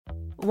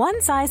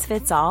One size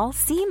fits all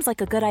seems like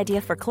a good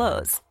idea for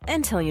clothes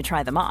until you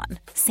try them on.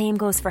 Same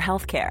goes for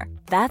healthcare.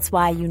 That's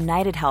why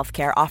United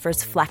Healthcare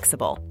offers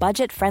flexible,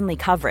 budget-friendly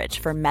coverage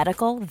for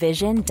medical,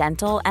 vision,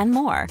 dental, and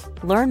more.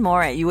 Learn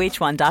more at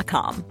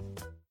uh1.com.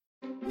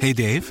 Hey,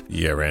 Dave.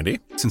 Yeah,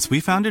 Randy. Since we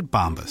founded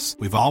Bombas,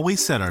 we've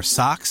always said our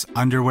socks,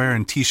 underwear,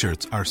 and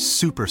T-shirts are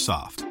super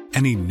soft.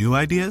 Any new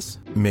ideas?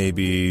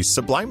 Maybe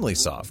sublimely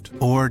soft.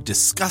 Or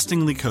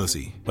disgustingly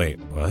cozy. Wait,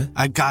 what?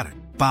 I got it.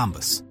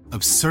 Bombas.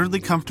 Absurdly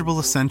comfortable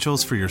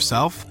essentials for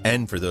yourself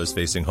and for those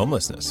facing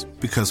homelessness.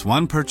 Because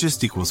one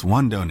purchased equals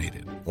one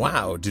donated.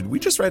 Wow, did we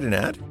just write an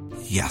ad?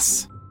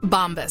 Yes.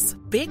 Bombas.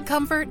 Big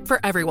comfort for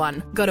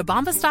everyone. Go to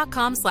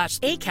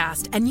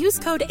bombas.com/ACAST and use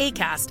code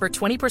ACAST for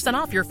 20%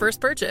 off your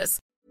first purchase.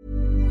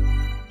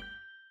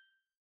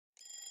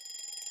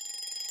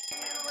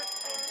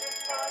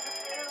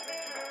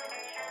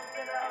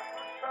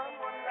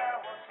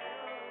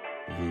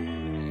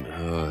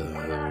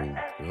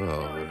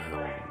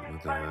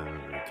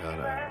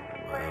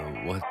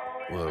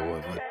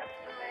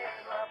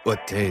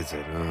 What day is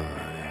it?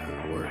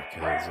 Work.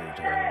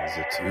 Is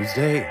it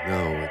Tuesday?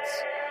 No,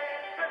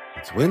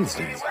 it's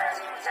Wednesday.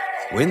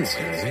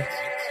 Wednesday.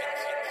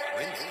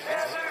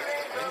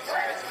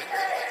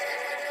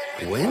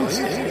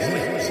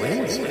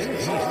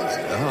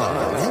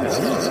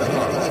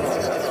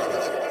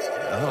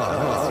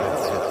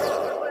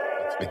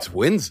 It's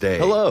Wednesday.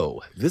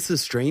 Hello, this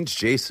is Strange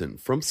Jason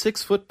from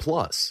 6 Foot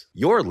Plus.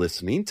 You're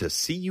listening to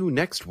See You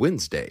Next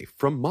Wednesday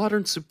from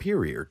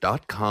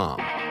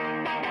ModernSuperior.com.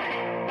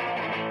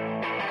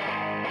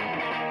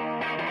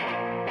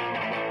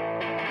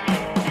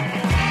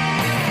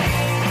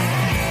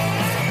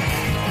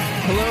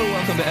 Hello,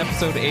 welcome to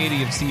episode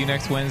 80 of See You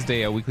Next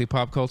Wednesday, a weekly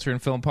pop culture and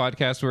film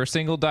podcast where a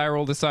single die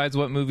roll decides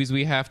what movies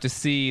we have to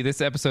see. This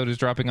episode is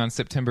dropping on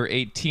September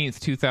 18th,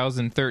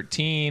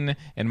 2013,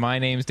 and my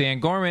name's Dan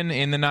Gorman.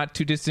 In the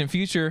not-too-distant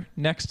future,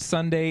 next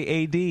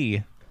Sunday,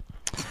 AD.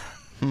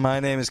 My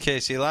name is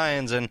Casey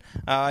Lyons, and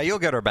you'll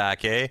get her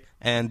back, eh?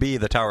 And B,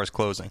 the tower's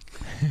closing.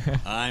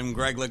 I'm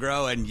Greg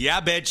LeGros, and yeah,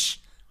 bitch,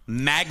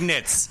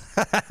 magnets.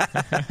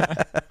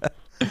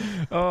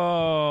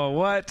 Oh,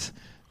 what?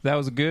 That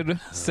was a good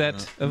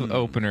set of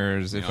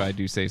openers, if I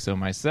do say so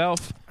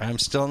myself. I'm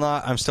still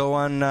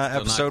one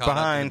episode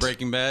behind.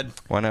 Breaking Bad.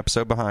 One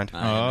episode behind.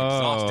 I am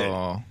exhausted.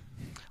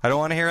 I don't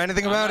want to hear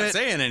anything about it. I'm not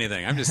saying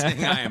anything. I'm just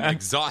saying I am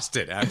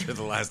exhausted after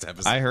the last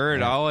episode. I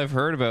heard all I've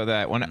heard about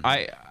that. When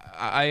I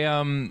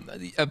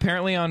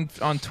apparently on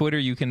Twitter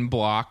you can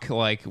block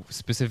like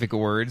specific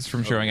words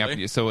from showing up.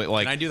 So it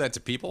like can I do that to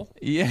people?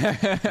 Yeah,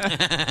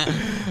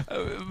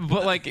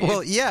 but like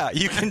well, yeah,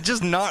 you can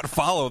just not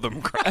follow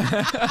them.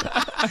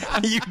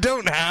 You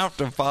don't have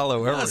to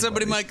follow everybody.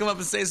 Somebody might come up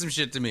and say some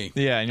shit to me.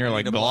 Yeah, and you're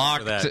like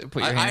blocked.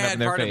 Put your hand I up had in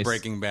their part face. of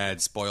Breaking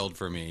Bad spoiled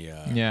for me.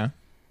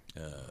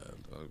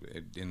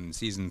 In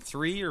season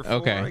 3 or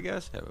 4, I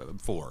guess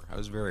 4. I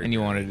was very and you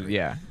wanted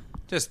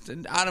just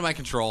out of my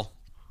control.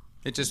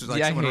 It just was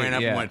like someone ran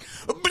up and went,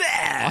 blah!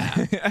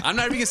 I'm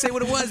not even going to say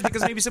what it was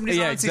because maybe somebody's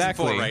on season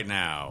 4 right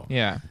now.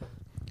 Yeah.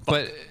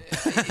 But,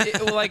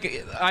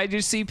 like, I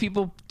just see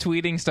people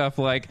tweeting stuff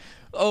like,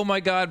 oh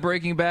my God,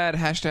 Breaking Bad,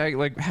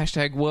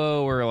 hashtag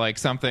whoa, or like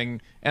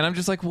something. And I'm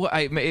just like, what?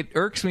 It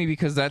irks me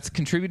because that's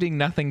contributing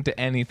nothing to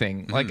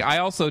anything. Like, I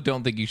also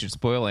don't think you should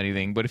spoil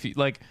anything. But if you,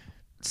 like,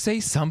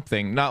 say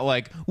something, not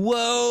like,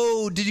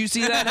 whoa, did you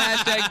see that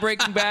hashtag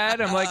Breaking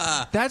Bad? I'm like,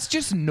 that's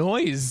just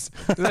noise.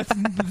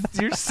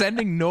 You're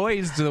sending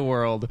noise to the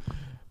world.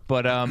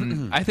 But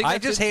I think I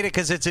just hate it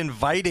because it's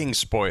inviting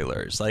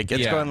spoilers. Like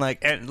it's going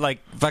like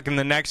fucking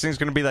the next thing's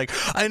going to be like,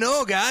 I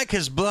know, guy,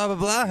 because blah blah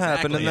blah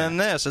happened, and then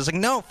this. It's like,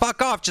 no,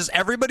 fuck off. Just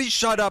everybody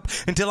shut up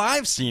until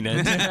I've seen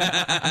it,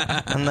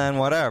 and then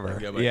whatever.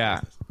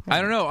 Yeah,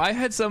 I don't know. I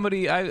had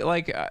somebody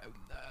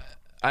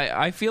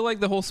I feel like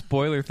the whole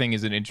spoiler thing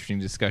is an interesting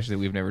discussion that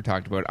we've never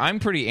talked about. I'm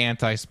pretty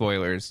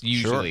anti-spoilers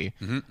usually.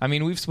 Sure. Mm-hmm. I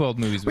mean, we've spoiled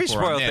movies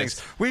before.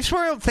 We've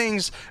spoiled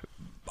things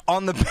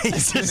on the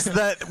basis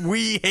that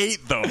we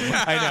hate them.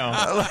 I know.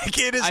 Like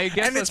it is,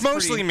 and it's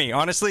mostly me.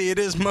 Honestly, it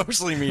is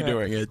mostly me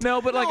doing it.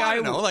 No, but like I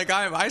know. Like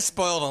I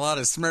spoiled a lot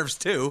of Smurfs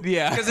too.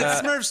 Yeah, because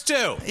it's Smurfs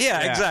too.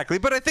 Yeah, exactly.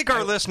 But I think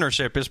our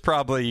listenership is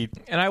probably.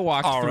 And I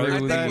walked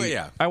through.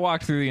 I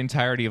walked through the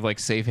entirety of like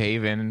Safe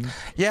Haven.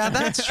 Yeah,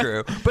 that's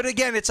true. But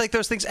again, it's like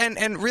those things,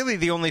 and really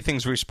the only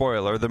things we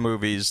spoil are the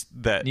movies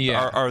that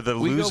are the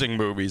losing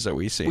movies that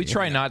we see. We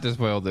try not to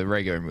spoil the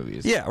regular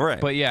movies. Yeah, right.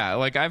 But yeah,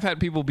 like I've had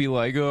people be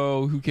like,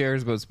 "Oh, who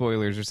cares about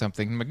spoilers or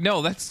something?" I'm like,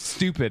 no, that's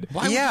stupid.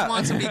 Why would you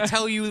want somebody to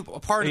tell you a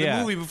part of the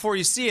movie before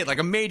you see it, like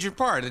a major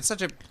part? It's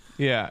such a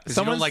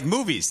someone like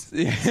movies.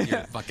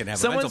 Yeah. Fucking have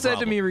someone said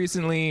to me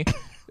recently.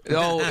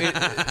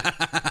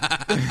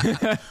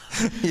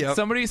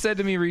 Somebody said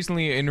to me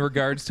recently in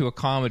regards to a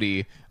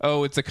comedy,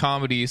 it's a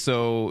comedy,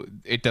 so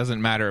it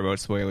doesn't matter about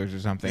spoilers or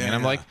something. And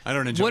I'm like, I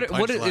don't enjoy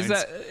what is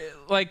that?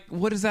 Like,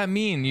 what does that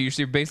mean?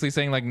 You're basically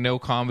saying like no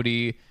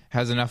comedy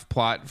has enough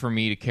plot for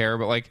me to care,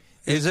 but like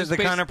Is it the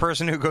kind of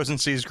person who goes and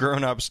sees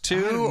Grown Ups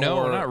too?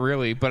 No, not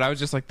really. But I was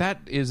just like, that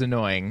is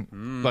annoying.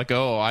 Like,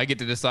 I get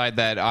to decide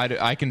that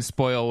I can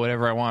spoil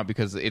whatever I want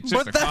because it's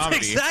just a comedy. But that's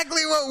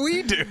exactly what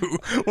we do.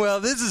 Well,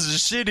 this is a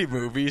shitty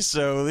movie,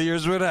 so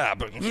here's what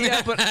happened.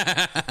 Yeah,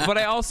 but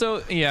I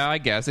also, I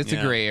guess it's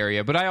a gray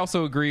area. But I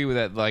also agree with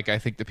that. Like, I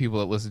think the people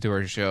that listen to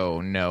our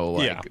show know.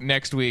 Like,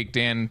 next week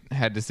Dan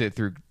had to sit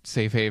through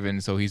Safe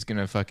Haven, so he's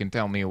gonna fucking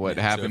tell me what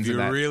happens. So if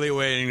you're really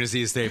waiting to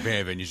see Safe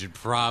Haven, you should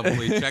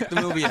probably check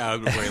the movie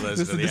out before you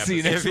listen to the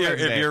episode.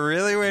 If you're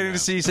really waiting to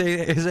see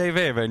Safe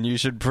Haven, you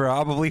should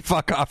probably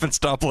fuck off and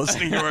stop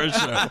listening to our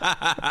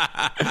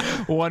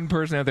show. One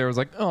person out there was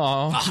like,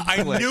 "Oh,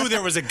 I knew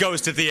there was a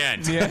ghost at the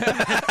end." Yeah.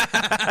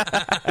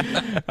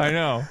 I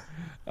know.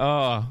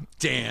 Oh,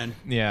 Dan.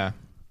 Yeah.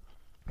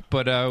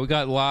 But we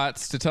got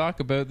lots to talk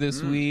about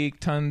this week.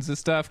 Tons of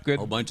stuff. Good,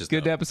 whole bunch of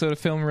good stuff. episode of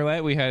Film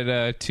Roulette. We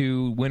had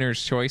 2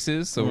 winners'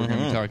 choices, so we're going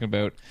to be talking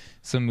about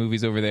some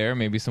movies over there.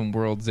 Maybe some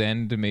World's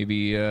End.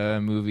 Maybe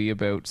a movie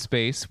about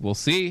space. We'll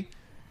see.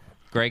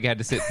 Greg had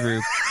to sit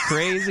through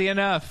Crazy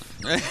Enough.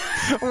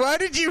 Why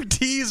did you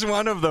tease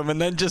one of them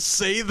and then just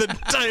say the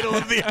title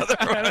of the other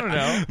one? I don't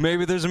know.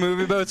 Maybe there's a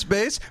movie about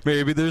space.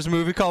 Maybe there's a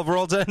movie called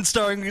World's End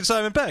starring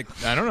Simon Pegg.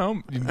 I don't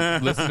know.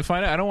 Listen to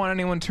find out. I don't want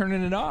anyone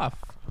turning it off.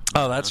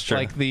 Oh, that's true.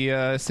 Like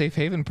the Safe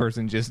Haven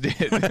person just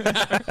did.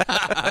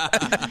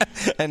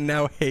 And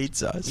now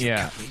hates us.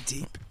 Yeah.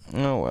 Deep.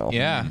 Oh, well.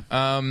 Yeah.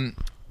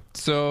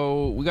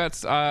 So we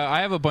got.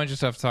 I have a bunch of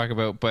stuff to talk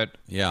about, but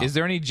is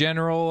there any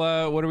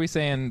general? What are we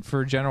saying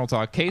for general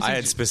talk? Casey, I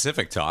had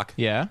specific talk.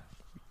 Yeah.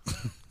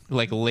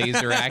 Like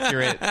laser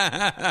accurate,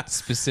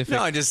 specific.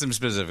 No, just some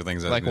specific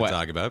things I was going to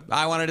talk about.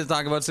 I wanted to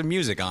talk about some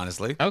music,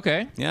 honestly.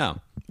 Okay. Yeah.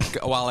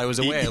 While I was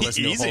away, I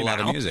listened to a whole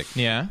lot of music.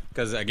 Yeah.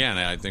 Because, again,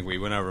 I think we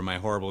went over my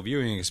horrible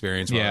viewing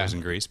experience while I was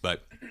in Greece,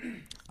 but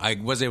I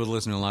was able to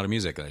listen to a lot of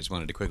music. I just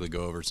wanted to quickly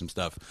go over some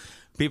stuff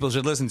people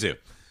should listen to.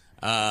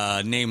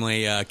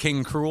 Namely,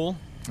 King Cruel.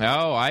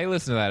 Oh, I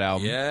listened to that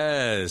album.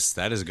 Yes,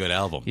 that is a good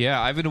album.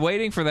 Yeah, I've been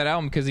waiting for that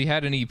album because he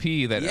had an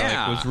EP that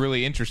was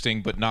really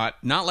interesting, but not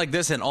like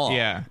this at all.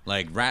 Yeah,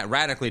 like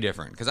radically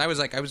different. Because I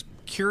was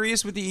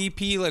curious with the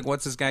EP, like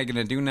what's this guy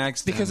gonna do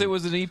next? Because it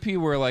was an EP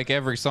where like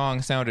every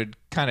song sounded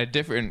kind of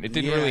different. It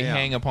didn't really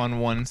hang upon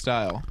one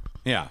style.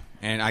 Yeah.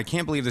 And I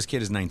can't believe this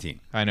kid is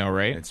 19. I know,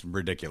 right? It's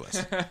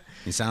ridiculous.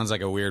 He sounds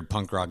like a weird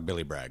punk rock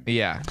Billy Bragg.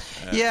 Yeah.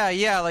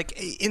 Yeah. Like,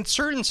 in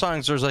certain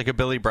songs, there's like a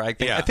Billy Bragg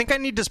thing. Yeah. I think I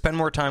need to spend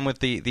more time with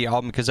the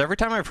album, because every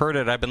time I've heard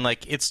it, I've been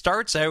like, it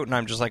starts out, and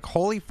I'm just like,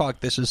 holy fuck,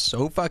 this is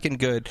so fucking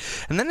good.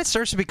 And then it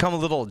starts to become a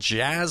little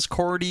jazz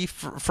chordy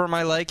for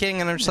my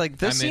liking, and I'm just like,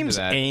 this seems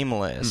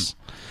aimless.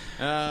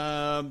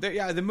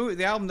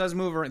 The album does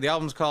move. The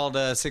album's called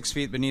 6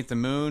 Feet Beneath the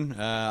Moon.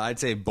 I'd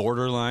say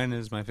Borderline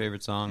is my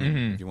favorite song.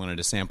 If you wanted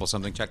to sample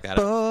something, check that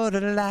out.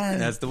 Borderline.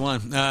 That's the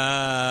one.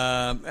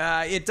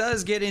 It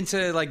does get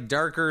into like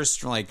darker,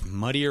 like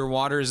muddier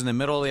waters in the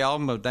middle of the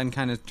album, but then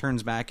kind of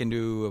turns back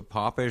into a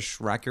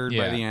popish record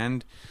by the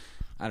end.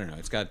 I don't know.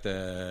 It's got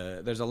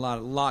there's a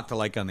lot to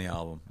like on the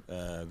album.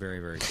 Very,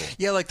 very cool.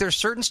 Yeah, like there's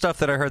certain stuff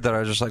that I heard that I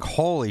was just like,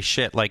 holy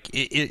shit! Like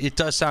it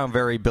does sound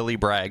very Billy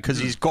Bragg, because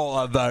he's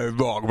called the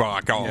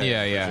rock.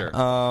 Yeah.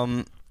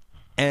 Sure.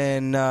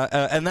 And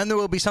then there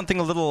will be something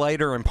a little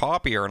lighter and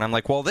poppier, and I'm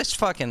like, well, this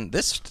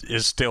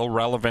is still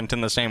relevant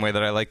in the same way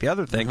that I like the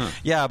other thing.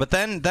 Yeah, but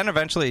then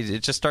eventually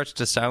it just starts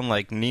to sound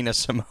like Nina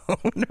Simone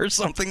or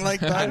something like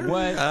that.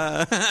 What?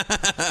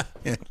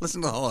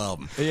 Listen to the whole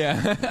album.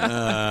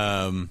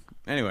 Yeah.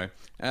 Anyway.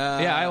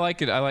 Yeah, I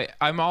like it.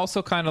 I'm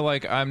also kind of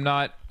like, I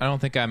don't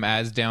think I'm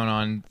as down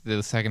on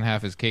the second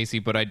half as Casey,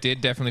 but I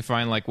did definitely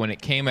find like when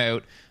it came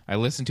out, I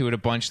listened to it a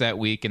bunch that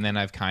week, and then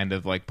I've kind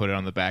of like put it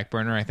on the back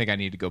burner. I think I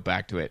need to go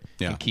back to it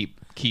and keep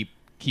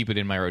it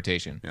in my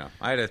rotation. Yeah,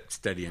 I had a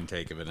steady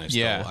intake of it, and I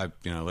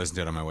listened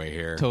to it on my way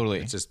here.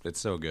 Totally. It's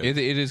so good. It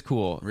is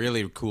cool.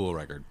 Really cool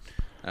record.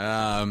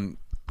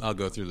 I'll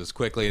go through this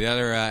quickly. The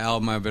other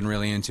album I've been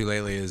really into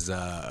lately is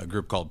a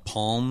group called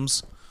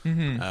Palms.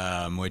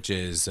 Which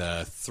is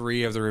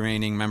 3 of the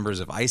remaining members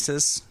of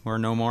ISIS, who are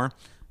no more.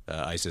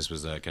 ISIS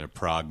was a kind of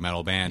prog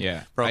metal band.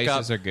 Yeah,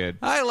 ISIS are good.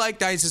 I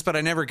liked ISIS, but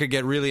I never could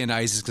get really into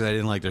ISIS because I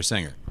didn't like their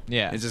singer.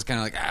 Yeah. It's just kind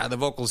of like, the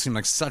vocals seem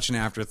like such an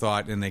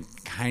afterthought, and they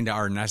kind of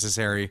are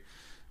necessary.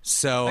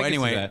 So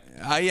anyway,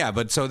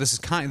 but so this is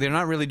they're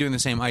not really doing the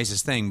same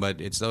ISIS thing,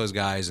 but it's those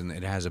guys, and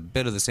it has a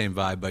bit of the same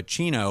vibe. But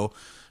Chino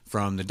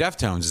from the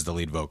Deftones is the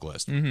lead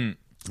vocalist. And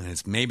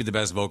it's maybe the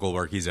best vocal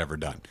work he's ever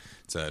done.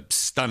 It's a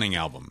stunning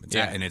album.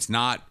 And it's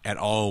not at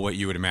all what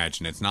you would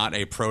imagine. It's not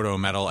a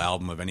proto-metal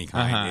album of any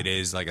kind. It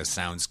is like a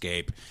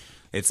soundscape.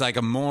 It's like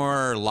a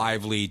more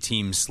lively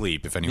Team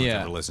Sleep, if anyone's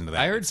ever listened to that.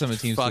 I heard some of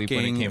Team Sleep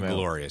when it came out.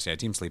 Glorious. Yeah,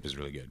 Team Sleep is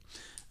really good.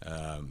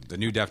 The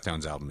new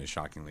Deftones album is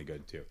shockingly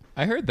good, too.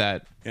 I heard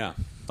that. Yeah.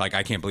 Like,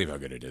 I can't believe how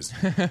good it is.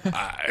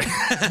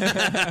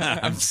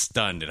 I'm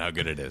stunned at how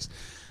good it is.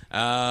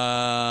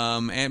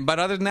 But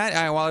other than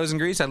that, while I was in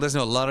Greece, I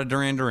listened to a lot of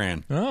Duran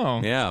Duran.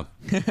 Oh. Yeah.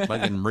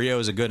 Fucking Rio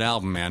is a good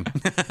album, man.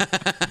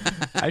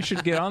 I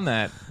should get on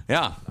that.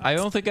 Yeah. I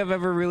don't think I've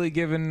ever really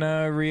given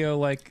Rio,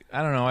 like,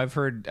 I don't know, I've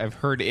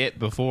heard it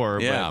before,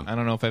 but I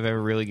don't know if I've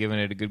ever really given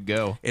it a good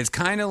go. It's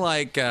kind of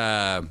like,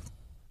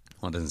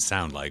 well, it doesn't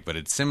sound like, but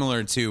it's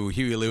similar to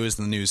Huey Lewis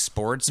and the News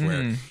Sports,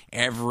 where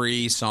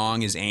every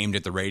song is aimed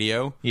at the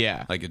radio.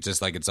 Yeah. Like, it's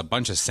just like, it's a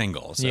bunch of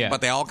singles. Yeah. But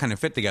they all kind of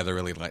fit together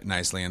really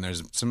nicely, and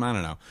there's some, I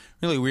don't know,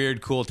 really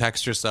weird, cool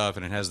texture stuff,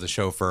 and it has the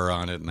chauffeur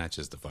on it, and that's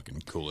just the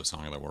fucking coolest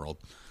song in the world.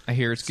 I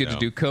hear it's good to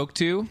do coke,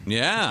 too.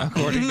 Yeah.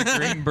 According to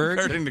Greenberg.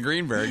 According to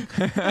Greenberg.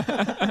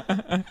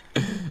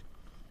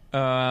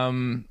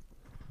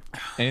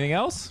 Anything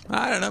else?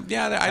 I don't know.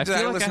 Yeah, I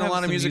listen to a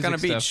lot of music on a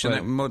beach, stuff,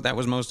 and that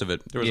was most of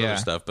it. There was other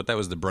stuff, but that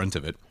was the brunt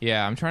of it.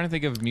 Yeah, I'm trying to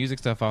think of music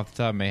stuff off the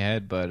top of my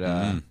head, but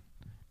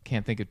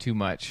can't think of too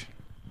much.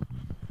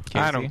 Casey?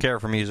 I don't care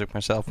for music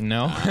myself.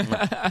 No.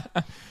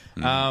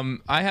 I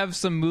have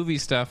some movie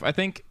stuff. I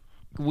think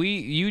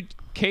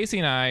Casey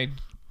and I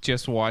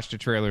just watched a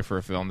trailer for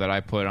a film that I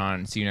put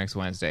on See You Next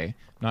Wednesday.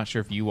 Not sure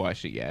if you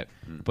watched it yet,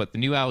 but the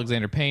new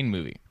Alexander Payne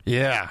movie.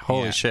 Yeah,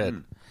 holy shit.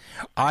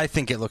 I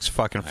think it looks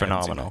fucking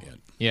phenomenal.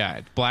 Yeah,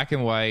 it's black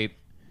and white.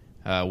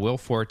 Will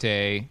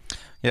Forte.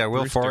 Yeah,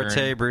 Will Bruce Forte,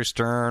 Dern. Bruce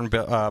Dern,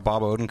 Bob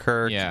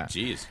Odenkirk. Yeah.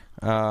 Jeez.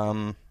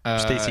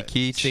 Stacey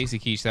Keach. Stacey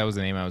Keach, that was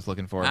the name I was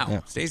looking for. Wow.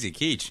 Yeah. Stacey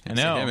Keach. I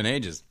know. Seen him in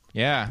ages.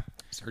 Yeah.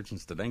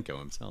 Sergeant Stadenko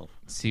himself.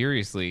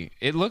 Seriously,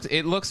 it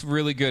looks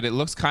really good. It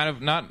looks kind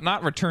of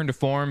not return to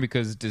form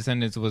because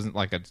Descendants wasn't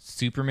like a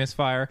super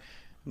misfire,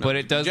 but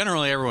it does.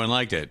 Generally, everyone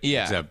liked it.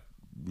 Yeah. Except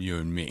you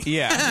and me.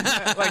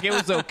 Yeah, like it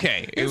was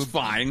okay. It was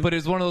fine. But it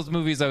was one of those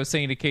movies I was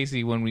saying to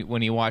Casey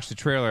when he watched the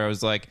trailer. I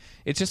was like,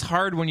 it's just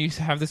hard when you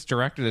have this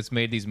director that's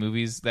made these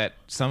movies that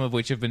some of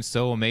which have been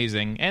so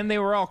amazing, and they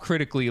were all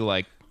critically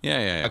like.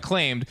 Yeah.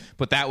 acclaimed,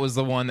 but that was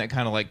the one that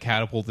kind of like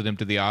catapulted him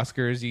to the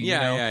Oscars. You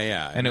know?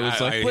 Yeah. And it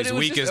was like, but his it was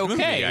weakest just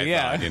okay. movie,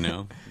 I thought, you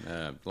know,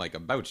 like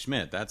About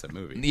Schmidt. That's a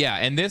movie. Yeah,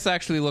 and this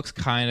actually looks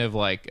kind of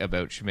like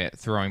About Schmidt,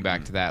 throwing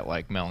back to that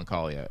like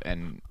melancholia,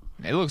 and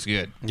it looks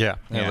good. Yeah,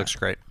 it looks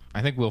great.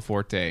 I think Will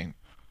Forte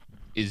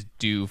is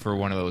due for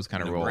one of those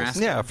kind of roles.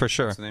 Yeah, for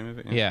sure. What's the name of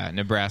it? Yeah,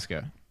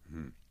 Nebraska.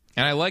 And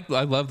I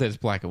love that it's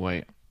black and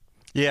white.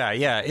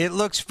 Yeah. It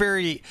looks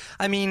very.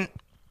 I mean,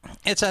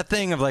 it's that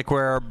thing of like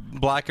where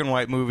black and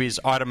white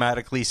movies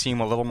automatically seem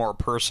a little more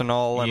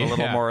personal and a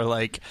little more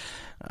like.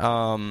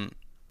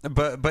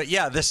 But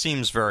yeah, this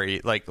seems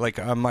very like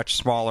a much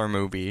smaller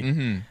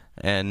movie,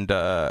 and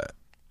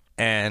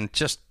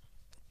just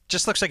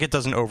looks like it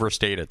doesn't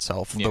overstate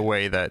itself the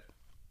way that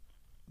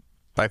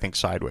I think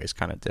Sideways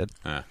kind of did.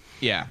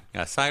 Yeah.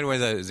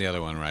 Sideways is the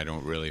other one where I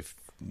don't really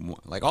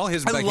like all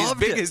his.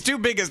 His two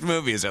biggest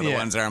movies are the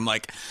ones that I'm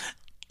like.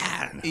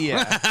 I don't know.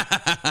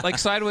 Yeah. Like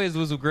Sideways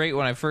was great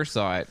when I first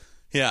saw it.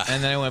 Yeah.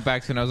 And then I went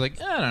back to it and I was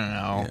like, I don't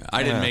know. Yeah.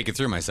 I didn't make it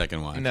through my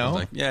second watch. No? I was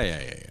like,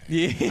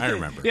 yeah. I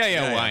remember.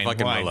 Yeah, wine.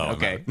 Fucking wine. Merlot.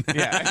 Okay.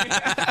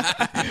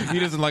 Yeah. He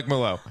doesn't like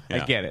Merlot. I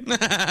get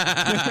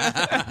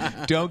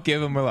it. Don't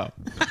give him Merlot.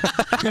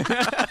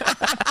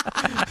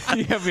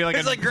 You have to be like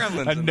it's like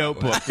Gremlins a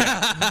notebook.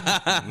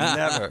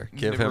 Never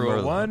give him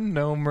Rule Merlot. 1,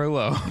 no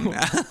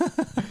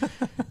Merlot.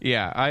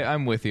 Yeah,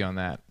 I'm with you on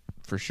that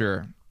for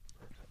sure.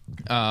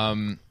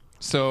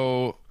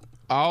 So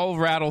I'll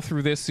rattle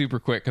through this super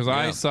quick because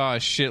I saw a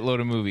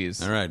shitload of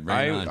movies. All right, bring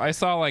it on. I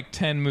saw like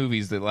 10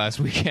 movies that last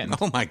weekend.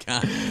 Oh my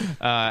god!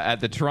 At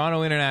the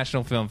Toronto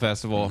International Film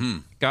Festival,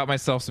 got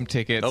myself some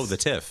tickets. Oh, the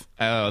TIFF.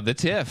 The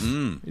TIFF,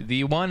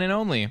 the one and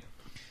only.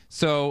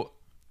 So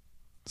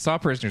saw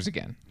Prisoners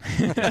again.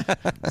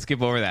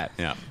 Skip over that.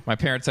 Yeah. My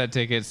parents had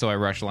tickets, so I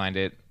rush lined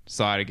it.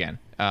 Saw it again.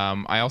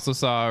 I also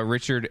saw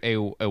Richard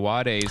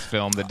Awade's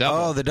film, The Double.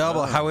 Oh, The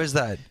Double. How is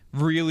that?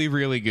 Really,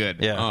 really good.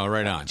 Yeah. Oh,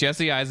 right on.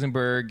 Jesse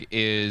Eisenberg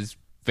is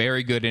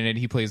very good in it.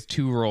 He plays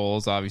two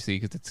roles, obviously,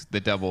 because it's The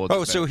Double.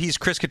 It's so he's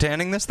Chris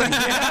Kattanning this thing?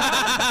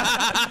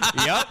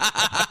 Yep.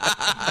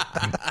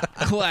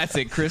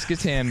 Classic Chris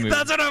Kattan movie.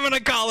 That's what I'm going to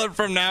call it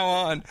from now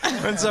on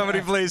when somebody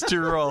plays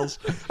two roles.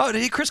 Oh,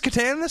 did he Chris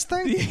Kattan this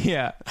thing?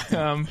 Yeah.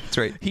 That's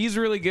right. He's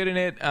really good in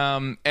it.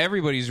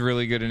 Everybody's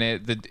really good in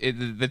it.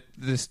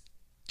 This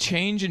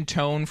change in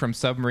tone from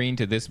Submarine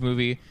to this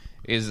movie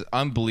is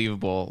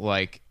unbelievable.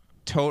 Like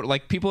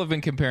people have been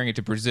comparing it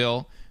to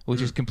Brazil,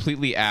 which is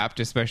completely apt,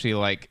 especially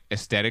like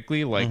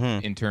aesthetically, like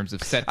in terms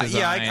of set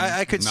design. Yeah,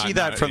 I could see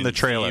that from the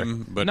trailer.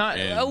 Theme, but Not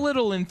a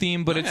little in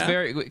theme, but it's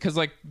very because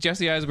like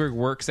Jesse Eisenberg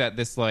works at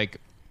this like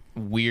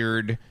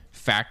weird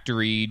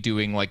factory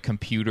doing like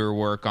computer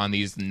work on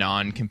these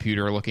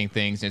non-computer looking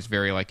things, and it's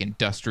very like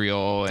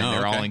industrial, and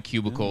they're all in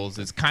cubicles.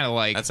 It's kind of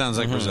like that sounds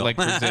like Brazil. Like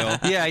Brazil.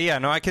 Yeah.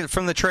 No, I can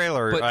from the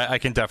trailer. But- I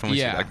can definitely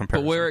see that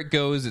comparison. But where it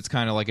goes, it's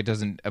kind of like it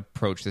doesn't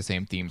approach the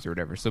same themes or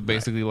whatever. So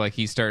basically, like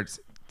he starts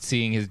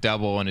seeing his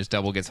double, and his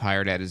double gets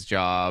hired at his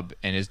job,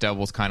 and his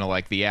double's kind of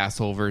like the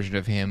asshole version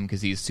of him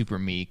because he's super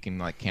meek and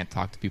like can't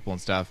talk to people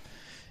and stuff,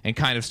 and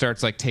kind of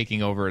starts like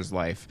taking over his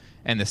life.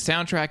 And the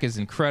soundtrack is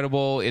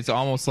incredible. It's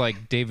almost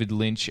like David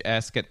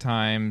Lynch-esque at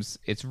times.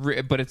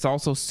 But it's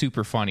also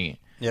super funny.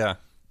 Yeah.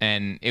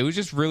 and it was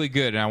just really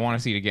good, and I want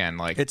to see it again.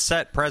 Like, it's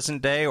set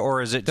present day,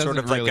 or is it sort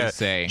of really like a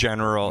say.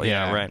 general?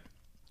 Yeah, right.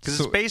 Because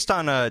it's based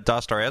on a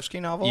Dostoevsky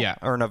novel,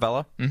 or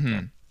novella. Mm-hmm.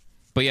 Yeah.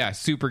 But yeah,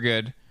 super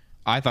good.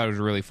 I thought it was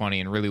really funny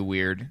and really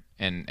weird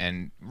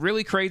and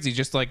really crazy.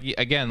 Just like,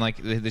 again, like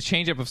the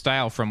change up of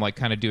style from like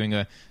kind of doing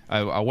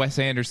a Wes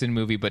Anderson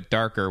movie but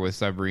darker with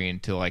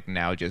Submarine to like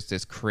now just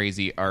this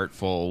crazy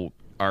artful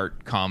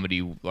art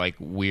comedy, like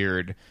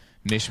weird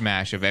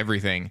mishmash of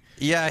everything.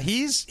 Yeah,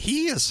 he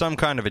is some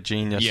kind of a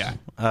genius. Yeah.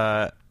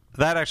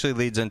 That actually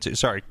leads into...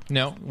 Sorry.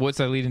 No, what's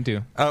that lead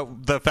into?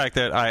 The fact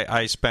that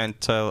I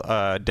spent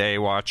a day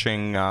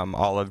watching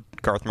all of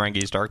Garth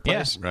Marenghi's Dark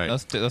Place. Yeah, right.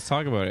 Let's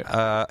talk about it.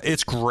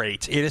 It's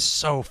great. It is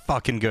so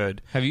fucking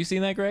good. Have you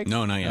seen that, Greg?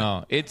 No, not yet.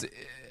 Oh,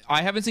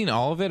 I haven't seen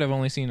all of it. I've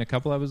only seen a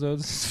couple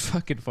episodes. It's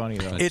fucking funny,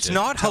 though. It's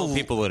not... Tell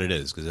people what it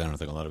is, because I don't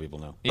think a lot of people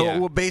know. Yeah.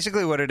 Well,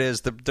 basically what it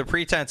is, the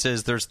pretense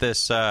is there's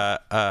this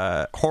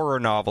horror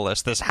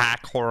novelist, this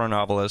hack horror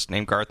novelist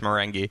named Garth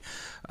Marenghi,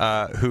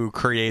 who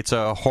creates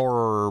a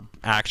horror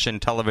action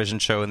television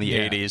show in the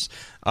 80s.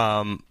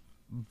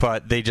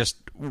 But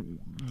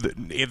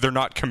they're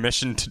not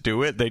commissioned to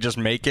do it. They just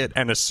make it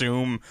and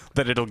assume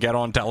that it'll get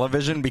on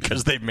television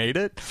because they've made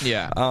it.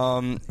 Yeah.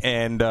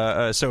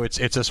 So it's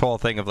this whole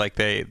thing of like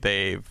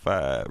they've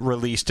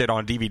released it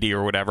on DVD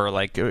or whatever,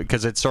 like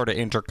because it's sort of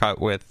intercut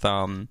with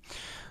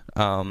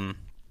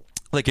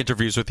like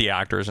interviews with the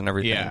actors and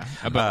everything. Yeah,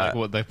 about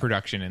like the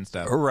production and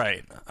stuff.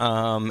 Right.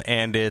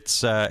 And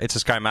it's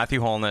this guy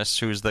Matthew Holness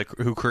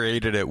who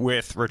created it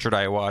with Richard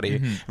Ayoade.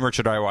 Mm-hmm. And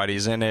Richard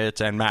Ayoade's in it,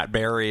 and Matt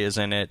Berry is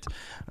in it.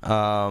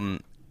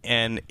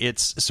 And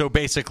it's so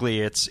basically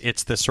it's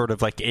this sort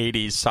of like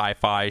 80s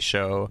sci-fi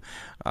show,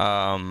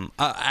 a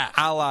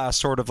la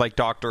sort of like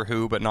Doctor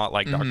Who, but not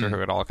like Doctor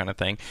Who at all, kind of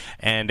thing.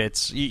 And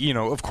it's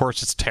of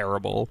course it's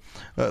terrible,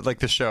 like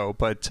the show,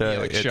 but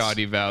like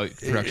shoddy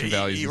production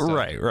values. And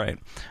stuff. Right.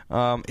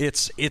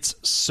 It's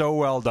so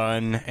well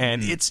done,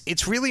 and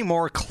it's really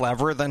more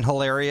clever than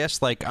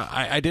hilarious. Like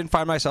I didn't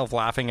find myself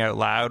laughing out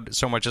loud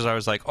so much as I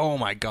was like, oh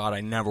my god, I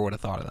never would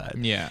have thought of that.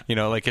 Yeah.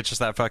 Like it's just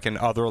that fucking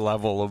other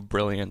level of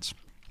brilliance.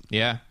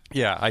 Yeah.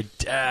 Yeah, I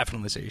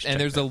definitely say you should. And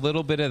there's a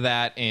little bit of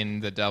that in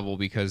The Double,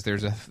 because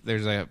there's a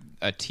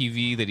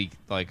TV that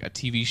a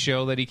TV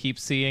show that he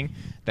keeps seeing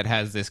that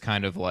has this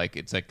kind of like,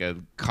 it's like a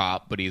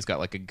cop, but he's got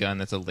like a gun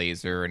that's a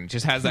laser, and it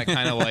just has that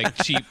kind of like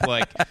cheap,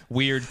 like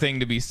weird thing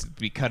to be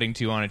cutting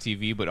to on a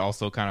TV, but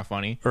also kind of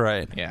funny.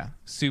 Right. Yeah.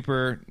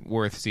 Super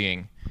worth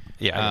seeing.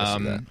 Yeah. I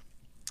see that.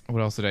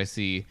 What else did I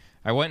see?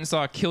 I went and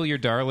saw Kill Your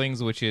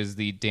Darlings, which is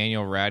the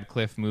Daniel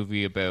Radcliffe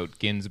movie about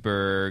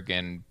Ginsberg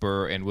and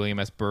William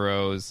S.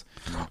 Burroughs.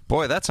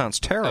 Boy, that sounds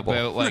terrible.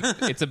 About like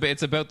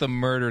it's about the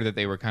murder that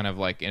they were kind of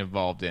like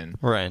involved in.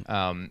 Right.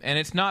 And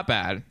it's not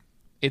bad.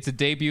 It's a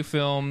debut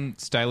film.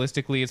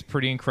 Stylistically, it's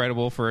pretty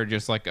incredible for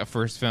just like a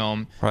first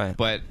film. Right.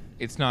 But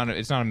it's not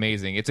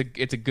amazing. It's a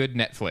good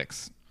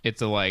Netflix. It's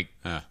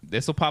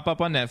this will pop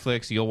up on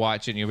Netflix. You'll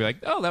watch it and you'll be like,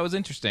 oh, that was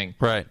interesting.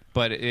 Right.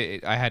 But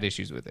I had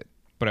issues with it.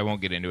 But I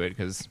won't get into it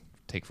because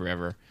take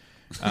forever.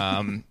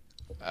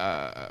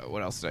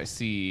 What else did I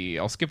see?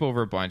 I'll skip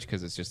over a bunch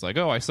because it's just like,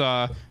 oh, I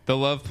saw The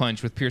Love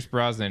Punch with Pierce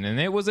Brosnan, and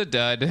it was a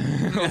dud.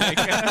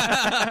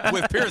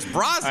 With Pierce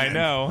Brosnan? I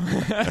know.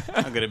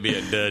 I'm going to be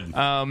a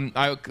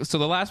dud. So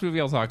the last movie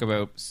I'll talk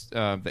about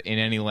in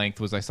any length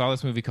was I saw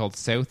this movie called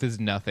South is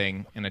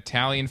Nothing, an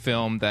Italian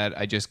film that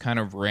I just kind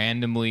of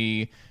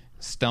randomly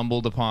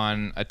stumbled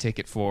upon a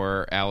ticket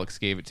for. Alex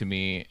gave it to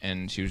me,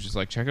 and she was just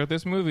like, check out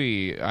this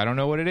movie. I don't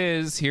know what it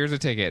is. Here's a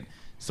ticket.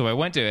 So I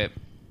went to it.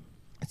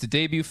 It's a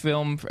debut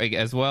film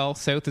as well.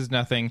 South is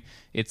Nothing.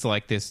 It's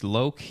like this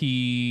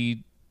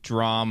low-key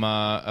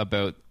drama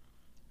about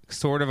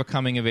sort of a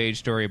coming-of-age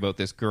story about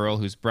this girl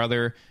whose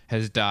brother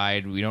has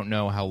died. We don't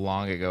know how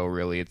long ago,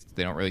 really.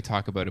 They don't really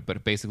talk about it,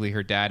 but basically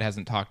her dad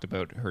hasn't talked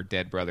about her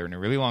dead brother in a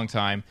really long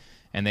time,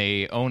 and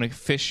they own a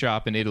fish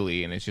shop in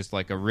Italy, and it's just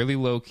like a really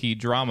low-key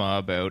drama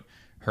about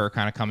her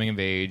kind of coming of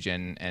age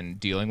and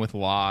dealing with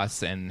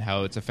loss and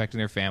how it's affecting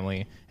their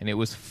family, and it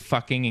was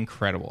fucking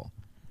incredible.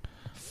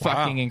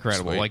 Fucking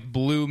incredible. Sweet. Like,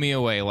 blew me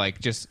away. Like,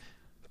 just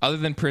other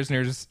than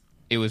Prisoners,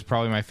 it was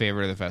probably my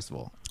favorite of the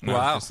festival. And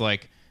I was just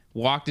like,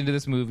 walked into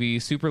this movie,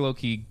 super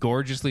low-key,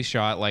 gorgeously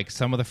shot. Like,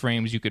 some of the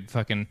frames you could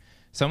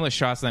some of the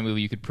shots in that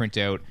movie you could print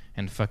out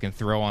and fucking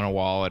throw on a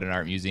wall at an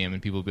art museum,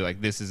 and people would be like,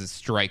 this is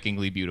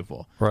strikingly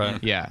beautiful.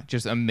 Right. Yeah,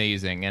 just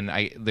amazing. And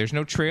there's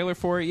no trailer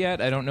for it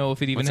yet. I don't know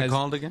if it even What's has... it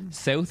called again?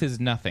 South is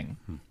Nothing.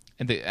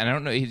 And I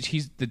don't know.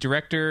 The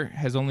director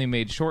has only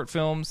made short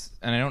films,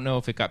 and I don't know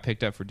if it got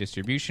picked up for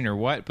distribution or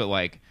what. But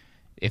like,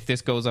 if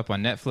this goes up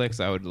on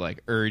Netflix, I would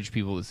like urge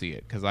people to see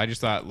it, because I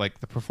just thought like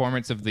the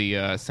performance of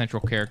the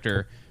central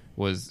character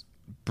was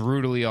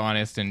brutally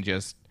honest and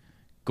just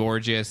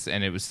gorgeous,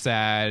 and it was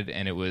sad,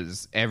 and it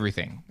was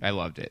everything. I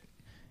loved it.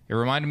 It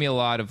reminded me a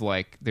lot of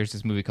like there's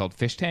this movie called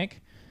Fish Tank.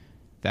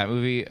 That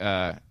movie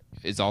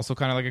is also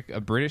kind of like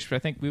a British, I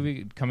think,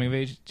 movie coming of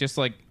age. Just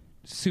like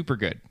super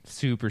good,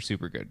 super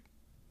good.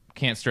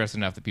 Can't stress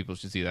enough that people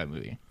should see that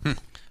movie.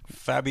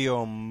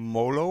 Fabio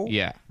Molo?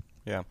 Yeah.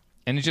 Yeah.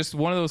 And it's just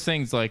one of those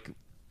things like,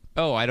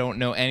 oh, I don't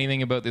know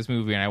anything about this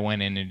movie, and I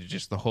went in and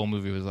just the whole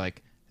movie was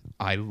like,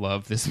 I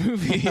love this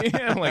movie.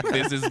 Like,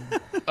 this is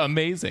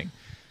amazing.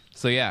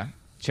 So yeah,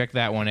 check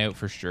that one out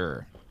for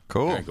sure.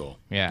 Cool. Very cool.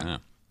 Yeah.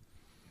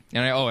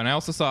 And I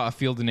also saw A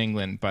Field in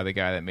England by the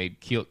guy that made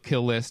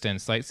Kill List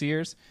and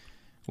Sightseers,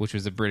 which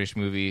was a British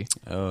movie.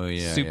 Oh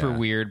yeah. Super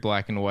weird,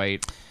 black and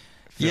white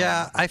film.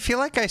 Yeah, I feel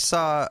like I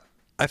saw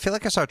a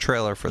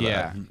trailer for that.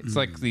 Yeah. It's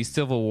like these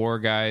Civil War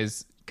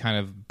guys kind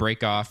of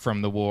break off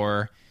from the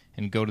war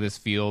and go to this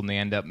field, and they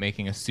end up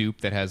making a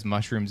soup that has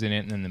mushrooms in it,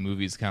 and then the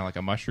movie's kind of like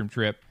a mushroom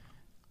trip.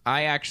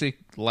 I actually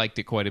liked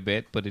it quite a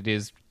bit, but it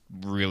is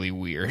really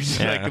weird.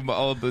 Yeah.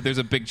 Like, there's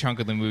a big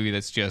chunk of the movie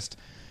that's just...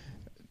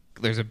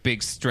 There's a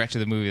big stretch of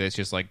the movie that's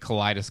just like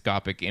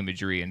kaleidoscopic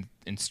imagery and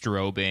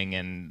strobing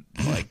and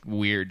like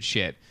weird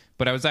shit.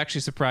 But I was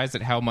actually surprised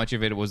at how much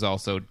of it was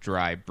also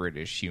dry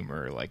British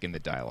humor, like in the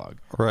dialogue.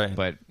 Right.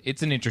 But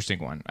it's an interesting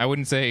one. I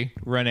wouldn't say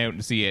run out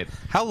and see it.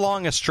 How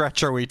long a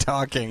stretch are we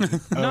talking?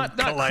 Not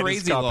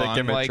crazy long,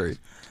 imagery? like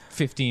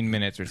 15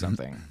 minutes or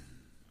something.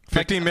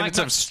 15 minutes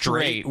not of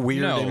straight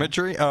weird no.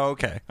 imagery? Oh,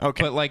 okay.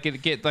 But like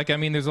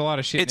there's a lot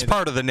of shit. It's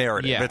part of the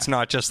narrative. Yeah. It's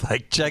not just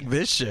like, check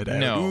this shit out.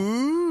 No.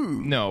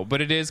 Ooh. No,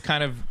 but it is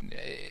kind of...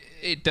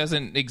 It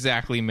doesn't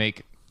exactly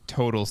make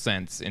total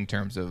sense in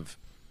terms of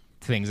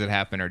things that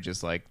happen are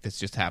just like, this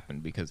just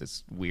happened because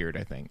it's weird,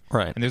 I think.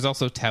 Right. And there's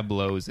also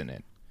tableaus in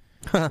it.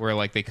 Where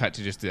like they cut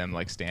to just them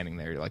like standing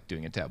there like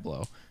doing a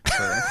tableau.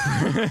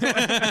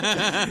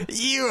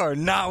 You are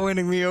not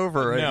winning me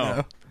over right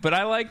now. But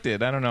I liked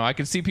it. I don't know. I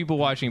could see people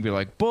watching and be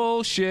like,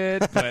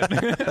 bullshit. But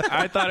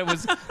I thought it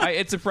was...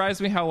 it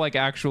surprised me how like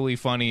actually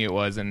funny it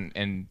was,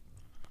 and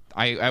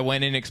I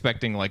went in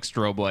expecting like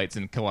strobe lights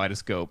and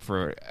kaleidoscope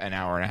for an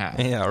hour and a half.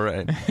 Yeah,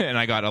 right. And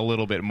I got a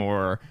little bit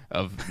more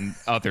of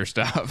other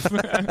stuff.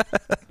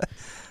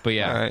 But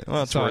yeah, all right. Well,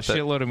 I it's saw a worth it.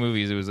 shitload of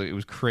movies. It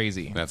was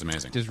crazy. That's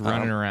amazing. Just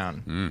running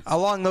around.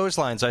 Along those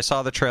lines, I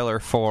saw the trailer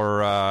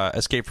for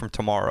Escape from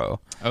Tomorrow.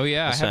 Oh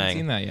yeah, I haven't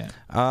seen that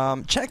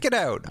yet. Check it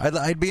out.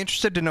 I'd be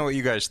interested to know what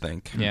you guys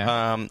think.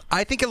 Yeah.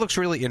 I think it looks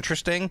really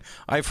interesting.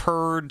 I've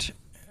heard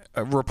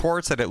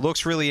reports that it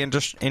looks really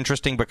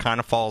interesting, but kind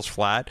of falls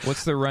flat.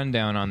 What's the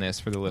rundown on this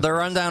for the listeners? The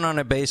rundown on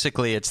it,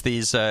 basically, it's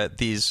these.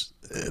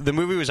 The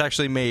movie was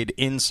actually made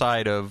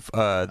inside of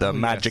the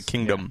Magic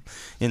Kingdom,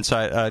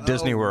 inside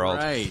Disney World.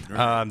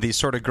 Right. These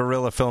sort of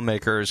guerrilla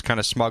filmmakers kind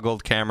of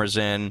smuggled cameras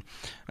in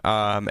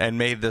and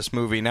made this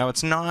movie. Now,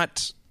 it's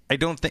not... I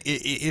don't think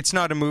it's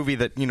not a movie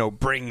that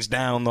brings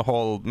down the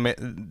whole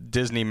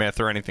Disney myth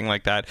or anything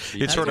like that.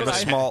 It's sort of a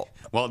small.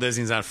 Walt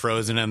Disney's not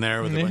frozen in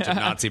there with a bunch of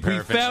Nazi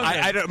paraphernalia.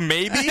 I don't.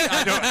 Maybe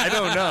I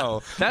don't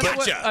know. That's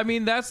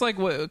that's like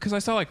what, because I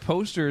saw like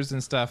posters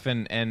and stuff,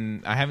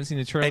 and I haven't seen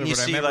the trailer. And you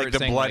but see I remember like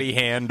the bloody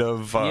hand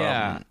of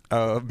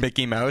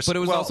Mickey Mouse. But it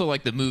was also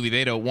like the movie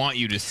they don't want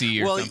you to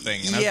see or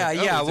something.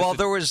 And Well,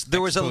 there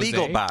was a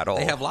legal battle.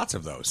 They have lots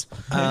of those.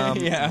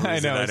 Yeah,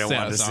 I know. I don't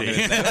want to see.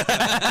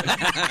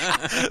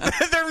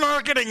 Their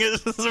marketing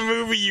is a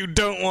movie you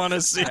don't want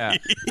to see. Yeah.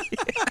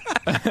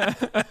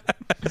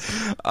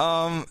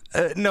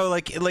 No,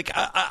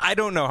 I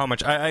don't know how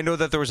much. I know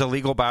that there was a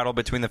legal battle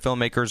between the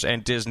filmmakers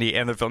and Disney,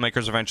 and the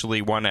filmmakers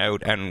eventually won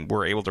out and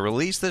were able to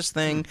release this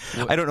thing.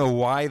 I don't know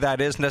why that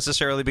is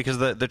necessarily, because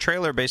the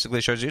trailer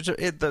basically shows you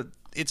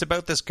it's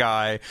about this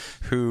guy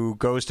who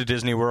goes to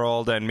Disney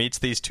World and meets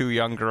these two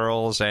young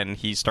girls, and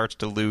he starts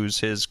to lose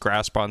his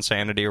grasp on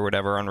sanity or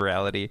whatever, on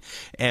reality.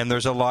 And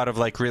there's a lot of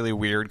like really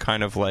weird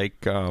kind of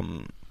like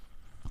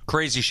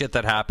crazy shit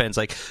that happens.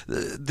 Like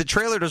the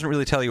trailer doesn't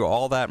really tell you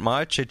all that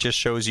much. It just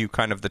shows you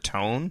kind of the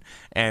tone,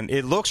 and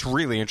it looks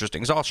really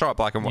interesting. It's all shot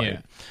black and white.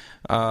 Yeah.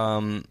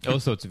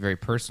 Also, it's a very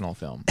personal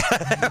film.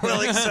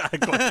 Well,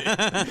 exactly.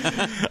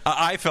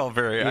 I felt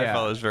it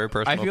was very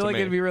personal. I feel like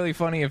me. it'd be really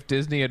funny if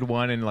Disney had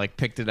won and like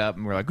picked it up,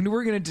 and we're like,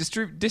 we're going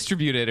to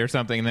distribute it or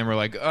something, and then we're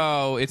like,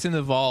 oh, it's in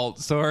the vault.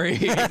 Sorry.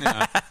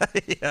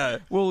 Yeah.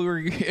 We'll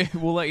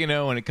let you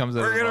know when it comes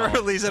out. We're going to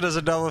release it as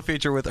a double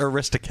feature with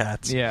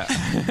Aristocats. Yeah.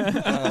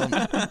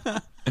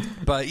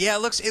 But yeah,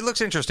 it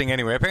looks interesting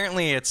anyway.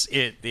 Apparently,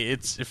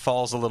 it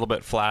falls a little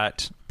bit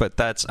flat, but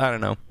that's, I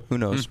don't know. Who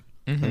knows?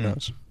 Mm-hmm. Who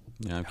knows?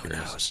 Yeah, I'm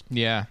curious.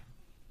 Yeah.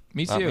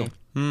 Me too.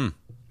 I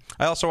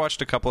also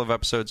watched a couple of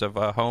episodes of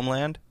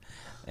Homeland.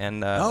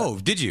 And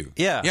did you?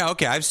 Yeah. Yeah,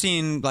 okay. I've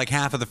seen like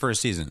half of the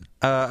first season.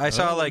 I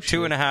saw like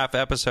 2.5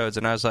 episodes,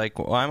 and I was like,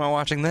 why am I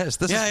watching this?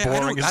 This is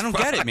boring. I don't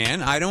get it,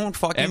 man. I don't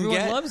fucking Everyone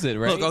get it. loves it,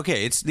 right? Look,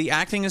 okay, the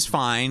acting is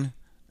fine.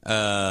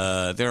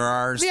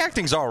 The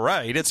acting's all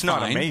right. It's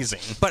not amazing.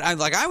 But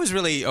I was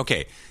really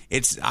okay.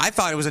 I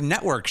thought it was a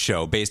network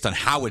show based on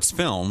how it's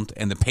filmed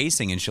and the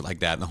pacing and shit like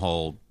that, and the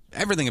whole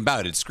everything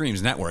about it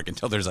screams network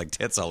until there's like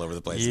tits all over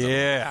the place.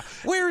 Yeah.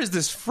 Where is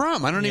this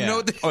from? I don't even know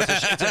what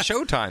it's a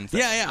Showtime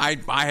thing. Yeah.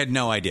 I had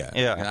no idea.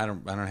 Yeah.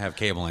 I don't have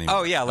cable anymore.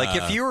 Oh, yeah. Like,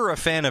 if you were a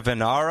fan of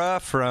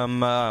Inara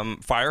from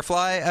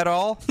Firefly at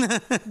all,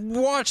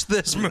 watch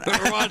this movie.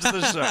 Watch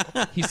the show.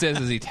 He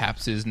says as he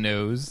taps his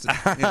nose.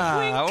 Wink.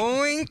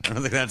 I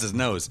don't think that's his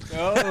nose.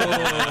 Oh.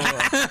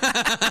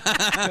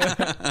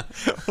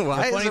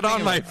 Why is it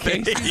on my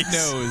face?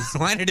 Nose.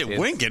 Why did it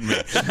wink at me?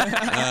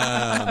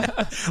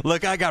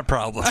 Look, I got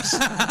problems.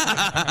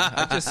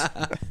 I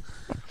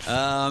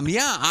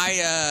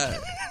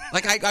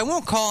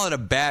won't call it a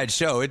bad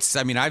show.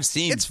 I've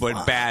seen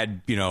what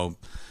bad,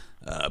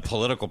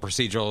 political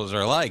procedurals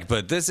are like,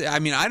 but this, I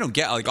don't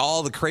get like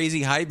all the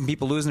crazy hype and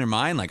people losing their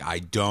mind. Like, I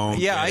don't.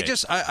 Yeah,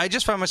 get I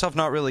just found myself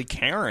not really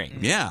caring.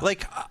 Yeah,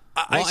 like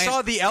I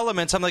saw the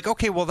elements. I'm like,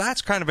 okay, well,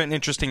 that's kind of an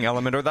interesting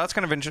element, or that's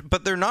kind of interesting,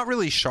 but they're not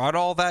really shot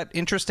all that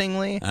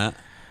interestingly.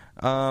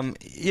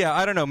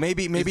 I don't know.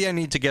 Maybe I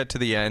need to get to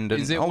the end.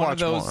 And is it I'll one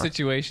watch of those more.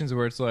 situations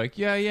where it's like,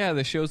 yeah,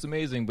 the show's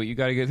amazing, but you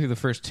got to get through the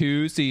first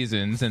 2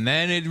 seasons, and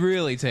then it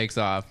really takes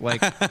off?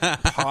 Like,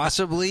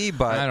 possibly,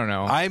 but I don't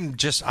know.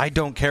 I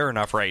don't care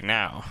enough right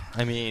now.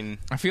 I mean,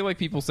 I feel like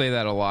people say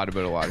that a lot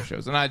about a lot of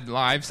shows, and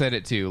I've said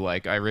it too.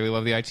 Like, I really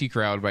love the IT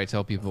Crowd, but I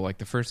tell people like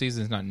the first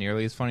season is not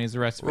nearly as funny as the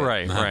rest of it.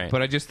 Right.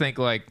 But I just think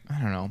like,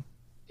 I don't know,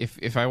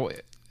 if I.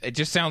 It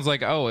just sounds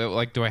like,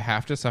 do I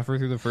have to suffer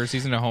through the first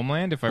season of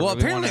Homeland if I really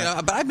apparently,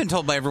 wanna... but I've been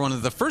told by everyone that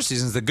the first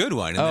season is the good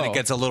one, and then it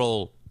gets a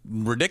little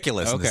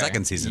ridiculous in the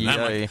second season. Yeah.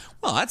 I'm like,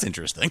 well, that's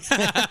interesting.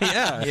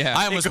 yeah.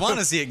 I almost want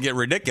to see it get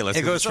ridiculous.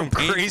 It goes from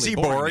crazy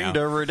boring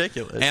to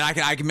ridiculous. And I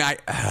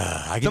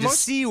can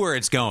just see where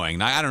it's going.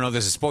 Now, I don't know if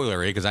this is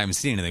spoilery because I haven't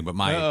seen anything, but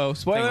my spoiler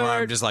thing where I'm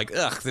alert. just like,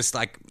 this,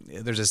 like,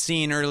 there's a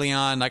scene early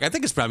on, like, I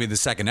think it's probably the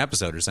second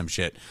episode or some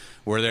shit,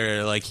 where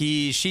they're like,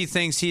 she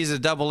thinks he's a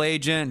double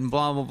agent and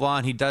blah, blah, blah,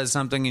 and he does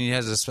something and he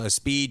has a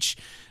speech,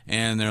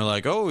 and they're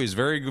like, oh, he's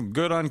very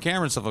good on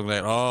camera and stuff like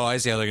that. Oh, I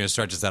see how they're going to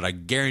stretch this out. I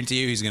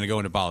guarantee you he's going to go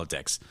into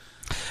politics.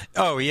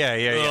 Oh, yeah.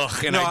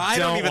 Ugh, and I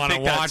don't even want to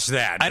watch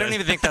that. I don't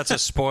even think that's a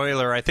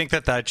spoiler. I think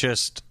that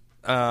just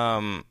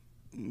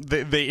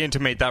they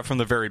intimate that from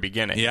the very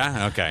beginning.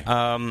 Yeah? Okay.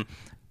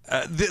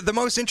 The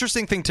most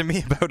interesting thing to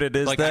me about it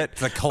is like that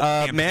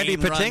the Mandy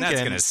Patinkin.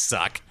 That's going to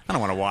suck. I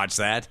don't want to watch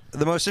that.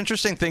 The most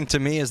interesting thing to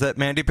me is that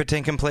Mandy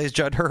Patinkin plays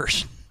Judd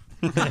Hirsch.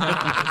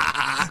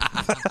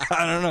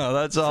 I don't know.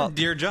 That's all.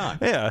 Dear John.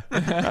 Yeah.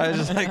 I was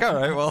just like, all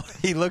right, well,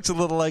 he looks a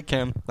little like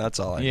him. That's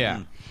all I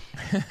know.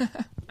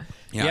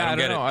 Yeah. I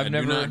don't know. I I've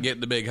never do not get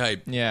the big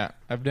hype. Yeah,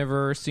 I've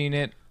never seen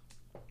it.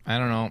 I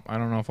don't know. I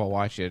don't know if I'll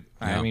watch it.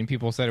 No. I mean,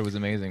 people said it was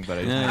amazing, but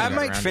I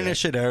might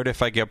finish it out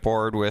if I get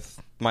bored with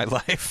my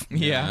life.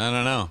 Yeah. I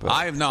don't know.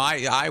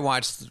 I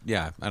watched.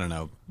 Yeah, I don't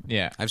know.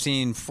 Yeah. I've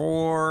seen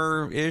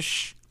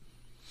 4-ish,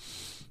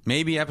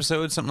 maybe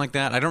episodes, something like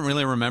that. I don't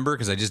really remember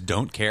because I just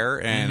don't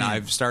care. And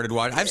I've started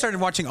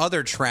watching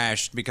other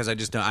trash because I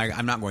just don't.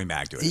 I'm not going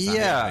back to it.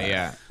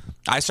 Yeah.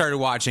 I started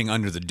watching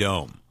Under the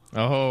Dome.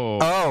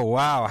 Oh,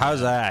 wow.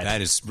 How's that? That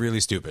is really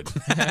stupid.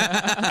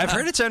 I've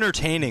heard it's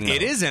entertaining, though.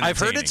 It is entertaining. I've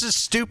heard it's a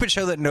stupid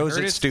show that knows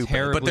it's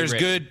stupid. But there's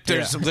good.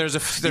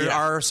 There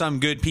are some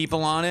good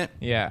people on it.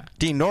 Yeah.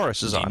 Dean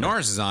Norris is on it. Dean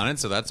Norris is on it,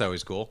 so that's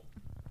always cool.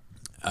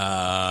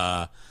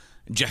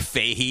 Jeff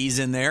Fahey's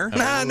in there.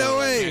 No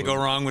way. Can't go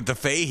wrong with the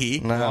Fahey.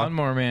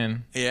 Lawnmower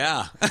Man.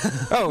 Yeah.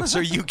 Oh, so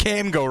you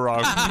can go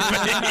wrong.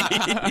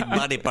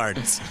 Body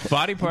parts.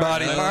 Body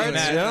Parts.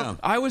 Yeah.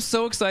 I was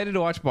so excited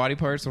to watch Body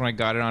Parts when I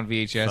got it on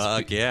VHS.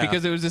 Fuck yeah.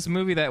 Because it was this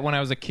movie that when I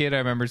was a kid, I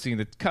remember seeing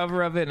the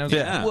cover of it, and I was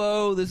like,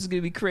 whoa, this is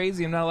going to be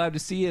crazy. I'm not allowed to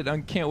see it. I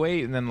can't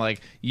wait. And then, like,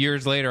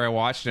 years later, I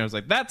watched it, and I was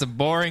like, that's a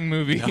boring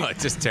movie. No,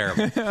 it's just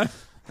terrible.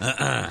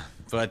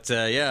 But,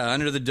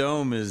 Under the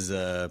Dome is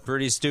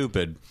pretty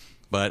stupid.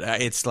 But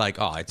it's like,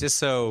 it's just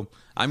so...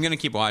 I'm going to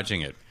keep watching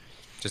it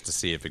just to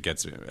see if it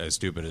gets as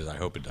stupid as I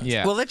hope it does.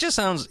 Yeah. Well, that just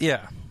sounds...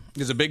 Yeah.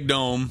 There's a big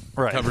dome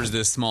covers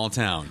this small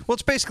town. Well,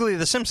 it's basically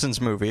the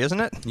Simpsons movie, isn't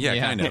it? Yeah,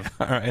 kind of.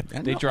 All right.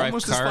 They drive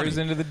cars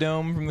into the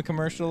dome from the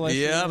commercial.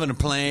 In a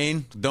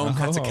plane. The dome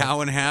cuts a cow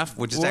in half,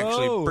 which is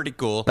actually pretty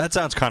cool. That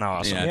sounds kind of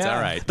awesome. Yeah, it's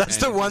all right. That's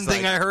the one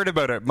thing I heard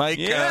about it. Mike,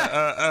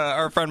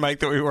 our friend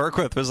Mike that we work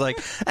with, was like,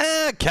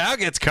 cow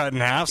gets cut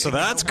in half, so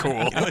that's cool.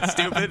 You know what's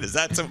stupid? Is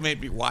that's what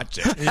made me watch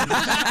it.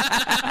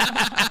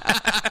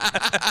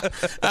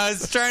 I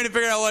was trying to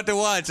figure out what to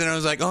watch, and I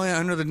was like, oh, yeah,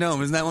 Under the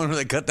Dome. Isn't that one where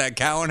they cut that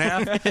cow in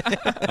half?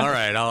 All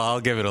right,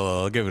 I'll give it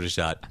a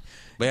shot.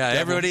 But yeah,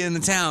 everybody in the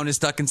town is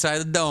stuck inside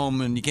the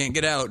dome, and you can't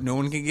get out. No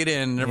one can get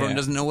in. Everyone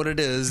doesn't know what it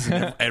is.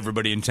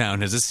 Everybody in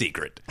town has a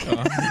secret.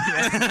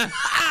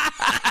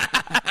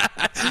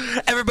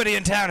 Everybody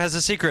in town has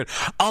a secret.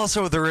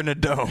 Also, they're in a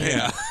dome.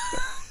 Yeah.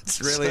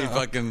 It's really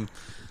fucking...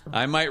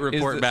 I might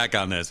report back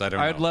on this. I don't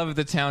know. I'd love if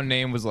the town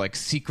name was like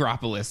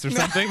Secropolis or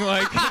something.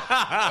 Like,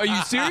 are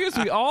you serious?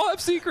 We all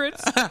have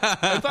secrets?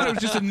 I thought it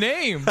was just a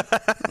name.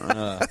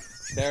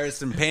 There's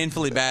some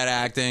painfully bad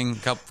acting.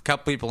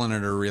 Couple people in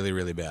it are really,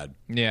 really bad.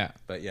 Yeah.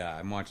 But yeah,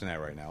 I'm watching that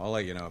right now. I'll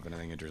let you know if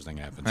anything interesting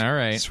happens. All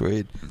right.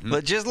 Sweet.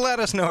 But just let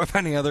us know if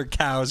any other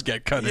cows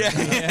get cut.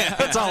 Yeah.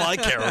 That's all I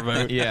care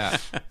about. Yeah.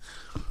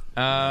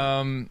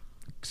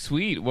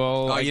 Sweet.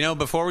 Well,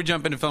 before we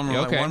jump into film,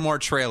 one more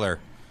trailer.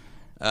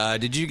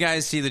 Did you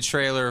guys see the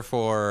trailer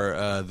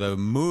for the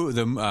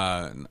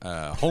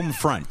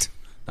Homefront?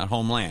 Not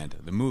Homeland.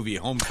 The movie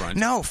Homefront.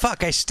 No,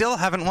 fuck. I still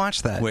haven't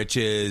watched that. Which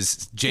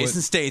is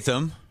Jason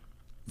Statham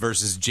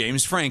versus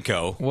James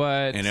Franco.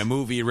 What? In a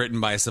movie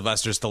written by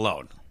Sylvester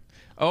Stallone.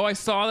 Oh, I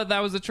saw that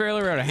was a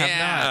trailer out. I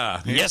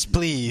have not. Yes,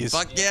 please.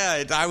 Fuck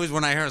yeah.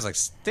 When I heard, I was like,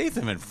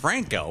 Statham and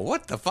Franco?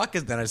 What the fuck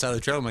is that? I saw the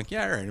trailer. I'm like,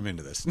 yeah, all right, I'm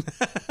into this.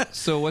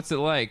 So what's it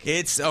like?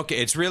 It's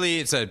okay.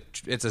 It's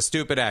a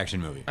stupid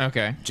action movie.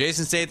 Okay.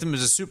 Jason Statham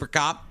is a super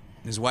cop.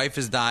 His wife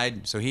has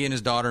died, so he and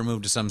his daughter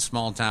moved to some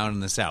small town in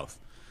the South.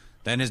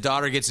 Then his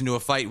daughter gets into a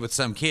fight with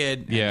some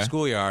kid in the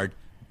schoolyard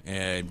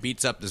and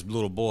beats up this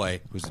little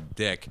boy who's a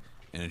dick.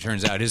 And it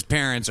turns out his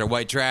parents are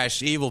white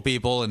trash, evil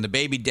people, and the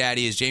baby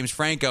daddy is James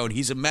Franco, and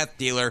he's a meth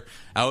dealer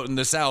out in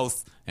the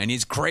South, and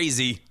he's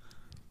crazy.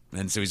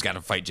 And so he's got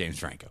to fight James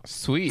Franco.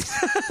 Sweet.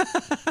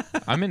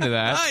 I'm into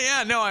that. Oh,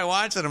 yeah. No, I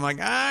watched it. I'm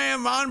like, I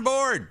am on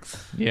board.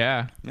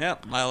 Yeah.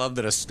 Yep. I love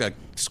that a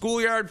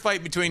schoolyard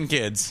fight between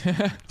kids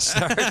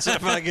starts a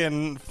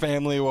fucking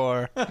family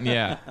war.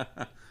 Yeah.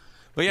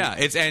 But yeah,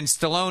 and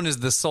Stallone is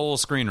the sole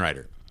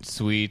screenwriter.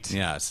 Sweet.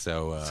 Yeah,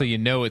 so you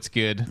know it's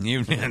good.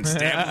 You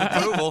stamp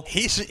approval.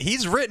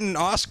 He's written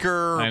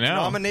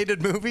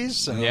Oscar-nominated movies.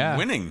 So. Yeah.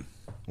 Winning.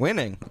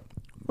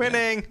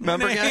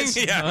 Remember, guys?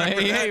 Yeah.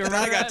 Hey,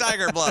 I got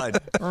tiger blood.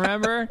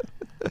 Remember?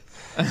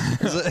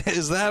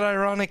 Is that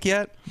ironic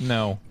yet?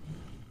 No.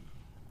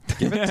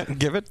 Give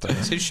it.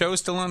 Is his show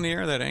still on the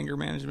air? That Anger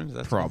Management? Is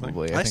that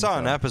Probably. I saw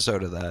an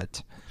episode of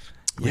that.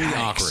 Really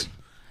awkward.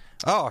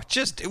 Oh, it's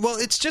just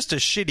a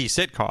shitty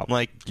sitcom.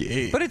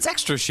 But it's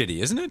extra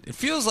shitty, isn't it? It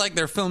feels like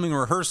they're filming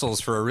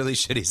rehearsals for a really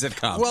shitty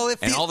sitcom. Well,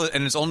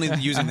 and it's only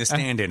using the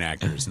stand-in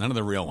actors, none of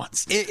the real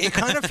ones. It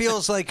kind of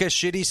feels like a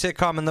shitty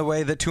sitcom in the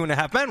way that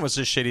 2.5 Men was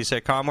a shitty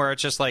sitcom, where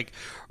it's just like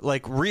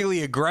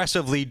really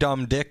aggressively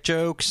dumb dick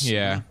jokes,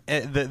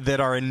 that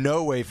are in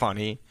no way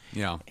funny.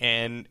 Yeah,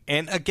 and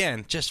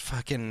again, just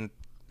fucking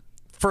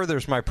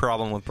furthers my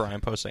problem with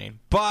Brian Posehn.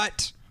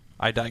 But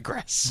I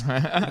digress.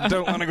 I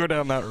don't want to go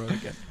down that road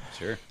again.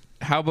 Sure.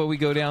 How about we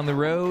go down the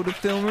road of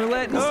Film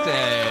Roulette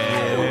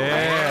instead?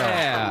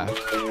 Yeah.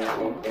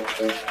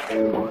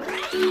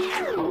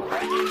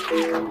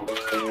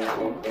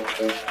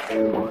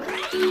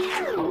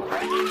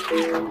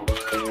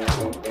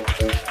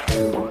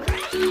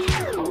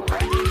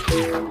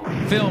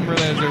 Film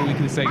Roulette is our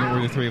weekly segment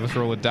where the three of us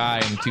roll a die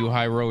and the two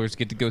high rollers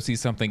get to go see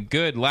something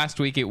good. Last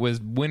week it was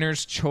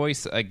winner's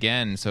choice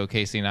again, so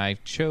Casey and I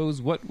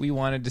chose what we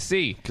wanted to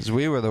see. Because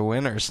we were the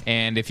winners.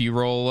 And if you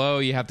roll low,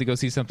 you have to go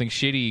see something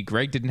shitty.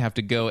 Greg didn't have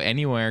to go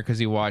anywhere because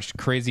he watched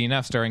Crazy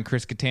Enough starring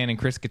Chris Kattan and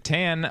Chris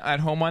Kattan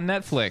at home on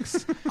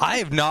Netflix. I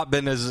have not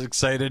been as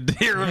excited to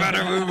hear about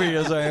a movie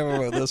as I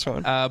am about this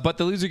one. But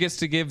the loser gets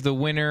to give the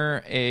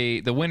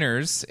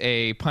winners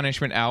a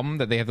punishment album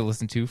that they have to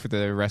listen to for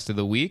the rest of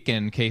the week.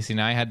 And Casey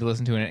and I had to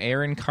listen to an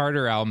Aaron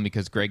Carter album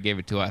because Greg gave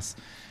it to us.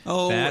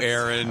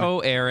 Aaron. Oh,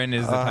 Aaron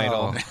is the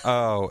title.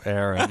 Oh,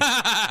 Aaron.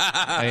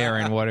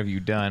 Aaron, what have you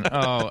done?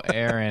 Oh,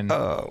 Aaron.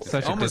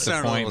 Such a almost disappointment.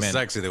 Sounded a little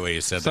sexy the way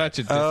you said Such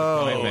that. a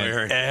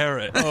disappointment.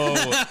 Aaron.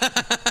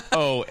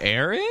 Oh,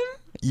 Aaron?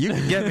 You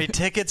can get me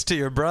tickets to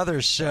your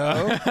brother's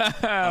show.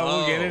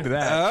 We'll get into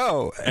that.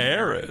 Oh,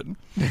 Aaron.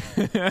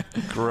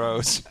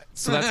 Gross.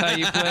 So that's how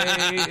you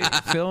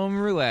play Film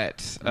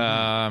Roulette.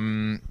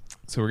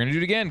 So we're going to do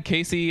it again.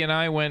 Casey and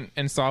I went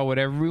and saw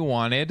whatever we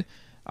wanted.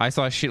 I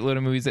saw a shitload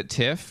of movies at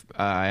TIFF.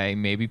 I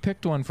maybe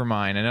picked one for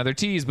mine. Another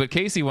tease, but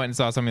Casey went and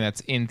saw something that's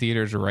in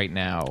theaters right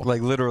now.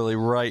 Like literally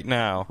right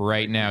now.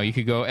 Right now. You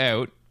could go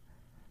out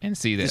and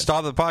see this. You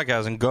stop the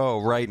podcast and go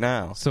right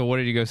now. So what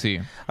did you go see?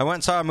 I went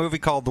and saw a movie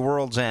called The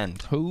World's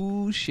End.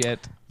 Oh,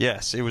 shit.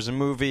 Yes, it was a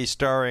movie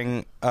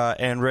starring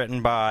and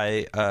written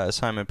by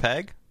Simon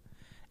Pegg.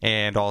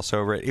 And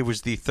also, it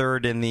was the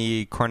third in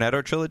the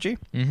Cornetto trilogy.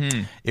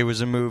 Mm-hmm. It was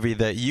a movie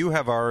that you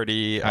have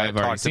already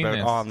talked about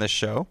on this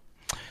show.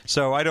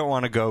 So I don't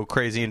want to go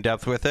crazy in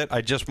depth with it.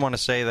 I just want to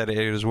say that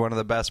it was one of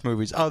the best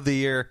movies of the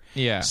year.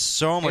 Yeah.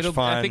 So much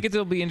fun. I think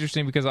it'll be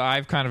interesting because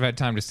I've kind of had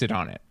time to sit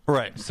on it.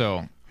 Right.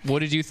 So what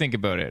did you think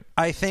about it?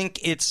 I think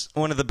it's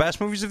one of the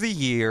best movies of the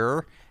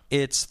year.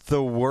 It's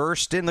the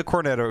worst in the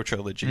Cornetto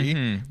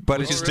trilogy,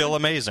 but it's still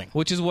amazing.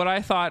 Which is what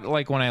I thought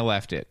like when I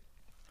left it.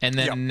 And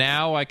then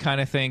now I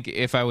kind of think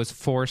if I was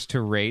forced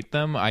to rate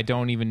them, I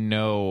don't even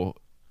know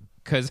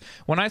because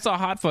when I saw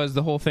Hot Fuzz,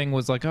 the whole thing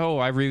was like, oh,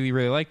 I really,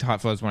 really liked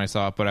Hot Fuzz when I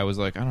saw it, but I was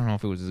like, I don't know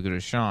if it was as good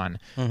as Sean.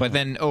 But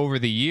then over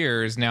the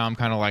years, now I'm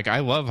kind of like, I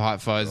love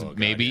Hot Fuzz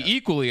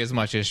equally as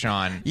much as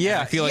Sean. Yeah,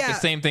 and I feel like the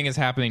same thing is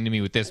happening to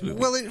me with this movie.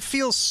 Well, it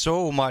feels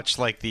so much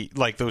like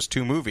those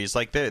two movies.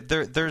 Like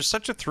there's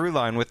such a through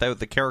line without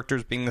the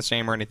characters being the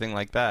same or anything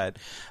like that.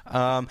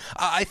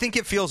 I think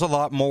it feels a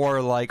lot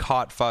more like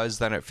Hot Fuzz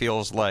than it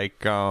feels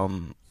like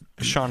Shaun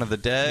of the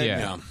Dead.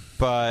 Yeah.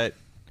 But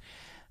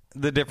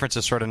the difference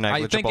is sort of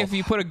negligible. I think if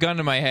you put a gun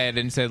to my head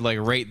and said, like,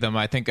 rate them,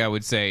 I think I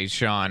would say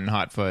Sean,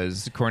 Hot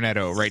Fuzz,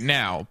 Cornetto right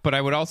now. But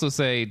I would also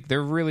say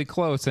they're really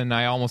close, and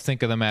I almost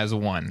think of them as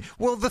one.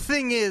 Well, the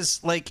thing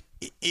is, like,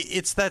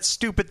 it's that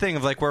stupid thing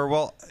of, like, where,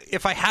 well,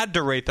 if I had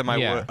to rate them,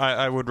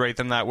 I would rate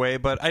them that way,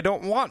 but I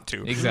don't want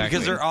to. Exactly.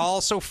 Because they're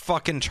all so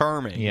fucking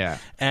charming. Yeah.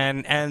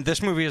 And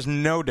this movie is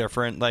no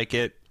different. Like,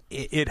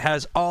 it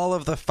has all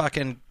of the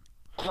fucking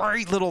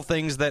great little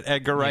things that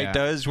Edgar Wright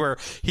does, where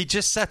he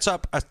just sets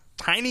up a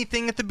tiny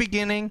thing at the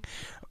beginning,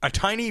 a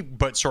tiny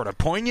but sort of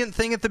poignant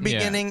thing at the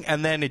beginning,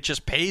 and then it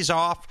just pays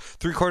off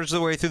 3/4 of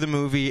the way through the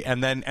movie,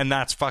 and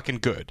that's fucking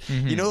good.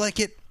 You know, like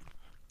it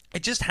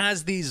just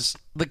has these,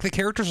 like, the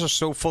characters are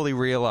so fully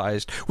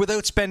realized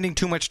without spending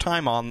too much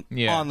time on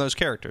those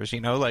characters.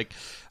 You know, like,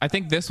 I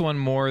think this one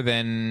more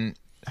than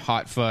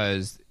Hot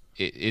Fuzz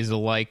is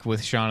alike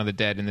with Shaun of the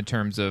Dead in the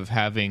terms of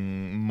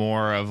having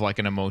more of like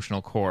an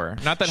emotional core.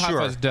 Not that Hot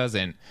Fuzz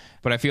doesn't,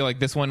 but I feel like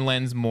this one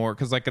lends more,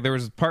 because like there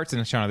was parts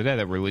in Shaun of the Dead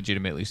that were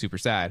legitimately super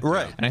sad,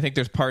 right? And I think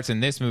there's parts in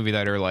this movie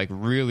that are like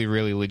really,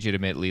 really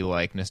legitimately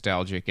like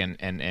nostalgic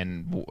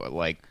and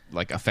like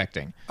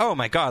affecting. Oh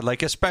my god!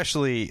 Like,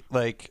 especially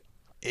like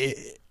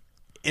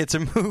it's a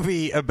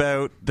movie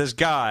about this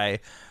guy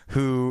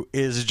who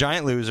is a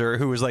giant loser,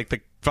 who was like the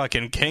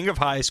fucking king of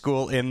high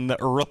school in the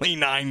early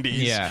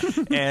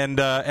 90s,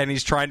 and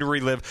he's trying to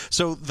relive.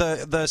 So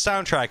the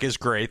soundtrack is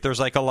great. There's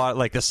like a lot,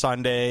 like the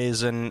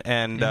Sundays and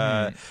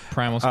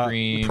Primal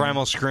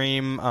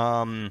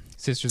Scream,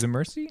 Sisters of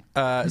Mercy.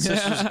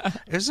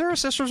 Is there a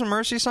Sisters of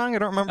Mercy song? I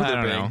don't remember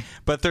there being.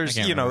 But there's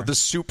the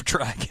Soup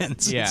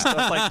Dragons and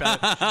stuff like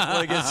that.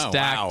 Like, it's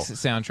stacked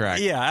soundtrack.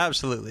 Yeah,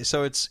 absolutely.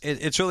 So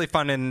it's really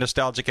fun and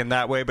nostalgic in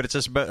that way. But it's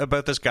just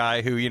about this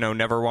guy who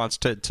never wants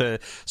to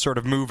sort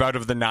of move out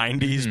of the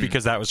 90s.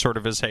 Because that was sort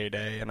of his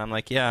heyday, and I'm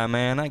like, yeah,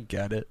 man, I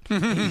get it. But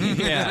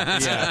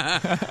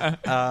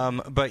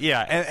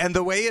yeah, and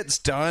the way it's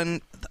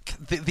done,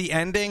 the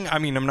ending, I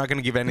mean, I'm not going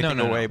to give anything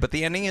away, but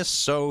the ending is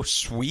so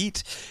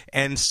sweet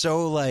and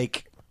so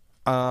like,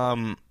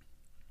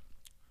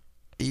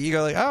 you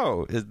go like,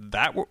 oh, is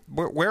that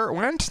where it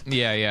went?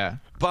 Yeah.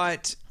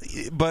 But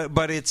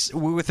it's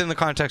within the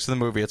context of the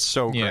movie. It's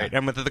so great,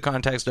 and within the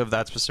context of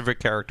that specific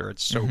character,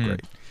 it's so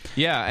great.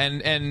 Yeah,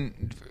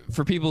 and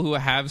for people who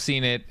have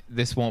seen it,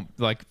 this won't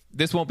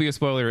be a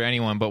spoiler to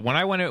anyone. But when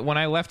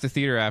I left the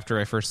theater after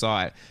I first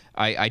saw it,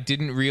 I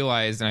didn't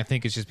realize, and I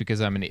think it's just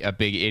because I'm a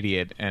big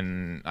idiot,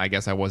 and I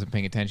guess I wasn't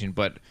paying attention.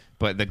 But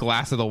the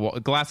glass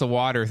of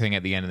water thing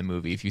at the end of the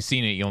movie, if you've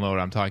seen it, you'll know what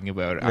I'm talking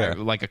about. Yeah.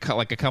 Like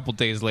a couple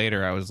days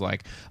later, I was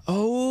like,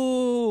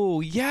 oh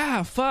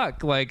yeah,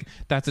 fuck, like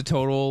that's a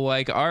total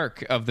like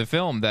arc of the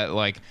film that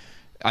like.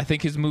 I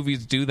think his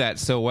movies do that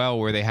so well,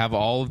 where they have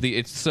all of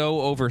it's so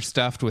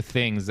overstuffed with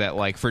things that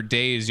like for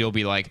days you'll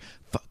be like,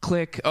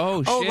 click,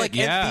 oh shit, like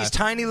these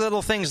tiny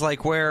little things,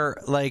 like where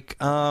like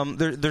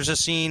there's a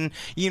scene,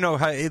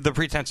 how the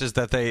pretense is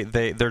that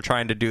they're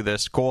trying to do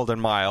this Golden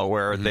Mile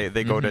where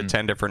they go to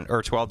 10 different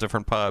or 12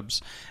 different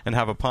pubs and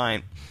have a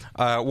pint.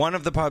 One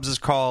of the pubs is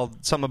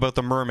called something about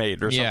the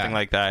mermaid or something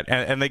like that,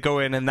 and they go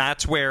in, and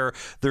that's where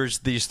there's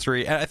these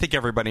three, and I think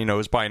everybody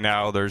knows by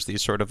now, there's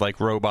these sort of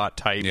like robot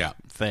type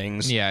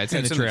things. Yeah, it's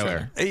in the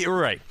trailer.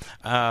 Right.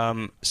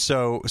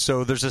 So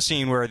there's a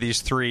scene where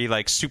these three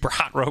like super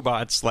hot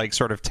robots like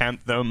sort of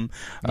tempt them,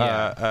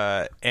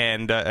 and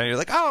you're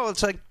like, oh,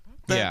 it's like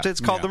it's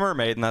called the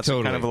mermaid, and that's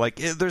kind of like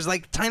there's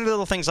like tiny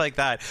little things like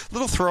that,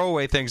 little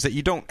throwaway things that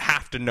you don't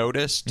have to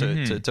notice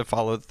to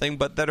follow the thing,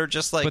 but that are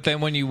just like. But then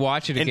when you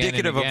watch it again,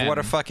 indicative and again, of what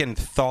a fucking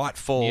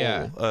thoughtful,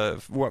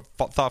 what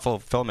thoughtful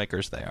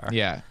filmmakers they are.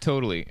 Yeah,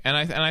 totally. And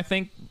I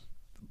think.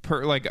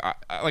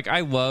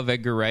 I love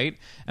Edgar Wright,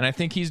 and I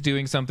think he's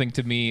doing something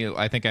to me.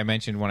 I think I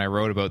mentioned when I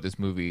wrote about this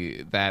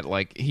movie that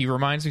like he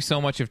reminds me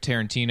so much of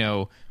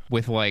Tarantino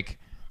with like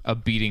a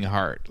beating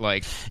heart,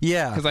 like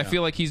because I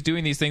feel like he's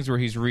doing these things where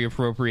he's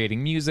reappropriating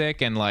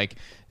music and like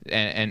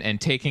and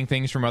taking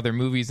things from other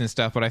movies and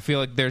stuff. But I feel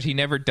like he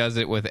never does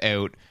it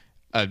without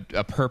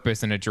a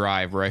purpose and a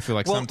drive. Where I feel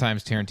like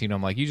sometimes Tarantino,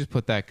 I'm like, you just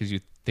put that because you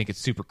think it's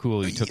super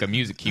cool. You took a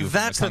music cue from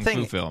a Kung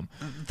Fu film.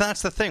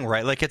 That's the thing,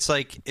 right? Like it's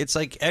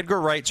like Edgar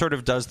Wright sort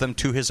of does them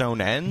to his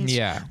own ends.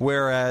 Yeah.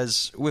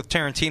 Whereas with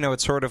Tarantino,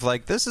 it's sort of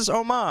like this is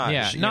homage.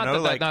 Yeah.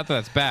 Not that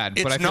that's bad,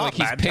 but I feel like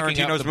he's picking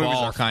Tarantino's up the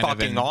ball movies are kind of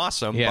fucking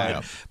awesome.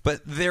 Yeah.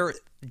 But they're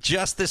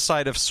just this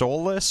side of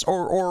soulless,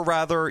 or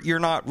rather, you're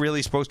not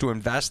really supposed to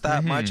invest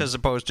that much, as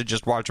opposed to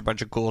just watch a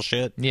bunch of cool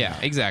shit. Yeah,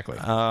 exactly.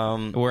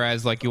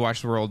 Whereas, like, you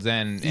watch The World's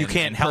End, you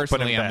can't help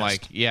but invest. I'm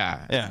like,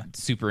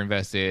 super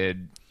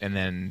invested. and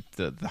then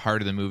the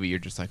heart of the movie, you're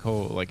just like,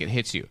 oh, like it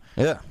hits you.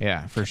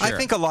 Yeah, for sure. I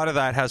think a lot of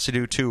that has to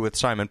do too with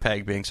Simon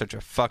Pegg being such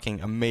a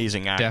fucking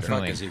amazing actor.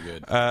 Definitely. Fuck, is he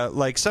good?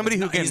 Like somebody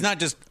who can. He's not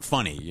just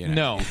funny. You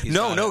know?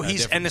 No.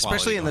 He's and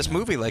especially in this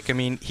movie, like I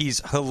mean,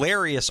 he's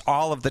hilarious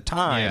all of the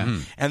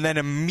time, and then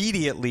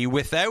immediately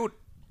without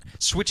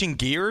switching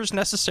gears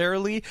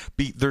necessarily,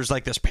 there's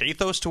like this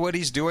pathos to what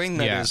he's doing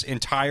that is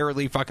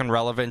entirely fucking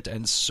relevant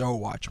and so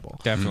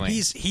watchable.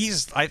 Definitely.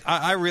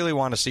 I really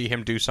want to see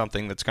him do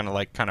something that's going to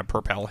like kind of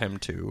propel him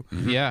to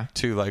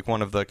like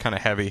one of the kind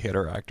of heavy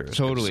hitter actors.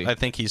 Totally. I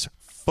think he's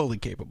fully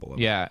capable of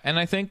it. Yeah, and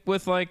I think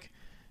with like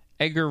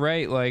Edgar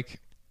Wright, like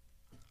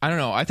I don't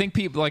know. I think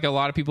people, like a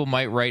lot of people,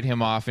 might write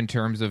him off in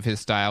terms of his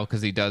style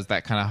because he does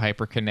that kind of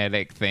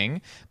hyperkinetic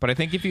thing. But I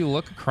think if you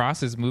look across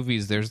his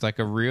movies, there's like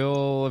a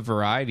real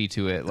variety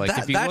to it. Like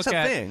if you that's look the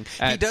at, thing.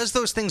 He does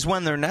those things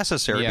when they're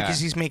necessary because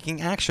he's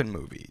making action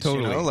movies.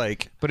 Totally. You know?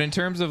 Like, but in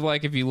terms of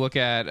like if you look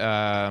at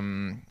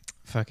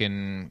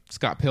fucking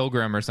Scott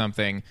Pilgrim or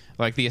something,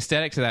 like the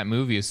aesthetic to that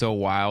movie is so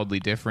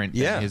wildly different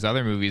than his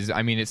other movies.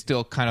 I mean, it's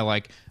still kind of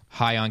like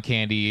high on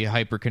candy,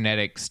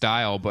 hyperkinetic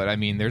style, but I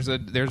mean, there's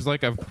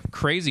like a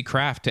crazy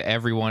craft to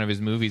every one of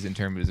his movies in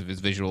terms of his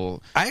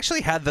visual. I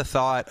actually had the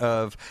thought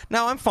of,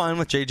 now I'm fine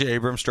with J.J.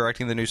 Abrams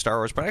directing the new Star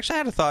Wars, but I actually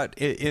had a thought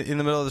in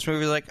the middle of this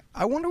movie, like,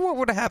 I wonder what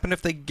would have happened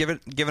if they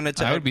given it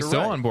to I would be Edgar so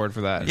Wright. on board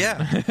for that.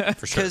 Yeah,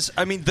 for sure. Because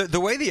I mean, the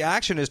way the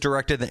action is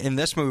directed in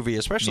this movie,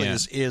 especially,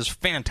 is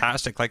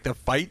fantastic. Like the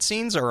fight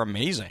scenes are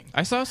amazing.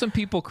 I saw some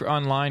people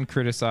online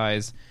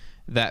criticize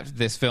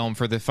this film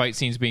for the fight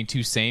scenes being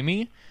too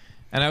samey.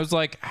 And I was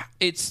like,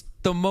 it's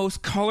the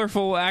most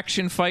colorful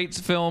action fights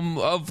film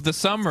of the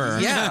summer.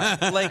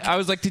 Yeah. Like I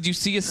was like, did you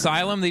see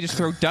Asylum? They just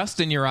throw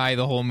dust in your eye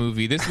the whole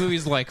movie. This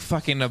movie's like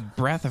fucking a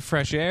breath of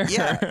fresh air.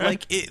 Yeah,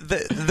 like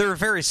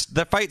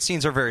the fight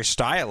scenes are very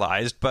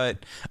stylized,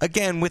 but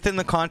again, within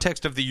the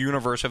context of the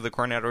universe of the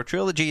Cornetto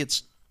trilogy,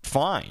 it's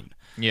fine.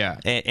 Yeah.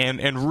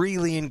 And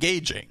really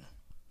engaging.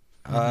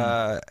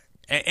 And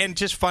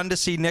just fun to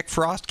see Nick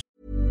Frost.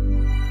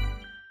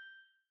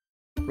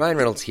 Ryan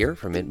Reynolds here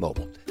from Mint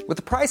Mobile. With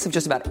the price of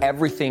just about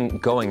everything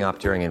going up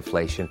during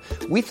inflation,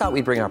 we thought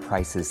we'd bring our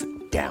prices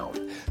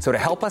down. So to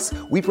help us,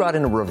 we brought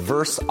in a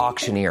reverse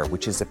auctioneer,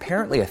 which is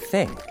apparently a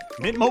thing.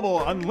 Mint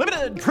Mobile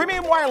Unlimited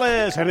Premium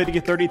Wireless. How to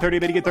get 30, 30,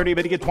 bit to get 30,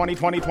 bit to get 20,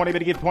 20, 20, bit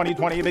to get 20,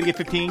 20, bit to get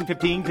 15,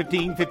 15,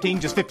 15,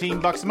 15, just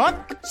 $15 a month?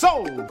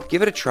 Sold!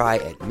 Give it a try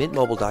at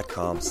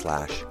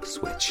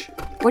mintmobile.com/switch.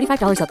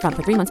 $45 up front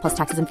for 3 months plus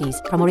taxes and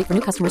fees. Promo rate for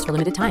new customers for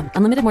limited time.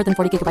 Unlimited more than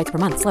 40 gigabytes per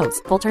month.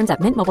 Slows full terms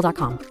at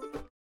mintmobile.com.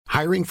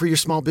 Hiring for your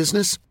small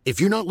business?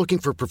 If you're not looking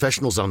for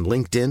professionals on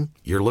LinkedIn,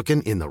 you're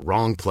looking in the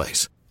wrong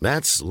place.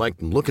 That's like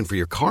looking for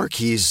your car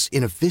keys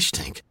in a fish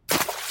tank.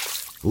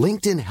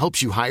 LinkedIn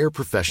helps you hire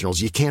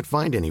professionals you can't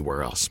find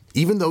anywhere else,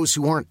 even those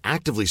who aren't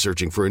actively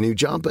searching for a new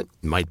job but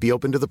might be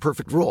open to the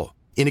perfect role.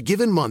 In a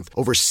given month,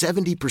 over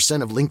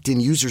 70% of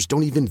LinkedIn users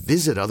don't even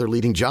visit other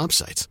leading job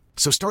sites.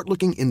 So start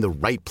looking in the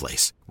right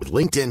place. With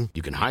LinkedIn,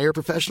 you can hire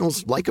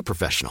professionals like a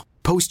professional.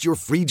 Post your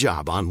free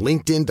job on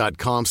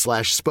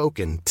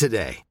linkedin.com/spoken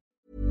today.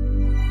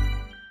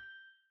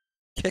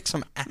 Kick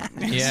some ass.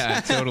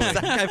 Yeah, totally.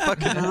 That guy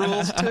fucking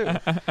rules too.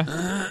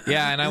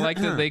 Yeah, and I like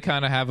that they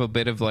kind of have a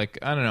bit of like,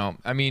 I don't know.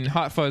 I mean,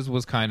 Hot Fuzz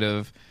was kind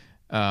of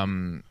where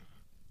am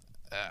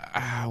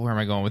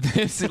I going with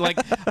this? Like,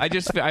 I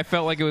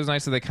felt like it was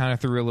nice that they kind of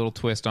threw a little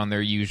twist on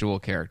their usual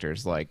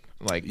characters. Like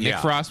Nick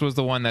Frost was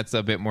the one that's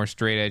a bit more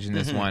straight edge in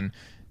this one,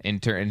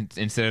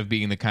 instead of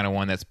being the kind of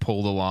one that's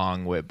pulled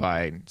along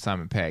by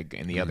Simon Pegg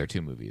in the other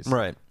two movies.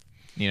 Right.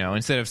 You know,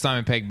 instead of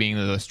Simon Pegg being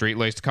the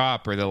straight-laced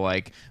cop or the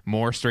like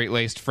more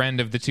straight-laced friend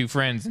of the two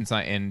friends in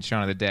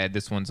Shaun of the Dead,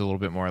 this one's a little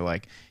bit more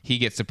like he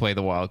gets to play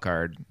the wild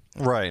card.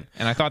 Right.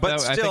 And I thought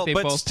I think they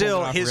both pulled it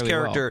off his really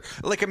character,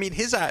 well. like I mean,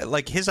 his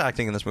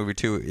acting in this movie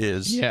too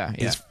is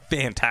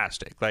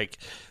fantastic. Like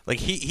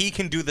he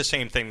can do the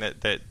same thing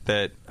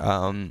that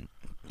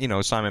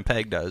Simon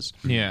Pegg does.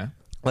 Yeah.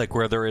 Like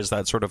where there is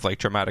that sort of like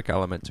dramatic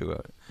element to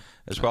it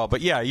as well. But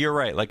yeah, you're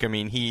right. Like I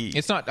mean,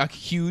 it's not a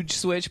huge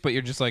switch, but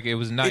you're just like, it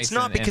was nice. It's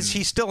not because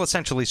he's still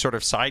essentially sort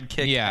of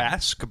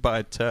sidekick-esque,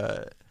 but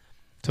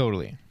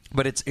totally.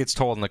 But it's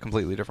told in a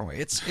completely different way.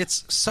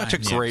 It's such a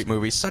great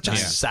movie, such a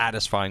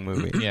satisfying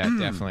movie. Yeah,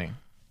 definitely.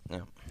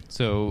 Yeah.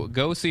 So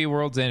go see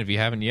World's End if you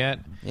haven't yet.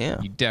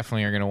 Yeah. You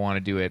definitely are going to want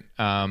to do it.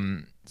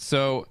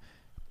 So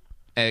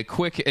a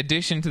quick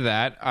addition to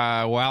that,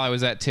 while I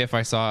was at TIFF,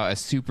 I saw a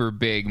super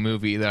big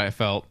movie that I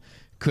felt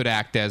could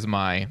act as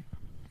my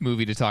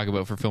movie to talk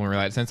about for Film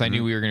Related. Since I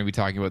knew we were going to be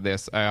talking about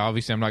this,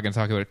 obviously I'm not going to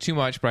talk about it too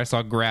much, but I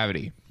saw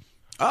Gravity.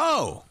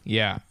 Oh.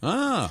 Yeah.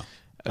 Oh.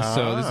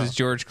 So this is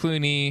George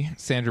Clooney,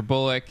 Sandra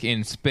Bullock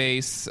in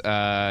space,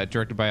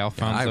 directed by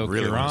Alfonso Cuarón. I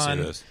really want to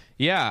see this.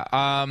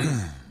 Yeah,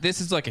 this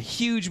is like a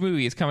huge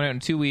movie. It's coming out in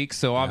 2 weeks,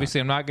 so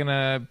obviously I'm not going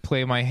to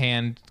play my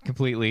hand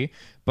completely.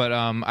 But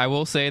I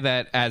will say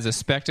that as a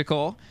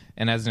spectacle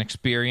and as an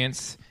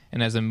experience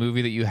and as a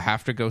movie that you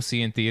have to go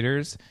see in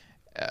theaters,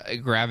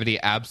 Gravity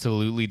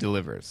absolutely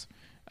delivers.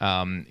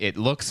 It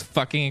looks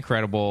fucking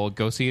incredible.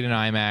 Go see it in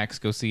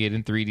IMAX. Go see it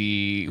in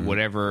 3D.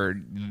 Whatever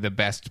the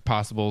best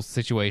possible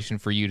situation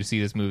for you to see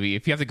this movie.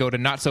 If you have to go to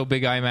not so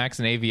big IMAX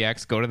and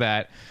AVX, go to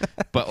that.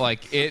 But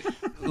like,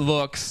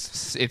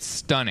 it's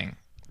stunning.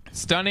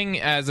 Stunning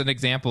as an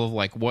example of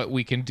like what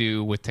we can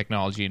do with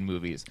technology in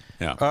movies.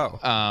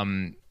 Yeah.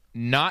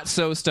 Not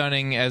so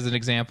stunning as an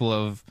example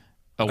of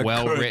a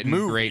well-written,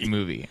 great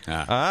movie. All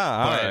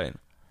right.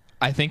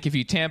 I think if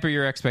you tamper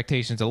your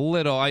expectations a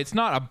little, it's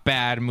not a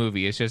bad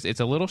movie. It's just, it's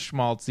a little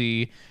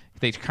schmaltzy.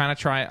 They kind of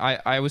try.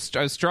 I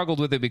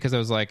struggled with it because I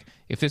was like,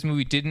 if this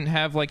movie didn't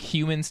have like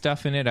human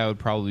stuff in it, I would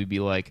probably be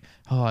like,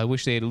 oh, I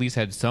wish they had at least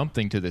had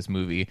something to this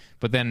movie.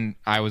 But then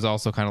I was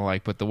also kind of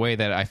like, but the way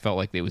that I felt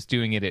like they was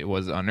doing it, it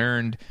was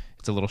unearned.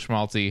 It's a little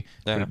schmaltzy.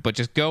 Yeah. But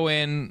just go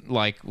in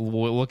like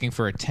looking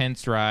for a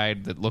tense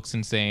ride that looks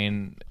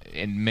insane,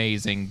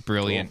 amazing,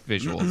 brilliant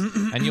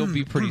visuals, and you'll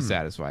be pretty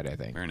satisfied, I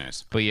think. Very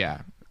nice. But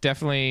yeah.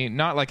 Definitely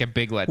not like a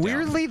big letdown.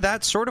 Weirdly,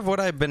 that's sort of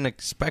what I've been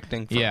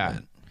expecting from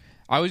it.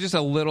 I was just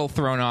a little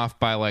thrown off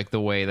by like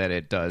the way that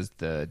it does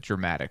the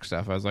dramatic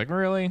stuff. I was like,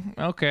 really?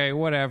 Okay,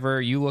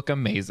 whatever. You look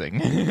amazing.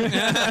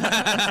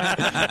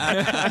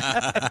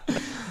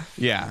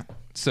 Yeah.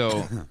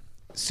 So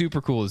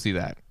super cool to see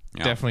that.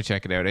 Yeah. Definitely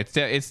check it out.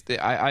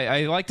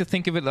 I like to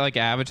think of it like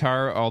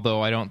Avatar,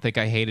 although I don't think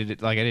I hated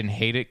it. Like I didn't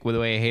hate it the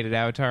way I hated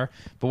Avatar.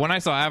 But when I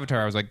saw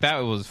Avatar, I was like, that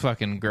was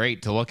fucking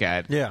great to look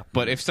at. Yeah.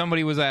 But if I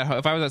was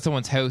at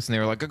someone's house and they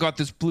were like, I got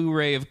this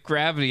Blu-ray of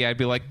Gravity, I'd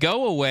be like,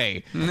 go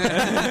away. You know,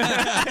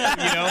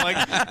 like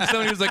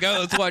somebody was like, oh,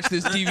 let's watch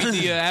this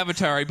DVD of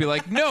Avatar. I'd be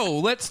like, no,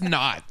 let's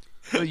not.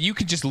 You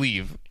can just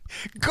leave.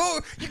 Go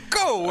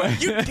away.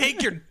 You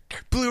take your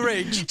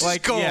Blu-ray. Just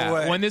like, go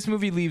away. When this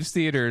movie leaves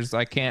theaters,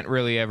 I can't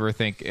really ever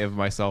think of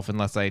myself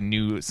unless I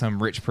knew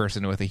some rich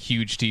person with a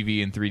huge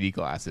TV and 3D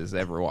glasses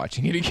ever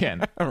watching it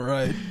again.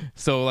 Right.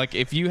 So, like,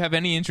 if you have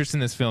any interest in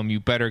this film,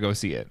 you better go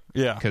see it.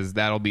 Yeah. Because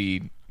that'll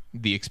be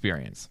the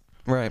experience.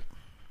 Right.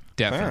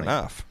 Definitely.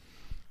 Fair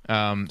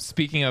enough.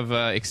 Speaking of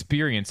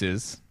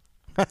experiences...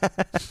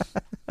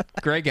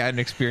 Greg had an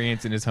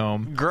experience in his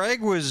home. Greg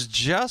was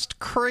just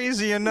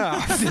crazy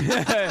enough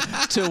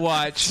to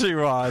watch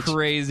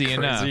Crazy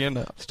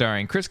Enough,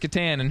 starring Chris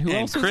Kattan and who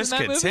else was in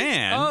that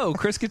movie? Oh,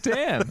 Chris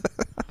Kattan.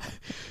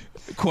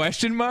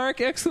 Question mark?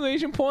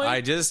 Exclamation point.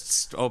 I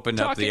just opened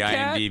up the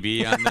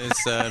IMDb on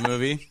this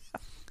movie.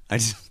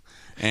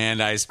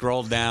 I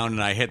scrolled down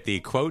and I hit the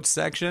quotes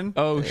section.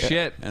 Oh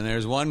shit! And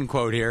there's one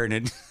quote here,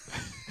 and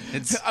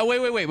it's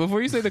wait.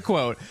 Before you say the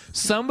quote,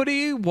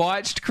 somebody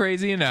watched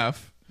Crazy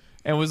Enough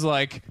and was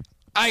like,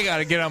 I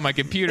gotta get on my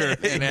computer.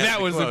 And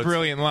that was a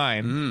brilliant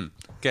line.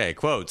 Okay,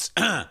 quotes.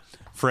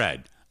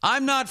 Fred.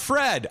 I'm not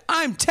Fred.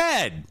 I'm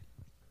Ted.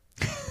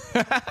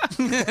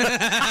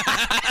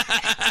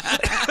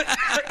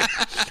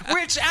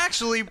 Which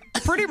actually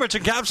pretty much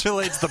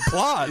encapsulates the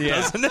plot,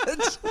 doesn't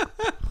it?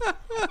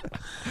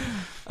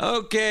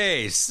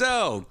 Okay,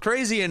 so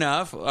Crazy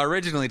Enough,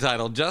 originally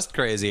titled Just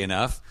Crazy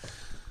Enough,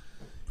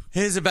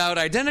 is about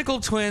identical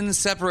twins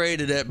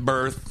separated at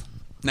birth.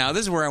 Now,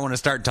 this is where I want to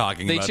start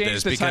talking about this. They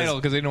changed the title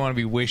because they don't want to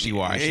be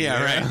wishy-washy.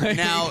 Yeah, right.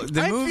 Now,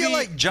 the movie... I feel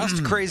like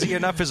Just Crazy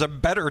Enough is a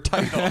better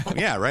title.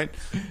 Yeah, right.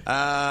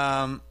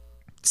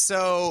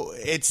 So,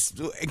 this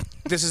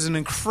is an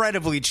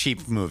incredibly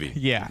cheap movie.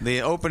 Yeah.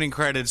 The opening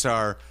credits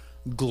are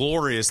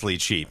gloriously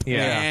cheap.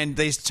 Yeah. And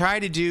they try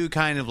to do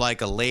kind of like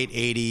a late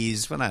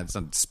 80s... Well, not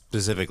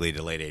specifically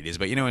the late 80s,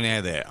 but you know when they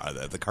had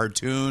the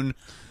cartoon...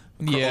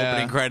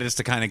 opening credits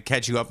to kind of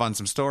catch you up on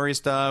some story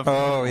stuff.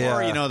 Oh, yeah.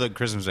 Or, you know, the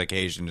Christmas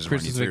Vacation is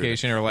Christmas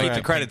Vacation or like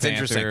the credits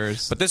interesting.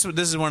 Panthers. But this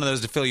is one of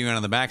those to fill you in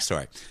on the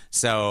backstory.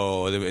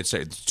 So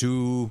it's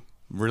two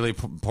really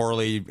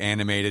poorly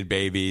animated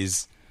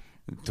babies.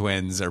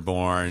 Twins are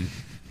born,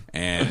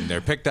 and they're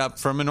picked up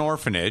from an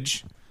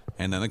orphanage.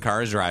 And then the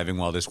car is driving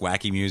while this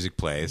wacky music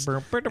plays.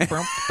 And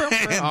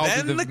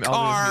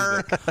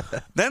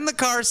then the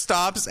car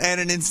stops at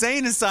an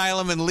insane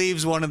asylum and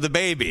leaves one of the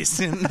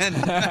babies. And then,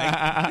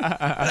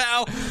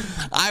 now,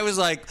 I was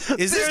like,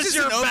 is this just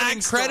an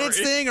opening credits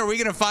thing? Are we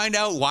going to find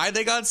out why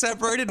they got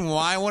separated and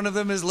why one of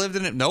them has lived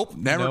in it? Nope,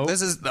 never. Nope.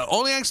 This is the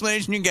only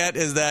explanation you get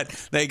is that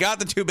they got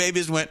the two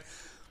babies and went,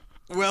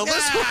 well,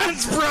 this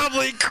one's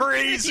probably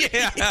crazy.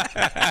 Yeah.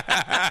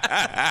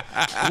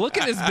 Look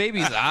at this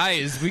baby's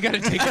eyes. We got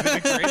to take him to the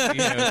crazy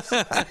house.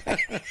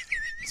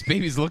 This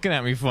baby's looking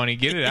at me funny.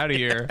 Get it out of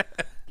here.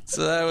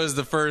 So that was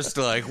the first,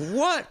 like,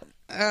 what?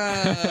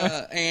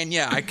 And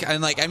yeah,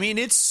 I mean,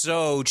 it's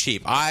so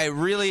cheap. Okay,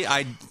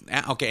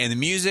 and the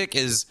music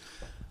is...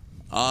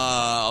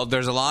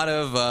 there's a lot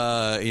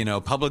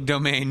of, public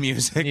domain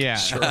music. Yeah,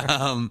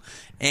 sure.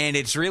 And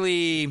it's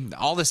really,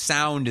 all the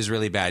sound is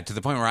really bad to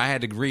the point where I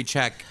had to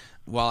recheck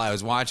while I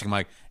was watching. I'm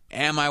like,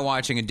 am I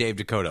watching a Dave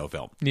Dakota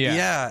film?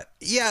 Yeah.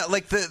 Yeah,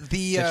 like the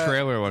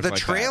trailer looks the like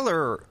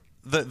trailer,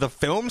 the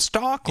film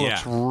stock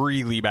looks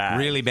really bad.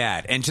 Really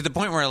bad. And to the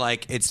point where,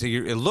 like, it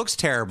looks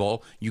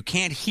terrible. You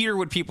can't hear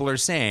what people are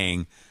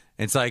saying.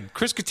 It's like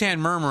Chris Kattan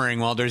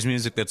murmuring while there's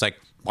music that's like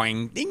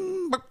boing,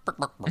 ding, going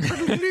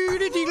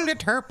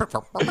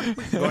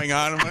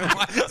on.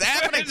 What's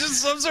happening? It's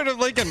just some sort of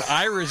like an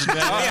Irish guy.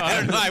 I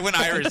don't know. I went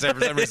Irish there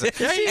for some reason.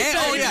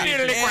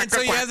 And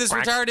so you have this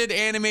retarded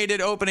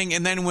animated opening,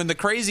 and then when the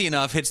crazy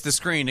enough hits the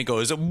screen, it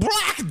goes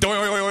black.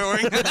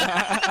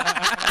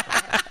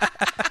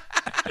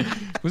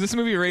 Was this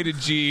movie rated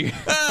G?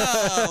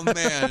 Oh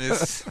man,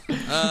 it's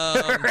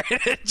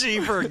rated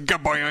G for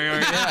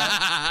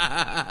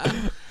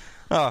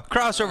oh,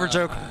 crossover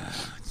joke.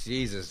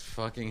 Jesus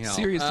fucking hell.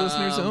 Serious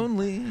listeners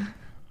only.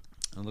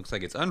 It looks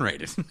like it's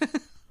unrated.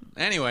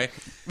 Anyway,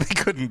 they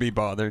couldn't be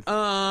bothered.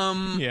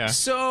 Yeah.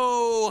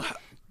 So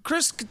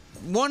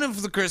one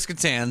of the Chris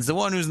Kattans, the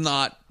one who's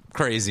not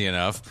crazy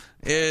enough,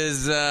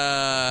 is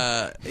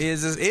a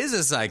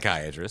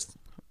psychiatrist,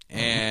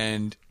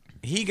 and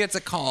he gets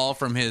a call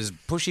from his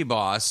pushy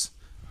boss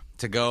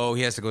to go.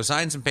 He has to go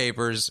sign some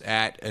papers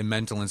at a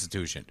mental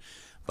institution.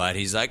 But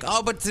he's like,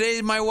 oh, but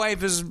today my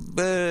wife is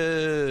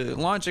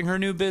launching her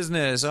new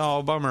business.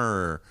 Oh,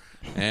 bummer.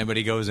 But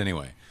he goes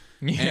anyway.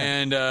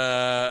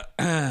 Yeah.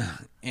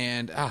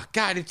 And oh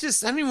God, it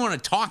just, I don't even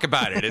want to talk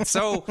about it. It's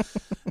so,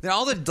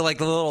 all the like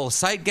little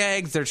sight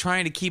gags, they're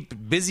trying to keep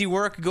busy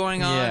work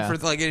going on for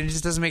like, it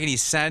just doesn't make any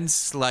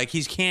sense. Like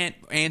he can't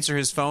answer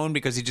his phone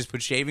because he just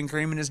put shaving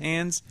cream in his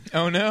hands.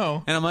 Oh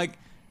no. And I'm like,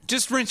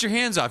 just rinse your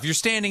hands off. You're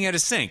standing at a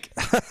sink.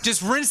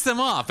 Just rinse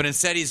them off. And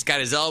instead, he's got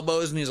his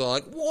elbows, and he's all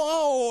like,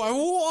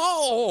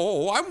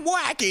 whoa, I'm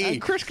wacky. I'm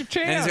Chris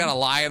Kattan. And he's got to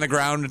lie on the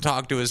ground to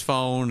talk to his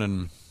phone.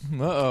 And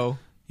uh-oh.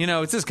 You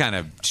know, it's this kind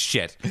of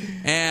shit.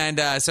 And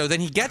so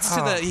then he gets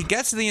to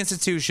the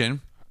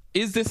institution.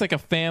 Is this like a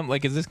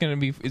is this going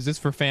to be, is this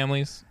for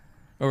families?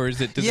 Or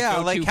is it, does it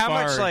go like too how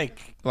far? much like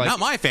not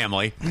my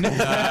family.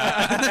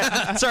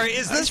 Sorry,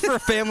 is this for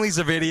families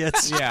of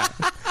idiots? Yeah.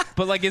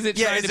 But like, is it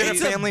trying to be a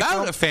family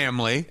film? A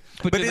family.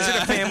 But is it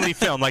a family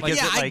film? Like, is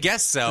it like, I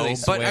guess so.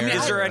 But I mean,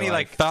 is there any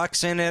like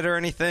fucks in it or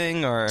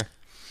anything or?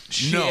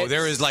 No,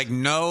 there is like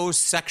no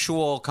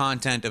sexual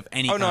content of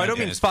any kind. Oh no, I don't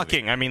mean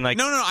fucking. I mean like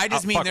no. I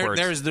just mean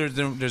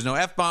there's no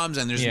F-bombs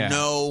and there's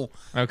no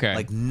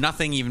like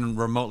nothing even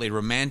remotely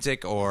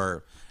romantic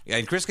or.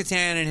 And Chris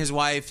Kattan and his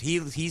wife,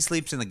 he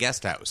sleeps in the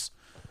guest house.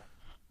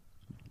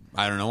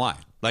 I don't know why.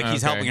 Like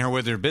he's helping her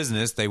with her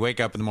business. They wake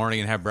up in the morning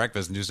and have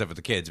breakfast and do stuff with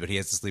the kids, but he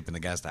has to sleep in the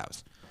guest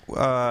house.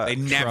 They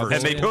never,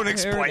 and they don't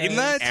explain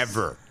that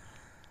ever.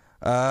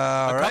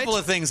 A couple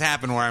of things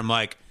happen where I'm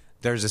like,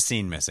 there's a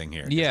scene missing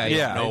here. Yeah. I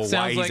don't know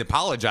why he's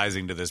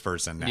apologizing to this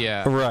person now.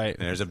 Yeah. Right.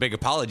 And there's a big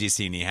apology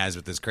scene he has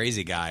with this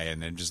crazy guy,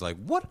 and then just like,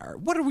 what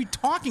are we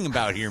talking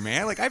about here,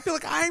 man? Like, I feel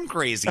like I'm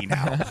crazy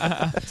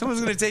now. Someone's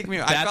gonna take me.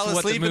 I fell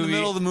asleep in the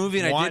middle of the movie,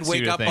 and I did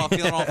wake up all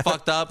feeling all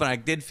fucked up, and I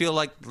did feel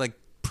like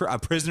a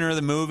prisoner of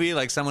the movie,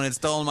 like someone had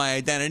stolen my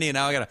identity, and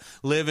now I gotta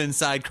live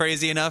inside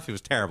crazy enough. It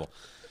was terrible.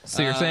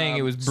 So you're saying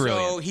it was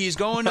brilliant. So he's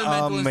going to a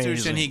mental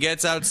institution. He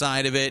gets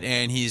outside of it,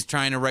 and he's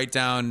trying to write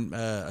down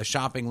a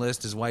shopping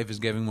list. His wife is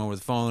giving him one with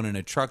a phone, and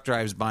a truck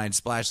drives by and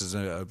splashes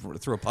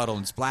through a puddle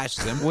and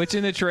splashes him. Which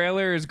in the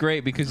trailer is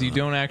great because you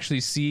don't actually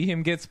see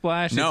him get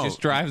splashed. No. It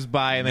just drives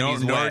by, and then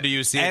he's nor wet. do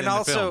you see it and in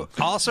also, the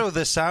film. also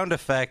the sound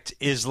effect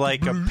is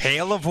like a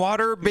pail of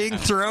water being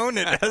thrown.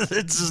 It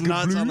does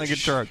not sound like a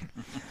truck.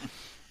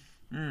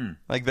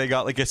 Like they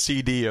got like a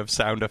CD of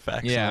sound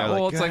effects. Yeah,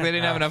 well, it's like they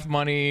didn't have enough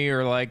money,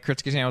 or like Chris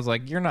Kattan was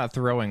like, "You're not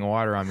throwing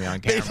water on me on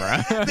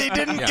camera." They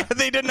didn't. Yeah.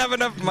 They didn't have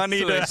enough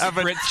money so to they have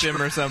spritzed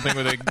him or something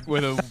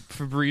with a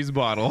Febreze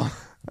bottle.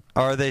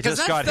 Or they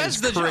just got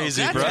his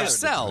crazy joke. brother. That's the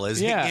sell is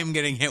him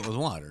getting hit with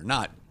water,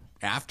 not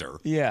after.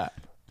 Yeah.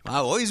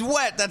 Oh, he's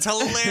wet. That's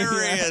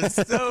hilarious.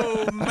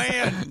 Oh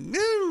man,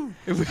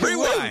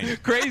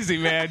 rewind. Crazy,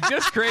 man,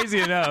 just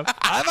crazy enough.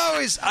 I've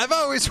always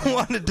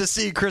wanted to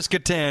see Chris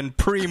Kattan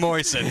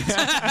pre-moistened,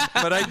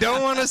 but I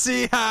don't want to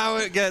see how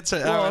it gets.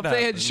 Well, if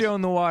they had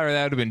shown the water,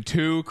 that would have been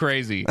too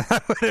crazy.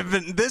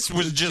 This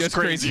was just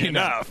crazy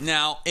enough.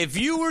 Now, if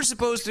you were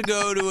supposed to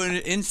go to an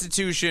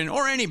institution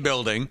or any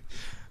building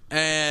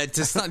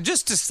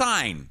just to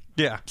sign.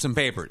 Yeah. Some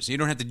papers. You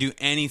don't have to do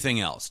anything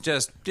else.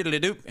 Just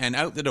diddly-doop and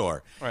out the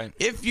door. Right.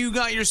 If you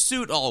got your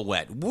suit all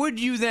wet, would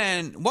you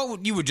then?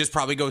 You would just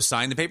probably go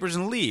sign the papers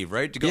and leave,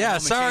 right? To go home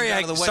and change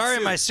out of the wet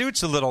suit. My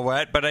suit's a little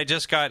wet, but I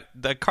just got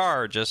the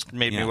car just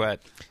made me wet.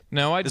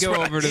 No, I'd go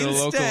over to the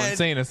local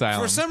insane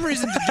asylum. For some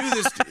reason, to do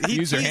this,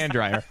 use your hand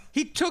dryer.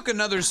 He took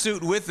another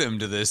suit with him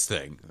to this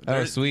thing.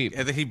 Oh, sweet.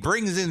 That he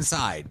brings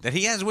inside. That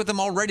he has with him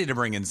already to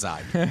bring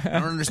inside. I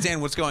don't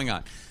understand what's going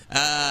on.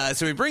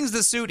 So he brings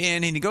the suit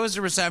in, and he goes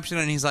to reception,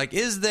 and he's like,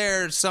 is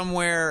there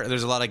somewhere...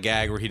 There's a lot of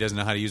gag where he doesn't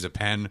know how to use a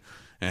pen.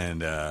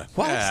 And,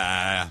 what?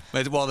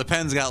 Well, the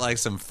pen's got, like,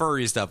 some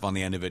furry stuff on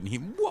the end of it,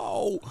 and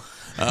whoa...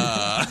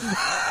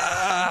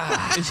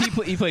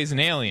 he plays an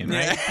alien,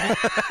 right?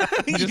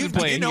 He doesn't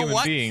play a human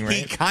being, right?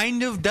 He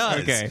kind of does.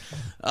 Okay.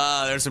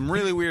 There's some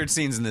really weird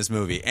scenes in this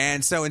movie.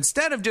 And so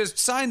instead of just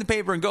sign the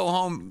paper and go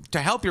home to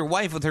help your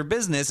wife with her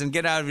business and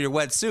get out of your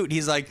wet suit,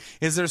 he's like,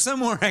 is there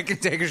somewhere I can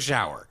take a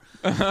shower?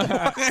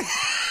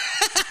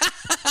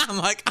 I'm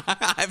like,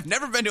 I've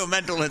never been to a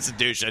mental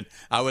institution.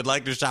 I would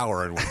like to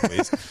shower in one,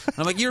 please.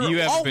 I'm like, you're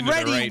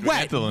already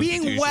wet.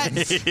 Being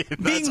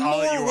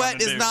more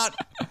wet is not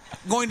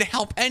going to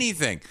help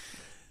anything.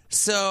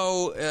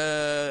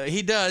 So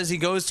he does. He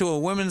goes to a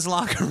women's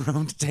locker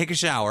room to take a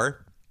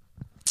shower.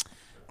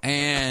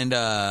 And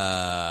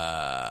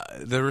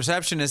the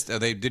receptionist,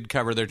 they did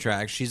cover their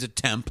tracks. She's a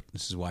temp.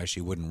 This is why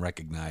she wouldn't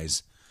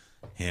recognize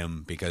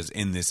him, because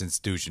in this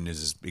institution is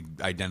his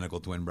identical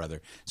twin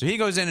brother. So he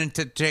goes in and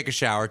to take a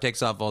shower,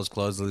 takes off all his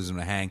clothes, leaves him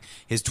to hang.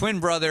 His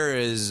twin brother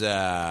is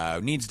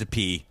needs to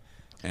pee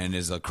and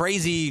is a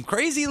crazy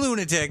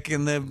lunatic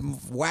in the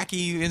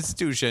wacky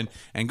institution,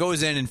 and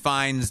goes in and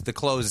finds the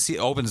clothes. He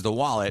opens the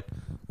wallet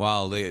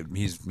while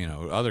he's,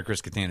 other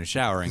Chris Kattan is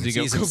showering. He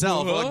sees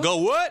himself, go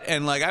what?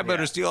 And I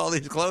better steal all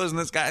these clothes and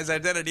this guy's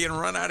identity and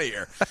run out of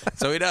here.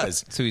 So he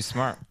does. So he's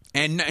smart.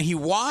 And he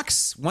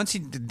walks, once he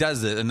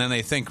does it, and then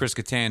they think Chris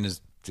Kattan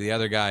is the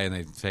other guy, and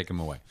they take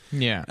him away.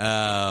 Yeah.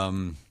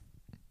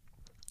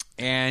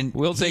 And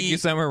we'll take you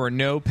somewhere where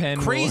no pen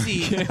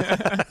crazy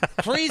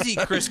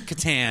Chris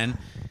Kattan.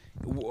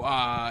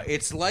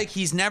 It's like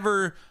he's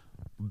never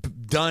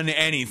done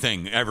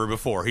anything ever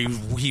before.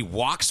 He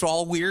walks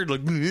all weird,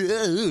 carrying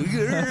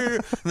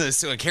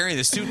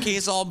the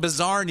suitcase all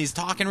bizarre, and he's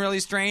talking really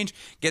strange.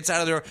 Gets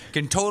out of there,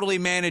 can totally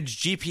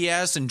manage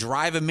GPS and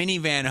drive a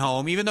minivan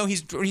home, even though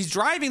he's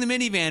driving the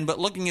minivan, but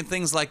looking at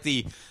things like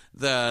the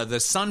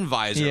sun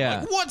visor.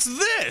 Yeah. Like, what's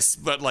this?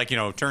 But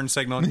turn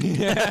signal.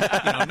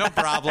 No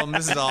problem.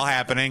 This is all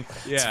happening.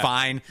 Yeah. It's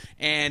fine.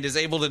 And is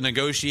able to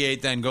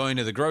negotiate then going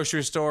to the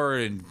grocery store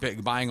and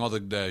buying all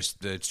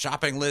the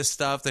shopping list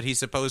stuff that he's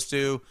supposed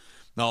to.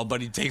 No,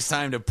 but he takes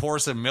time to pour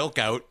some milk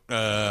out.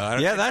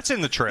 That's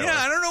in the trailer. Yeah,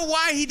 I don't know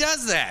why he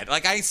does that.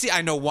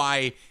 I know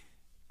why.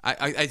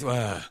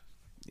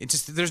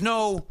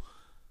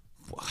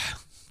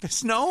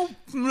 There's no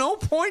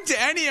point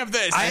to any of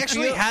this. I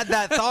actually had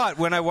that thought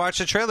when I watched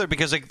the trailer,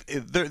 because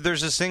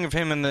there's this thing of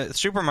him in the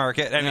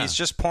supermarket, and he's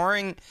just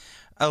pouring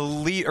a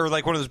liter, or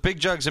one of those big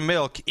jugs of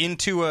milk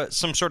into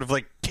some sort of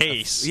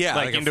case,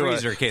 like into a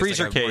freezer case,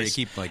 freezer where you case.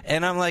 keep,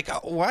 and I'm like,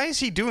 why is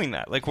he doing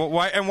that?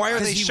 Why? And why are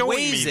they showing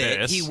me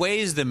this? He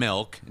weighs the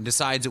milk and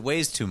decides it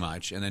weighs too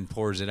much, and then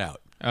pours it out.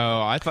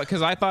 Oh, I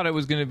thought it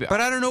was going to be. But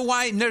I don't know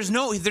why. There's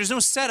no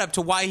setup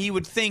to why he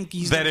would think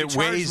he's that it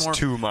weighs more,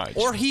 too much,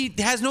 or he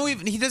doesn't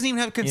even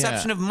have a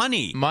conception of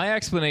money. My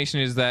explanation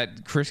is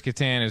that Chris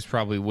Kattan is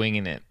probably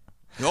winging it.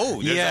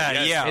 Oh, yeah.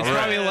 It's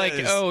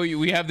probably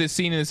we have this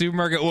scene in the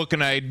supermarket. What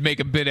can I make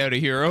a bit out of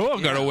here? Oh,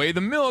 I've got to weigh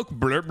the milk.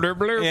 Blur, blur,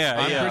 blur.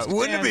 Yeah.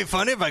 Wouldn't it be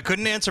funny if I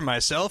couldn't answer my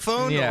cell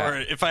phone, or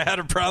if I had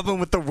a problem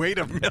with the weight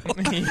of milk?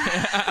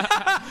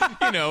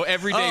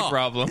 Everyday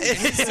problem.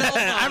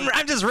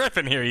 I'm just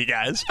riffing here, you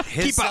guys.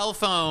 His cell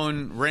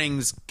phone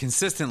rings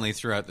consistently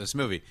throughout this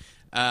movie.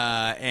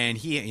 And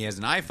he has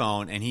an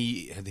iPhone, and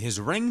his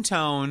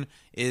ringtone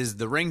is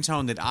the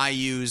ringtone that I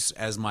use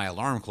as my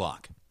alarm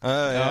clock.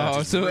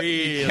 So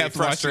really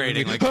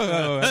frustrating.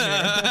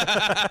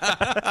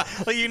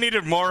 You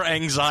needed more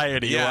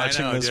anxiety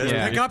watching this movie.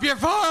 Pick up your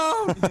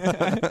phone.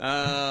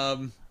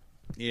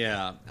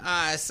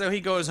 So he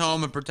goes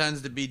home and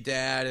pretends to be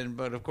dad,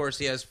 but of course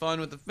he has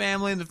fun with the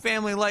family, and the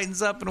family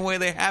lightens up in a way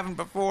they haven't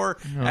before,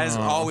 as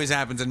always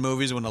happens in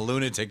movies when a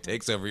lunatic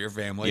takes over your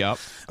family. Yep.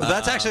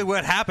 That's actually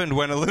what happened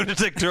when a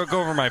lunatic took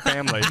over my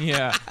family.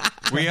 Yeah.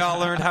 We all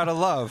learned how to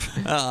love.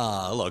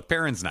 Look,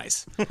 parents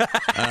nice.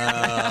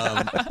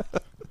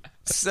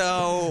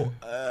 So,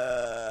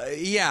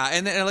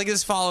 and then,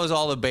 this follows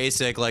all the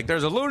basic,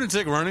 there's a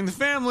lunatic running the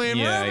family, and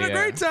we're having a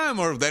great time.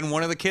 Or then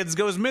one of the kids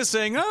goes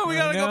missing. Oh, we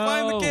gotta go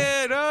find the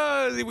kid.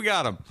 Oh, we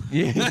got him.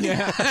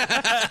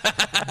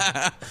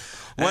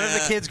 One of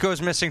the kids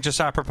goes missing just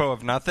apropos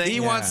of nothing.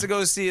 He wants to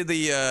go see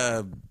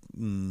the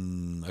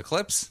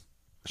eclipse.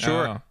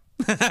 Sure. Oh.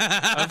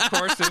 Of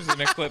course there's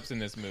an eclipse in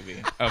this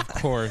movie. Of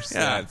course.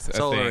 That's a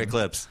solar thing.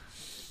 eclipse.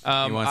 He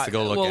wants to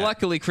go look at.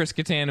 Luckily, Chris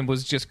Kattan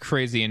was just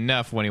crazy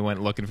enough when he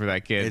went looking for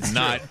that kid. It's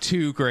not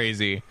too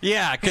crazy.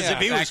 Yeah, because if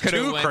he was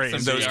too crazy,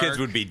 those kids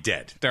would be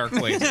dead. Dark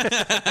places.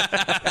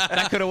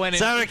 That could have went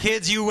into... Sorry,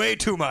 kids, you weigh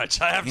too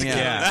much. I have to kill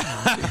you.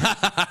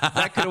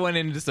 That could have went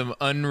into some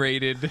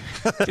unrated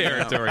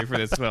territory for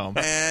this film.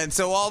 And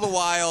so all the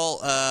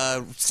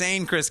while,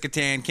 sane Chris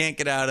Kattan can't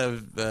get out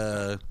of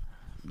the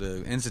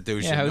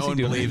institution. No one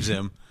believes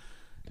him.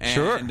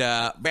 And,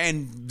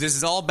 and this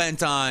is all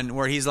bent on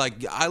where he's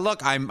like, I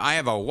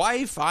have a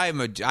wife, I have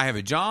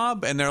a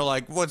job, and they're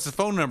like, what's the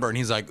phone number? And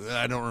he's like,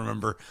 I don't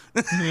remember.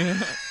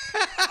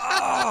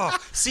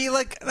 See,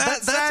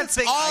 that's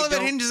all of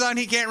it hinges on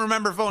he can't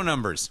remember phone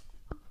numbers.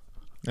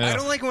 I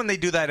don't like when they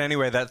do that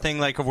anyway. That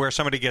thing of where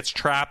somebody gets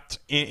trapped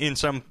in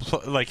some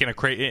in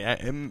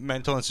a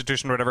mental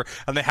institution or whatever,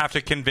 and they have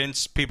to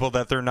convince people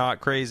that they're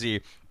not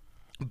crazy.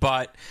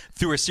 but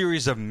through a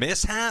series of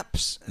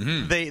mishaps,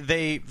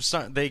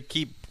 they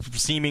keep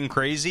seeming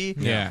crazy.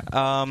 Yeah.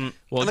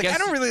 Well, I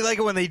don't really like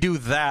it when they do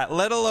that.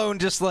 Let alone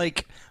just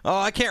like, oh,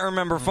 I can't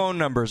remember phone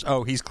numbers.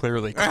 Oh, he's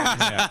clearly crazy.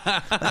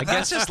 I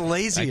guess just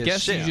lazy. I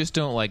guess you just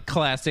don't like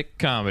classic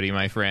comedy,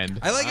 my friend.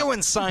 I like it when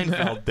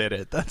Seinfeld did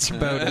it. That's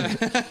about it.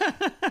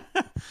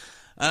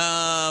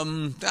 I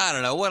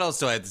don't know. What else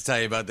do I have to tell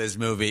you about this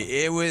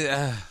movie? It was.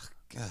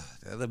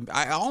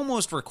 I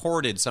almost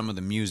recorded some of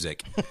the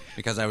music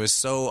because I was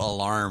so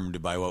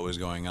alarmed by what was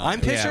going on.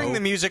 I'm picturing the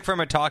music from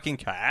a talking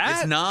cat.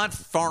 It's not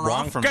far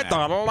off from that.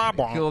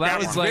 Well, that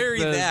was like very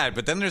bad,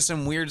 but then there's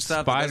some weird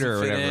stuff that Spider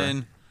doesn't or fit whatever.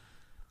 in.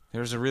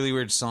 There's a really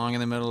weird song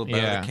in the middle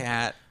about a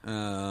cat.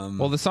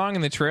 Well, the song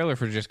in the trailer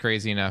for Just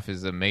Crazy Enough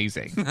is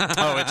amazing.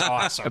 Oh, it's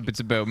awesome.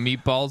 It's about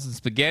meatballs and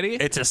spaghetti.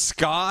 It's a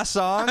ska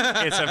song.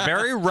 It's a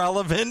very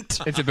relevant.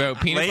 It's about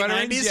peanut butter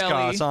and late 90s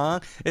jelly. ska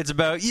song. It's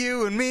about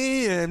you and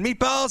me and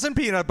meatballs and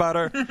peanut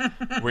butter.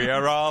 We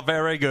are all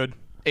very good.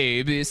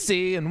 A, B,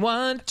 C, and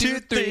 1,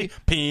 2, 3.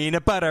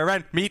 Peanut butter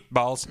and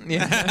meatballs.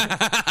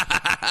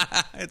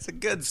 Yeah. It's a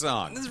good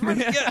song. It's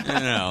pretty good.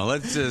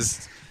 Let's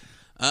just...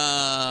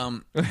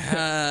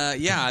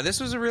 this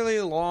was a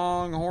really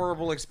long,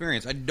 horrible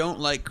experience. I don't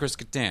like Chris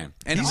Kattan.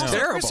 And he's also,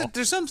 terrible.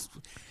 There's some...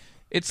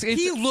 It's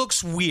he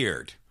looks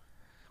weird.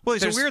 Well,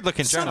 he's a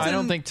weird-looking gentleman. I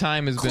don't think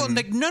time has been...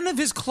 Like, none of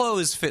his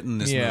clothes fit in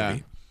this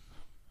movie.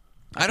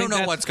 I don't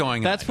know what's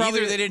going on.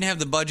 Either they didn't have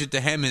the budget to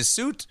hem his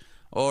suit,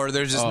 or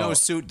there's just no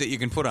suit that you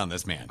can put on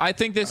this man. I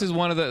think this is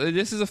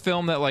this is a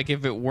film that, like,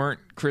 if it weren't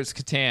Chris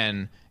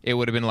Kattan, it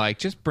would have been like,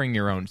 just bring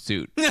your own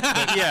suit. Right.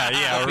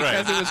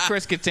 Because it was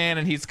Chris Kattan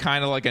and he's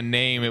kind of like a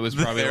name, it was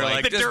probably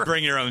like just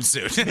bring your own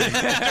suit. The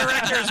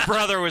director's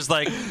brother was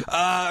like,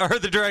 or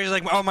the director's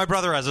like, oh, my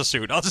brother has a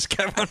suit. I'll just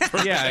get one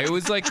for Yeah, it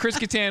was like Chris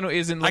Kattan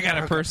isn't the kind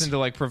of person to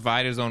like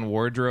provide his own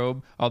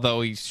wardrobe,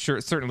 although he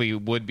certainly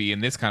would be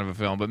in this kind of a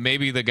film. But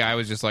maybe the guy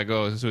was just like,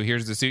 oh, so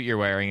here's the suit you're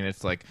wearing, and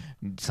it's like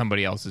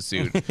somebody else's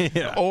suit.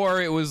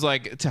 Or it was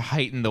like to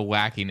heighten the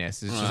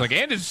wackiness. It's just like,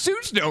 and his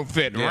suits don't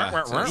fit.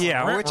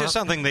 Which is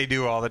something they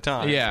do all the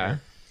time. Yeah.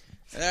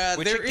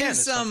 Which there again,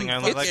 is some... I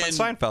like when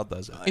Seinfeld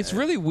does it. It's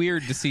really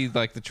weird to see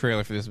like the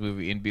trailer for this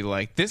movie and be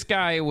like, this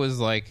guy was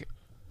like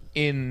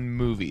in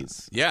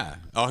movies. Yeah.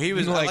 Oh, he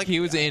was like he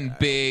was in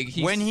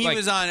big. When he like,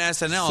 was on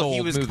SNL,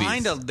 he was movies.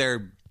 kind of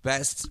their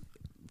best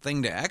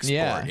thing to export.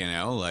 Yeah. You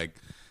know, like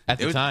at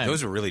the time,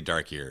 those were really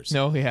dark years.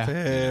 No,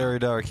 very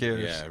dark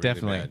years. Yeah, really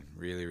definitely, bad.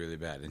 Really, really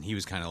bad. And he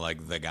was kind of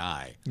like the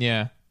guy.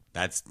 Yeah.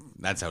 That's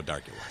how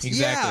dark it was.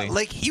 Exactly. Yeah,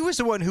 like he was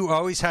the one who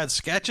always had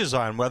sketches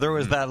on, whether it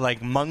was that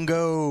like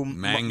mango, Jesus,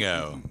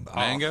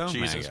 Mango,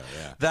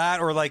 yeah.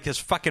 that or like his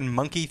fucking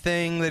monkey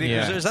thing that he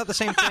was. Is that the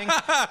same thing?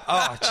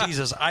 Oh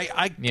Jesus,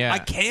 I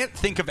can't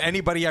think of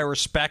anybody I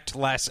respect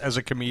less as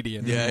a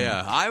comedian.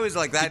 Yeah. I was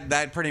like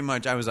that pretty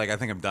much. I was like, I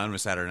think I'm done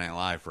with Saturday Night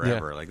Live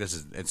forever. Like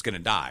it's gonna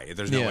die.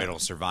 There's no way it'll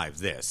survive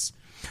this.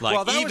 Like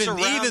well, that was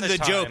even the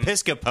Joe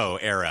Piscopo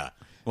era.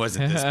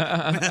 Wasn't this?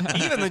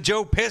 Even the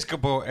Joe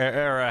Piscopo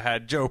era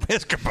had Joe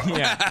Piscopo.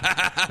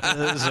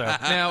 Yeah.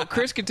 Now,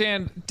 Chris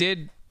Kattan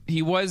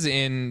he was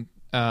in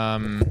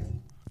Night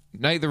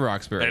of the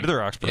Roxbury. Night of the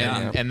Roxbury.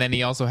 And then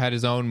he also had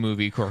his own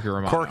movie, Corky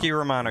Romano. Corky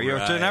Romano. You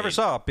never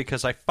saw it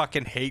because I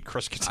fucking hate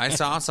Chris Kattan. I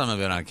saw some of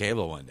it on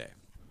cable one day.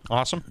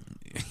 Awesome.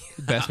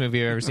 Best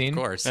movie I've ever seen. Of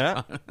course.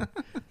 Yeah.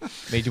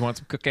 Made you want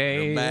some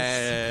cookies.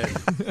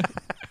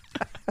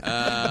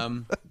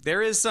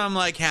 There is some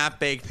like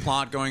half-baked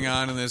plot going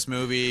on in this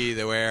movie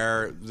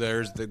where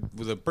there's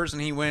the person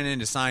he went in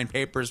to sign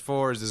papers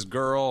for is this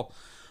girl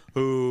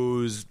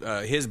who's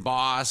his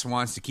boss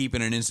wants to keep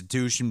in an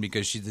institution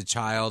because she's the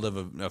child of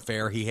an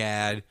affair he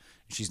had.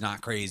 She's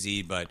not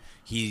crazy, but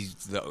he's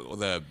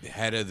the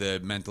head of the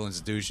mental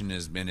institution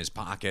is in his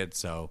pocket,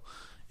 so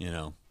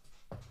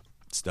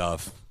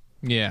stuff.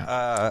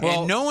 Yeah.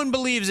 And no one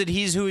believes that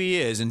he's who he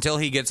is until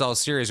he gets all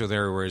serious with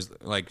her, whereas,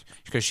 like,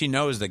 because she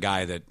knows the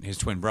guy that his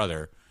twin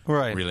brother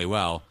really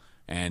well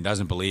and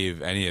doesn't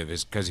believe any of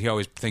his, because he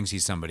always thinks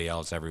he's somebody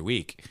else every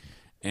week.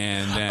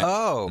 And then,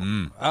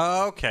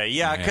 okay,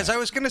 yeah, because I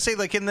was gonna say,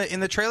 like in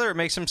the trailer, it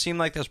makes him seem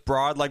like this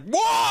broad, like, whoa,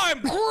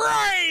 I'm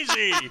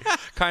crazy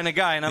kind of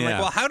guy, and I'm like,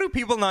 well, how do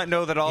people not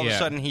know that all of a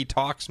sudden he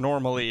talks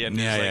normally and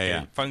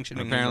is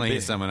functioning? Apparently,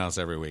 he's someone else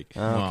every week,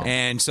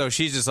 and so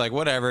she's just like,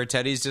 whatever.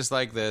 Teddy's just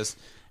like this,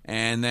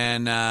 and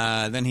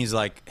then he's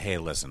like, hey,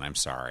 listen, I'm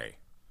sorry.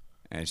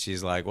 And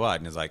she's like, what?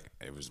 And he's like,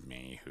 it was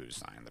me who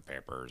signed the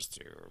papers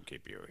to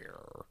keep you here.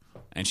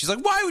 And she's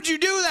like, why would you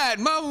do that?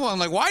 And I'm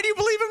like, why do you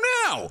believe him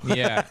now?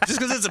 Yeah. Just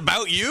because it's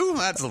about you?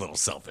 That's a little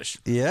selfish.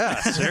 Yeah,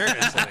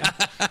 seriously.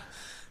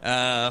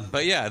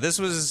 But yeah, this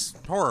was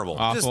horrible.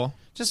 Awful.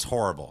 Just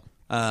horrible.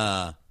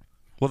 Well,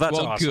 that's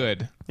awesome.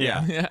 Good.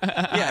 Yeah. Yeah,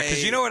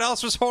 because you know what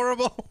else was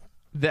horrible?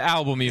 The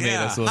album you made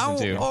us listen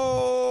to.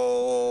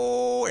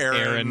 Oh,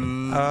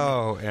 Aaron.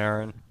 Oh,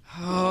 Aaron.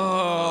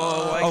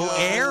 Oh,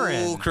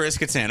 Aaron. Chris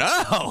Kattan.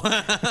 Oh.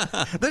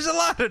 There's a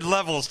lot of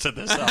levels to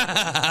this album.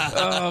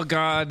 Oh,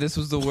 God, this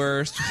was the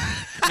worst.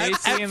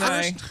 Casey and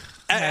I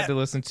had to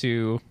listen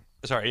to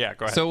Sorry, yeah,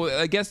 go ahead. So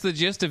I guess the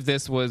gist of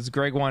this was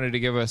Greg wanted to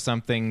give us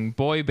something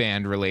boy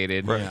band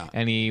related, right.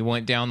 And he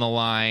went down the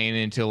line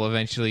until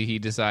eventually he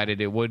decided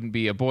it wouldn't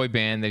be a boy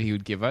band that he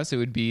would give us. It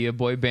would be a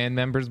boy band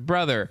member's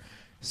brother.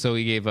 So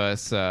he gave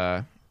us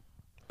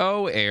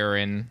Oh,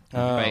 Aaron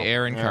by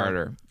Aaron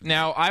Carter.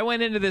 Now, I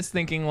went into this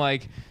thinking,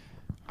 like,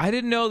 I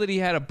didn't know that he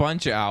had a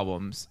bunch of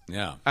albums.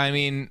 Yeah. I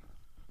mean,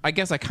 I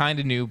guess I kind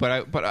of knew,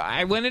 but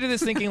I went into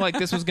this thinking like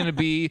this was going to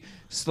be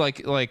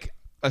like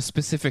a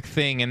specific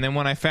thing, and then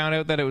when I found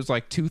out that it was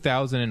like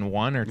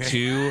 2001 or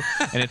 2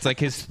 and it's like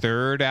his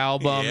third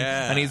album,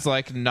 and he's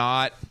like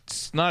not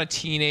a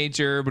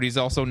teenager, but he's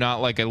also not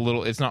like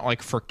it's not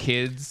like for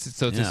kids,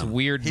 so it's this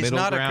weird middle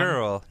ground. He's not a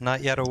girl,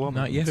 not yet a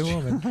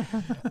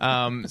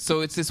woman.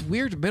 So it's this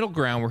weird middle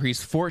ground where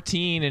he's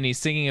 14 and he's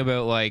singing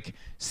about like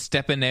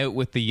stepping out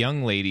with the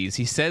young ladies.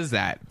 He says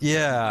that.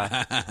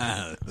 Yeah.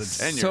 The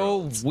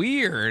 10-year-olds. So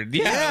weird.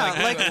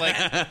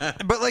 Yeah.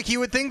 But like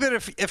you would think that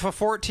if a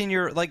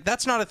 14-year, like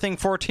that's not a thing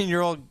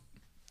 14-year-old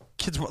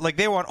kids, like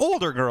they want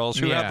older girls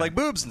who have like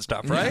boobs and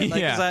stuff, right?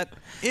 Like, is that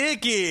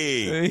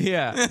icky?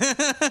 Yeah.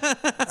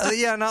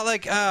 Yeah, not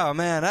like, oh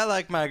man, I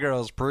like my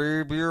girls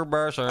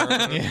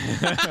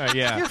pre-pubescent.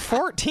 Yeah. You're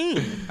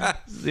 14.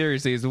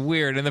 Seriously, it's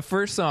weird. And the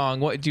first song,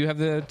 what do you have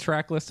the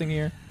track listing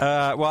here?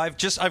 Well, I've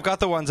got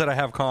the ones that I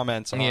have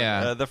comments on.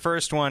 Yeah. The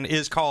first one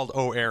is called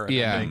Oh Aaron.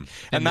 Yeah. I think.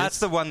 And that's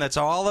the one that's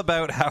all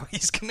about how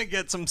he's gonna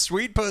get some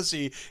sweet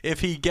pussy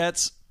if he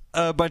gets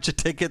a bunch of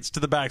tickets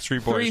to the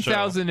Backstreet Boys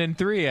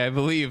 3,003, I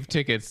believe,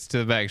 tickets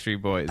to the Backstreet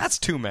Boys. That's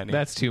too many.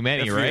 That's too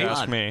many, if right? You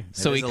ask me.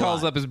 So he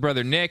calls up his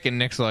brother Nick, and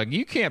Nick's like,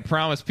 "You can't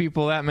promise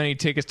people that many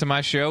tickets to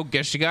my show.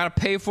 Guess you got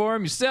to pay for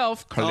them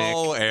yourself." Click.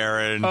 Oh,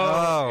 Aaron.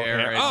 Oh,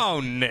 Aaron. Oh,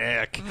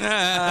 Nick.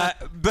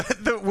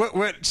 But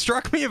what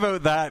struck me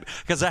about that,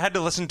 because I had to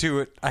listen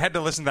to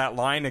that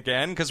line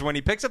again, because when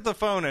he picks up the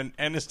phone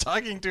and is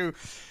talking to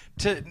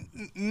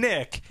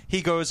Nick,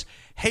 he goes,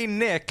 "Hey,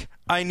 Nick,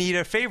 I need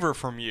a favor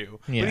from you."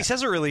 Yeah. But he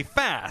says it really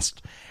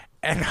fast.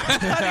 And I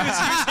thought he was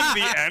using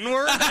the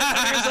N-word.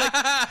 He was like,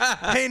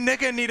 "Hey,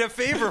 Nick, I need a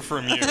favor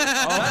from you."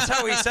 That's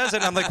how he says it.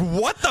 And I'm like,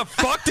 what the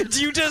fuck did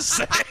you just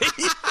say?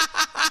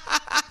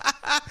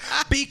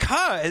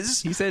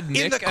 Because he said, in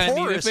 "Nick, the chorus, I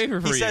need a favor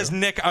for you." He says,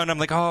 "Nick," and I'm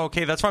like, "Oh,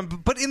 okay, that's fine."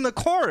 But in the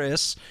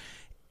chorus,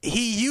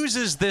 he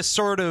uses this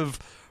sort of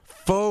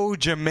faux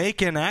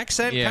Jamaican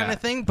accent kind of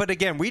thing. But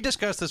again, we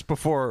discussed this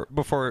before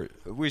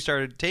we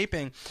started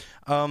taping.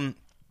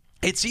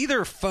 It's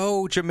either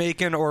faux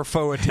Jamaican or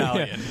faux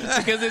Italian.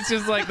 Because it's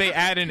just like they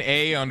add an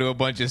A onto a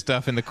bunch of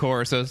stuff in the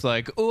chorus. So it's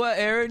like, "Oh,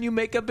 Aaron, you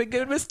make a big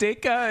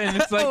mistake." And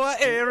it's like, "Oh,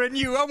 Aaron,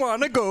 I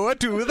want to go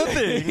to the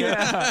thing."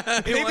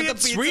 Maybe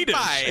it's Swedish.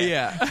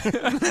 Yeah.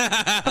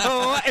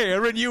 "Oh,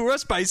 Aaron, you a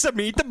spice of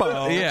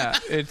meatball." Yeah,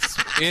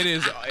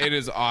 it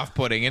is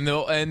off-putting, and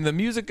the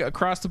music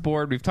across the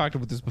board, we've talked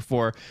about this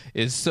before,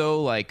 is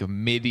so like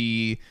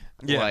MIDI.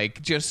 Yeah.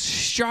 Like just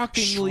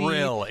shockingly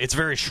shrill. It's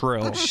very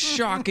shrill.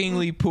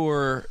 Shockingly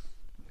poor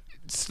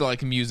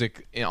like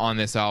music on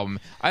this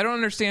album. I don't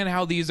understand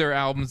how these are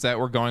albums that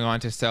were going on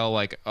to sell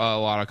like a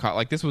lot of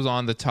like this was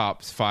on the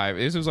top 5.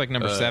 This was like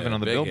number 7 on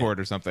the Billboard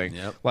or something.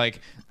 Yep.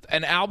 Like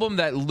an album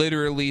that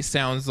literally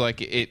sounds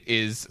like it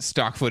is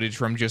stock footage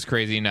from Just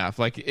Crazy Enough.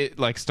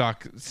 Like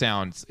stock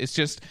sounds. It's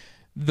just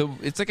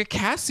it's like a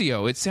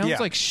Casio. It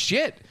sounds like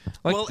shit.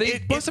 Like they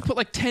must have put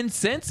like 10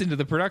 cents into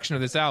the production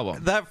of this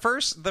album.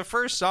 The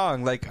first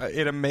song, like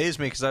it amazed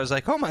me because I was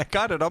like, "Oh my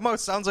god, it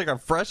almost sounds like a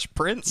Fresh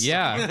Prince."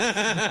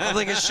 Yeah,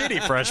 like a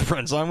shitty Fresh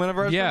Prince song.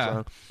 Fresh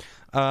Prince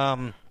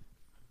song.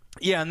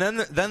 Yeah, and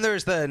then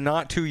there's the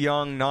Not Too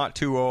Young, Not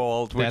Too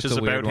Old, which is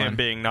about him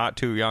being not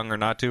too young or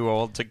not too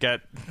old to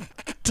get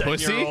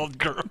 10-year-old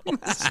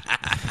girls.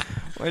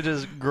 Which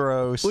is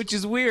gross. Which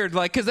is weird,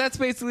 like, because that's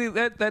basically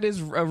that is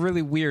a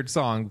really weird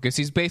song because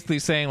he's basically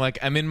saying like,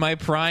 "I'm in my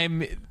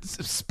prime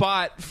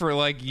spot for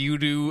like you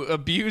to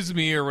abuse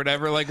me or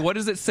whatever." Like, what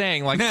is it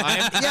saying? Like,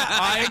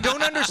 I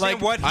don't understand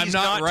like, what he's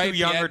I'm not too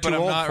young yet, or too but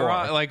old I'm not for.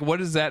 right. Like, what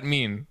does that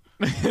mean?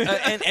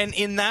 And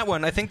in that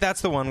one, I think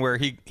that's the one where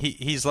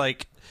he's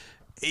like.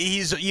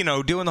 He's,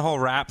 doing the whole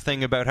rap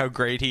thing about how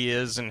great he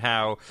is and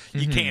how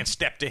you can't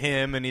step to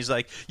him. And he's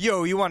like,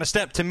 "Yo, you want to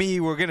step to me?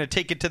 We're going to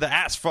take it to the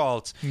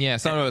asphalt." Yeah,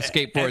 something about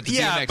skateboards.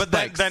 Yeah, BMX but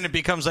bikes. then it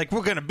becomes like,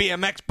 we're going to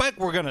BMX bike,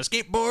 we're going to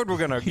skateboard, we're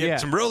going to get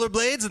some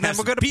rollerblades, and then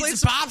we're going to play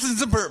some pops and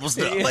some purple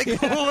stuff.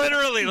 Like,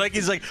 literally, like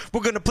he's like,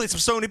 "We're going to play some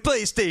Sony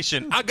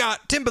PlayStation. I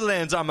got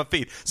Timberlands on my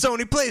feet.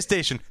 Sony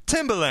PlayStation,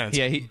 Timberlands.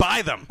 Yeah,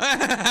 buy them."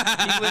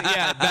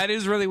 Yeah, that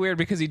is really weird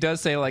because he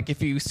does say like,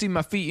 "If you see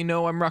my feet, you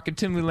know I'm rocking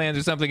Timberlands"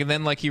 or something, and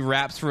then like he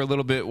raps for a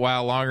little bit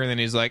while longer, and then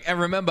he's like, "And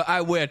remember, I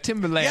wear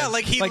Timberlands." Yeah,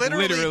 like he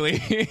literally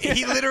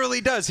he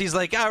literally does. He's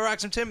like, "I rock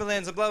some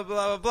Timberlands and blah blah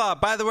blah blah blah.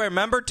 By the way,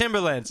 remember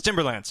Timberlands."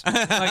 Like,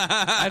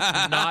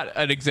 that's not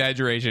an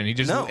exaggeration. He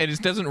just it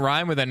just doesn't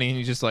rhyme with anything.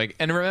 He's just like,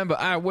 "And remember,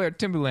 I wear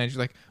Timberlands."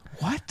 You're like,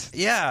 what?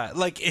 Yeah,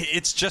 like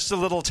it's just a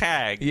little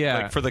tag.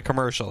 Like, for the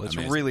commercial. It's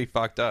really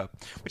fucked up.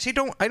 Which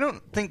I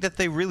don't think that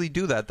they really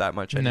do that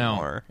much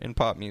anymore in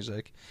pop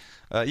music.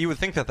 You would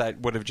think that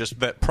would have just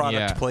that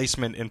product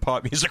placement in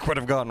pop music would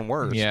have gotten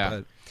worse.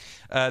 Yeah.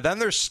 But, then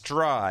there's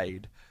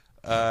Stride,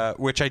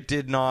 which I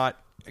did not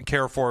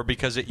care for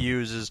because it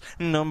uses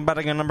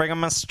 "Nobody Gonna Bring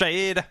 'Em a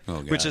Stride,"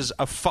 which is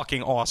a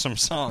fucking awesome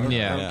song.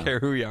 Yeah. I don't care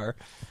who you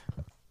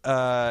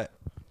are.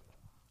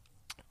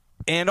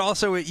 And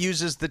also it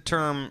uses the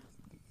term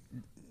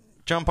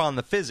 "jump on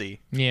the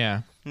fizzy."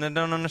 Yeah. And I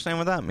don't understand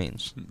what that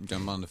means.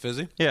 Jump on the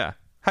fizzy? Yeah.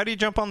 How do you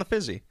jump on the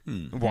fizzy?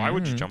 Why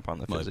would you jump on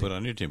the fizzy? Put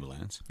on your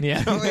Timberlands.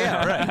 Yeah. Oh,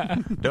 yeah,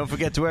 right. Don't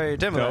forget to wear your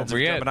Timberlands if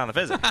you're jumping on the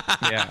fizzy.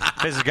 Yeah.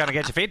 Fizz is going to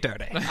get your feet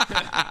dirty.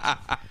 I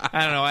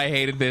don't know. I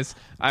hated this.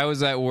 I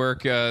was at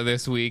work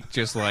this week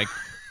just like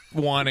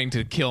wanting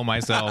to kill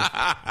myself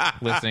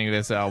listening to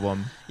this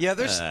album. Yeah,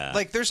 there's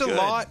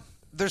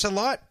a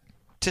lot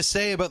to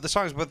say about the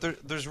songs, but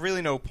there's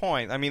really no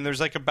point. I mean, there's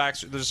like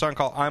there's a song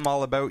called "I'm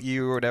All About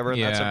You" or whatever,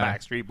 and that's a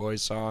Backstreet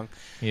Boys song.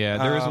 Yeah,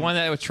 there was one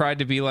that tried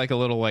to be like a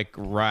little like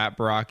rap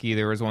rocky.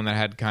 There was one that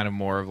had kind of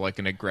more of like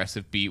an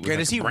aggressive beat. With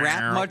Does he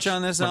rap much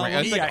on this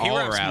album? He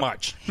raps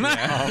much.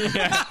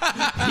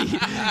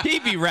 Yeah.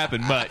 He'd be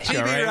rapping much. He'd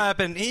be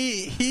rapping.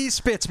 He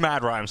spits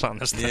mad rhymes on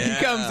this thing. He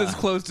comes as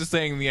close to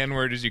saying the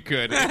N-word as you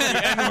could. If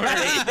the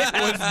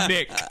N-word was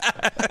Nick.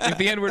 If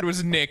the N-word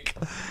was Nick.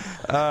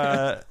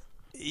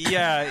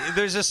 Yeah,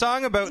 there's a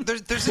song about...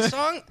 There's a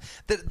song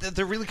that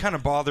really kind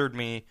of bothered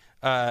me.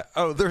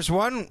 There's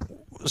one,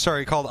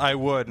 called "I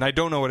Would," and I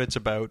don't know what it's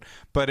about,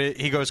 but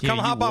he goes, "Come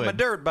hop on my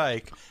dirt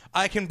bike.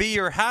 I can be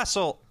your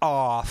hassle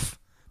off.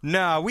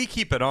 Nah, we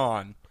keep it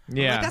on."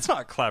 Yeah. Like, that's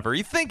not clever.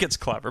 You think it's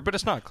clever, but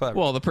it's not clever.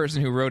 Well, the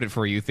person who wrote it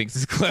for you thinks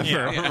it's clever.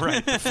 Yeah,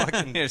 right.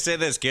 Fucking... say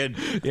this, kid.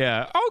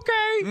 Yeah.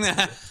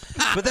 Okay.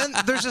 But then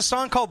there's a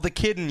song called "The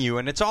Kid in You,"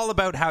 and it's all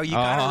about how you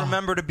gotta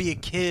remember to be a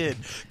kid,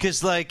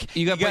 because like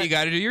you got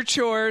to do your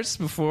chores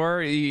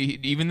before.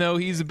 Even though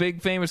he's a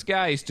big famous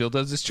guy, he still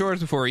does his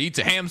chores before he eats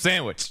a ham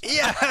sandwich.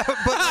 Yeah,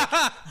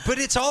 but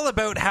it's all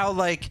about how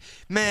like,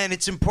 man,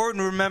 it's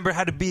important to remember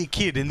how to be a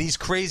kid in these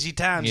crazy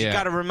times. Yeah. You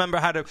got to remember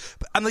how to.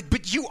 I'm like,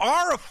 but you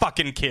are a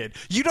fucking kid.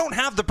 You don't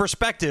have the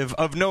perspective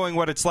of knowing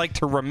what it's like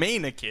to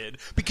remain a kid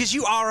because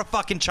you are a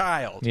fucking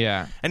child.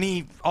 Yeah. And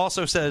he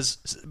also says,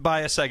 buy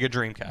a Sega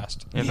Dreamcast.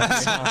 In that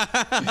song.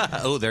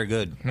 Oh, they're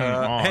good. Hey,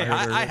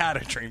 I had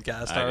a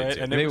Dreamcast, all right,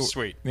 and it was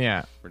sweet.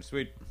 Yeah. Pretty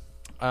sweet.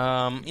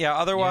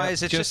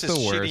 Otherwise, it's just this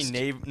worst.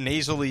 shitty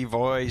nasally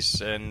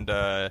voice and...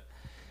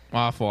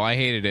 awful. I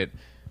hated it.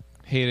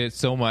 Hated it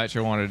so much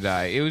I wanted to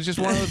die. It was just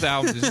one of those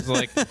albums. It's just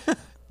like...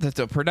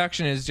 The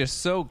production is just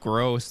so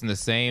gross and the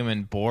same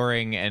and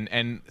boring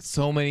and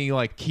so many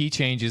like key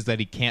changes that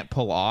he can't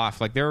pull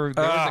off. Like there was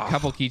a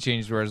couple key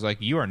changes where I was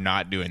like, you are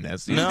not doing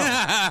this. No.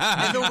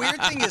 And the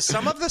weird thing is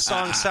some of the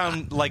songs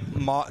sound like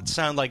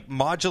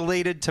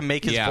modulated to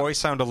make his voice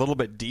sound a little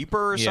bit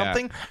deeper or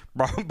something,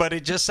 but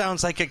it just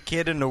sounds like a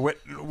kid in a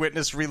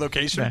witness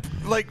relocation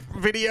like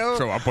video.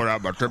 So I put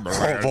out my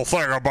Timberlands. The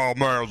thing about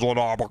me is when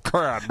I'm a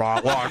kid, my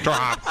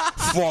lifetime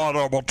fought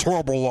on my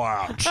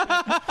Timberlands.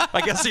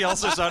 I guess he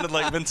also sounded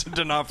like Vincent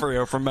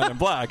D'Onofrio from Men in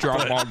Black.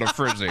 Drop on the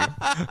frizzy.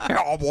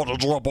 I want to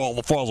drop on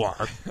the fuzzy.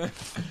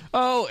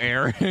 Oh,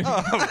 Aaron.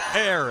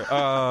 Aaron.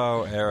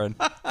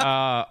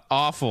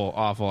 Awful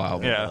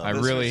album. Yeah, I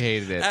really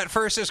hated it. At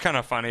first it was kind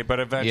of funny, but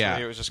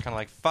eventually it was just kind of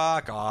like,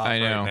 fuck off. I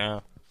know. Right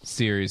now.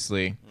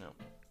 Seriously.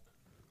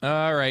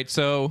 All right,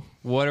 so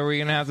what are we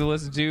going to have to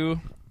listen to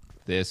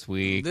this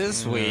week?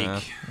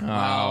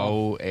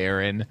 Oh,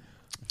 Aaron.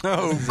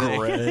 Oh,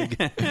 Greg.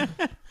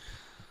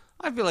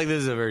 I feel like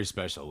this is a very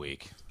special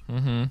week.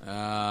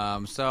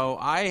 Mm-hmm. So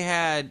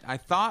I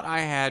thought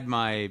I had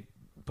my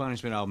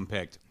Punishment album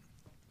picked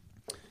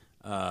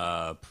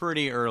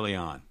pretty early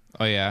on.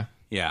 Oh, yeah?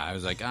 Yeah, I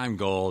was like, I'm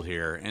gold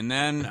here. And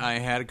then I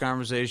had a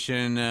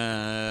conversation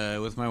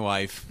with my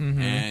wife,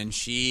 and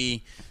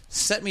she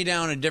set me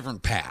down a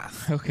different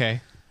path.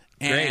 Okay.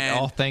 Great. And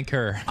I'll thank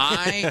her.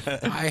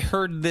 I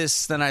heard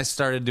this, then I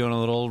started doing a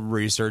little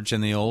research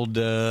in the old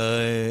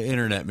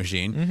internet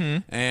machine.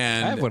 Mm-hmm.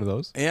 And I have one of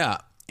those. Yeah.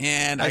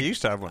 And I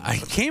used to have one. I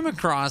came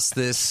across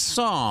this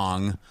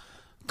song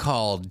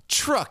called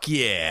Truck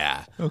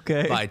Yeah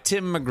by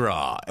Tim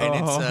McGraw. And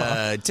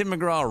it's Tim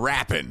McGraw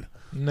rapping.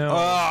 No.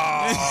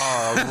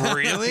 Oh,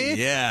 really?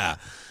 Yeah.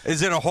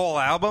 Is it a whole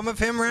album of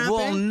him rapping?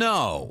 Well,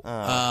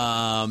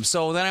 no.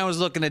 So then I was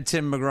looking at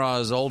Tim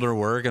McGraw's older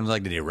work and was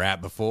like, did he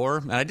rap before?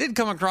 And I did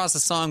come across a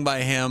song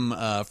by him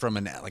from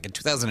a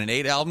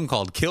 2008 album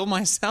called Kill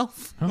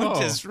Myself,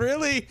 which is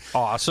really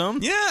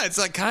awesome. Yeah, it's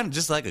like kind of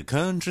just like a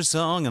country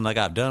song. And like,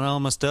 I've done all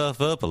my stuff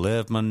up. I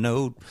left my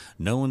note.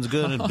 No one's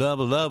going to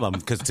double up.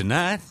 Because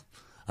tonight,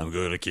 I'm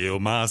going to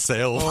kill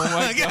myself. Oh,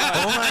 my God.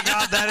 Oh, my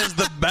God. That is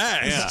the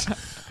best. Yeah.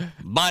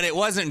 But it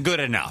wasn't good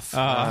enough.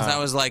 I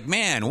was like,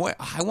 man,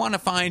 I want to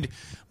find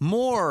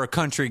more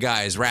country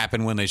guys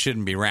rapping when they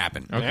shouldn't be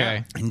rapping.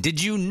 Okay. And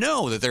did you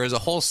know that there is a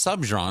whole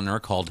subgenre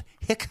called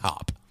hick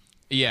hop?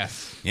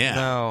 Yes. Yeah.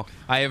 No.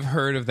 I have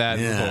heard of that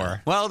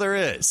before. Well, there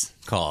is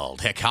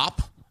called hick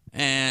hop.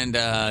 And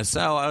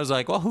so I was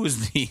like, well,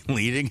 who's the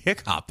leading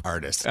hick hop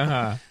artist?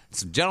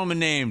 It's a gentleman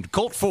named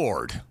Colt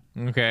Ford.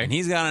 Okay. And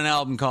he's got an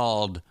album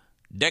called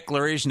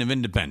Declaration of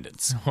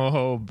Independence.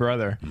 Oh,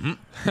 brother.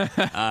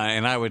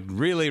 And I would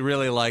really,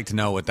 really like to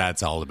know what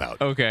that's all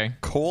about. Okay.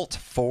 Colt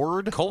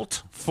Ford?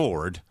 Colt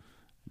Ford,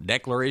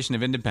 Declaration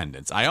of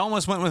Independence. I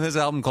almost went with his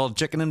album called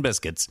Chicken and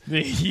Biscuits.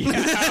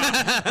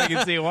 Yeah, I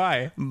can see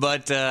why.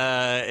 But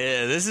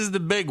this is the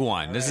big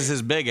one. This is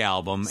his big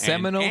album.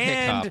 Seminal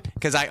Hip-Hop.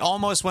 Because I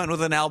almost went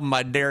with an album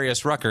by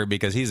Darius Rucker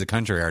because he's a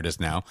country artist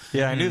now.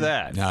 Yeah, I knew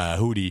that.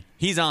 Hootie.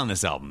 He's on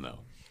this album, though.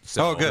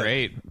 So, good.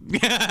 Great.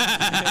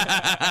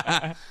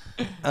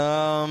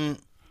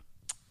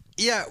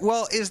 Yeah,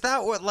 well, is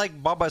that what,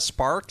 like, Bubba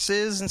Sparks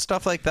is and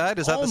stuff like that?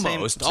 Is that the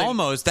same?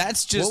 Almost.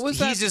 That's just,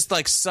 he's just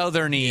like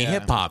southerny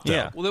hip-hop, though.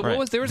 Yeah. Well, what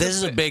was there? Was This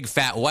is a big,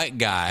 fat, white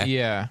guy.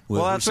 Yeah.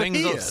 Well, that's who what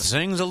he is.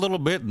 sings a little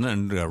bit and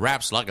then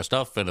raps like a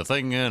stuff and a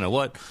thing and a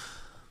what.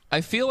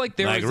 I feel like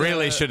there Like, was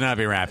really a, should not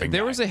be rapping.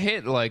 There was a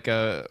hit, like,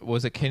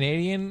 was it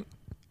Canadian?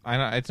 I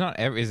don't. It's not.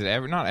 Is it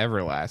ever? Not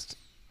Everlast.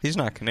 He's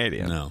not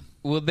Canadian. No.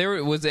 Well,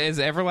 there was is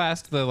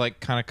Everlast the like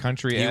kind of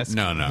country-esque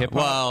No. hip-hop?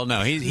 Well,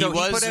 no. He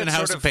was put in out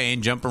House sort of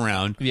Pain, Jump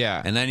Around.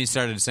 Yeah. And then he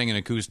started singing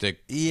acoustic.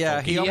 Yeah,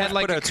 he had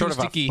like put out sort of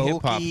a acoustic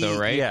hip-hop, though,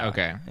 right? Yeah.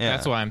 Okay. Yeah.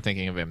 That's why I'm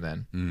thinking of him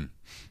then.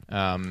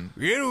 Yeah.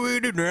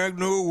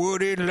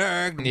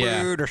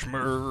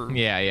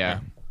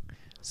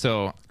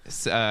 So,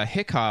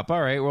 hip hop.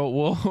 All right.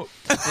 Well,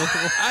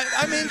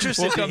 I'm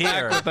interested we'll to come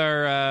hear. back with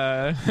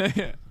our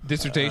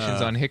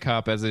dissertations on hip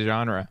hop as a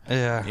genre.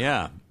 Yeah.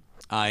 Yeah.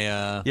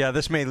 Yeah,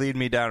 this may lead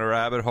me down a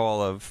rabbit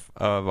hole of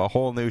a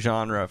whole new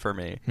genre for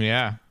me.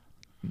 Yeah.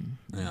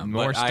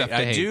 More But stuff to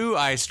hate.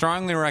 I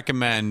strongly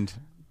recommend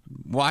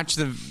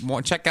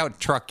check out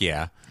Truck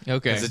Yeah.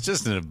 Okay. Because it's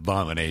just an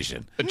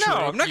abomination. No,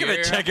 I'm not going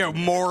to check out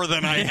more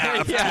than I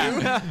have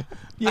to.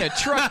 Yeah,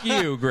 truck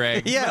you,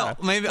 Greg. Yeah. Well,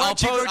 maybe Why I'll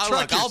don't you go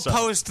truck I'll yourself?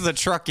 post the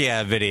Truck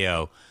Yeah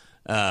video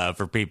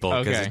for people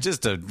because Okay. it's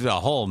just a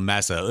whole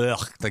mess of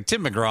like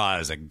Tim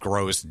McGraw is a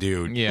gross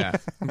dude. Yeah.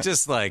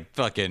 Just like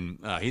fucking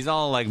he's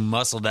all like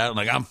muscled out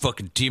like I'm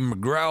fucking Tim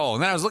McGraw.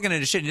 And then I was looking at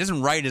his shit. He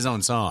doesn't write his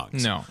own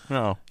songs.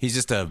 No. He's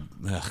just a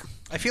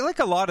I feel like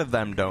a lot of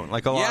them don't.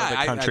 Like a lot of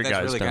the country that's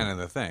guys really don't. kind of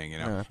the thing, you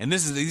know. And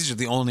these are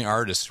the only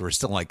artists who are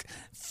still like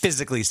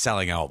physically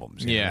selling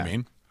albums. You know what I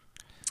mean?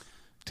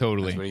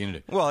 Totally. What are you gonna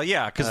do? Well,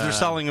 yeah, because they're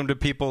selling them to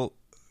people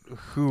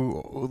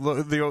who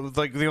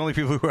the only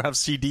people who have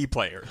CD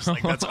players.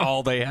 Like that's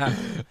all they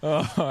have,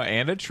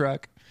 And a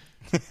truck.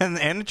 and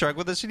a truck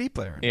with a CD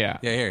player. Yeah.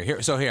 Yeah,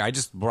 here. So here, I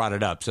just brought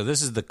it up. So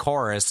this is the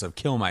chorus of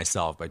 "Kill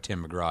Myself" by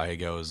Tim McGraw. He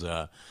goes,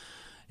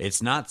 this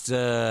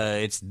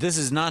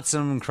is not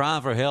some cry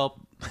for help.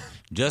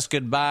 Just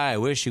goodbye. I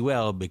wish you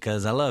well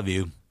because I love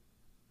you.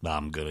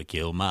 I'm gonna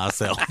kill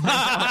myself.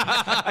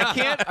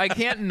 I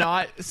can't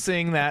not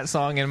sing that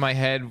song in my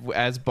head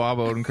as Bob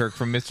Odenkirk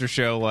from Mr.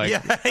 Show. Like,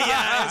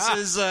 This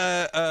is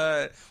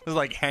was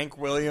like Hank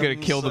Williams. gonna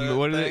kill the moon.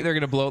 What are they? They're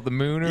gonna blow up the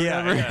moon or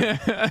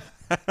whatever.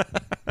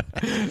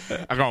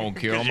 I'm gonna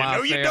kill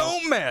myself. You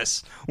don't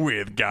mess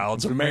with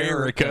God's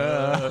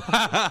America.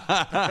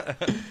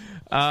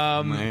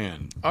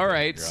 Man. All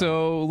right,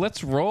 so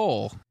let's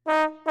roll.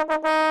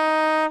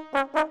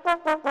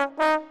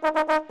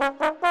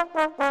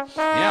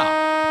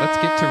 Yeah. Let's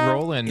get to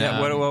rolling. Yeah,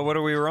 what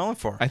are we rolling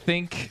for? I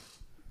think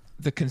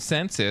the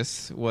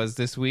consensus was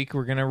this week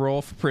we're going to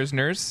roll for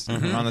Prisoners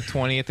on the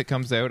 20th. It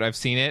comes out. I've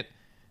seen it.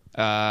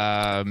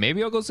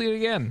 Maybe I'll go see it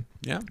again.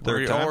 Yeah.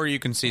 time. Or you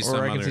can see some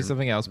Or I can other- see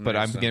something else. But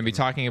I'm going to be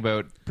talking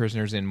about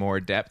Prisoners in more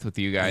depth with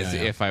you guys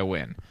if I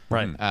win.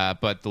 Right.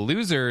 But The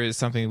Loser is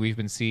something we've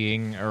been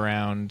seeing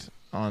around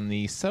on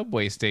the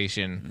subway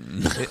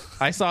station.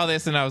 I saw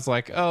this and I was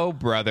like, oh,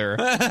 brother.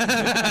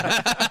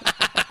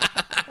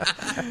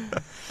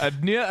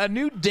 A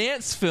new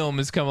dance film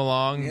has come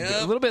along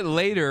a little bit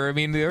later. I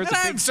mean, there's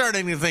I'm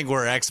starting to think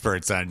we're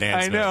experts on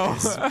dance. I know.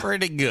 movies.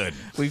 Pretty good.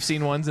 We've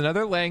seen ones in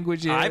other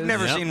languages. I've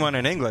never seen one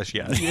in English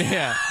yet.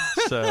 Yeah.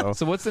 So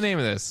So what's the name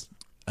of this?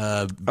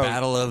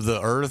 Battle of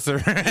the Earth or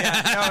no,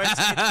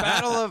 it's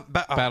Battle of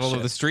Battle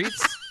of the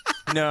Streets?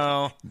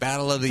 No,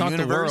 Battle of the It's not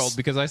Universe. the world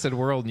because I said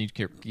world and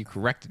you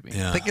corrected me.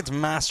 I think it's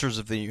Masters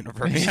of the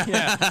Universe.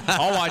 Yeah,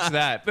 I'll watch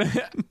that. I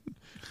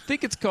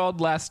think it's called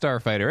Last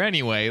Starfighter.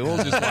 Anyway, we'll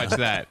just watch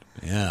that.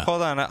 Yeah.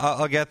 Hold on,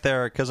 I'll get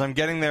there because I'm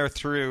getting there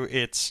through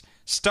its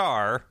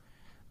star,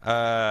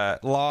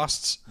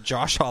 Lost's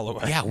Josh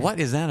Holloway. Yeah, what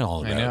is that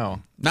all about? I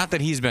know. Not that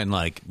he's been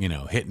like,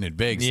 hitting it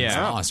big since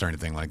Yeah. Lost or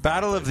anything like that.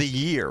 Battle of the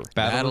Year.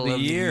 Battle of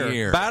the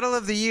Year. Battle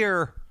of the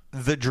Year.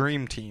 The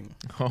Dream Team.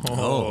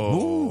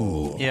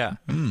 Oh. Yeah.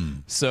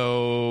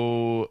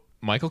 So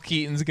Michael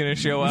Keaton's going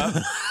to show up.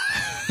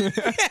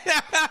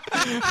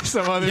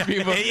 Some other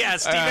people. Yeah,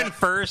 Stephen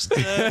First.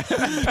 Peter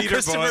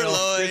Christopher Boyle.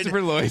 Lloyd.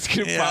 Christopher Lloyd's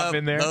going to pop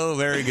in there. Oh,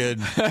 very good.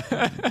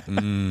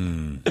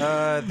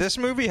 This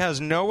movie has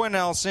no one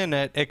else in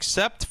it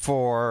except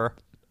for...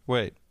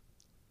 Wait.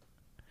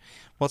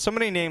 Well,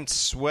 somebody named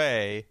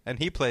Sway, and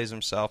he plays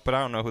himself, but I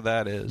don't know who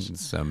that is.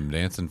 Some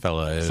dancing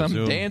fella. Some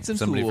dancing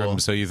somebody fool. From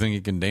So You Think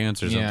You Can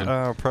Dance or something.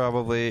 Oh,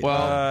 probably.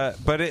 Well,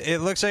 but it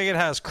looks like it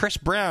has Chris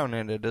Brown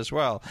in it as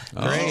well.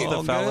 Great.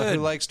 The fella Good.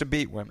 who likes to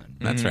beat women.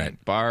 That's right.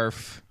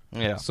 Barf.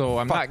 Yeah. So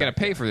I'm not going to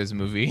pay for this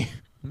movie.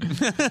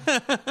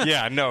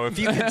 Yeah, no. If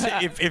you could,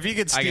 if you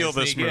could steal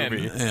this sneak in.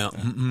 movie,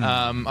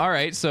 Yeah. All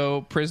right,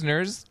 so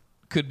Prisoners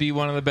could be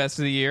one of the best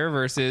of the year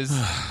versus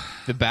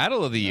the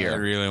Battle of the I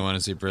Year. really want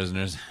to see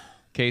Prisoners.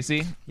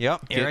 Casey?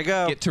 Yep, here I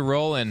go. Get to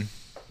rolling.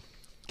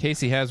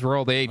 Casey has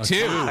rolled a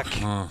 2. All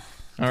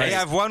right. Hey,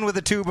 I've won with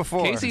a 2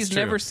 before. Casey's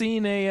never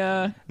seen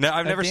a No,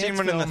 I've a never seen dance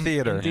one in the film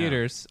theater. in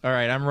theaters. All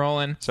right, I'm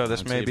rolling. So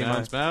this may be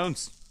my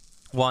bounce.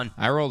 1.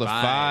 I rolled a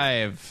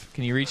 5.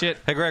 Can you reach it?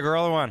 Hey, Greg,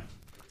 roll a 1.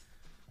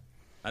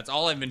 That's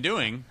all I've been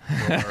doing.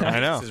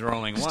 I know. This is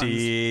rolling ones.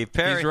 Steve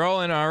Perry. He's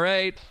rolling. All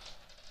right.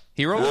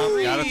 He rolled a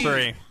 3. Got a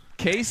 3.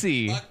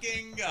 Casey.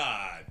 Fucking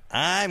God.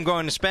 I'm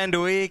going to spend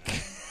a week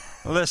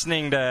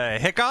listening to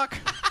Hickok,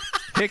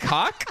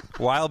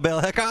 Wild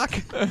Bill Hickok,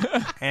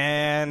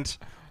 and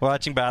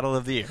watching Battle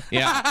of the Year.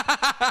 Yeah.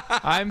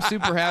 I'm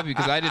super happy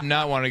because I did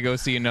not want to go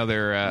see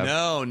another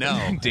No.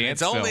 dance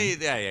It's only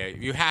film.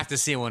 you have to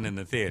see one in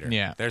the theater.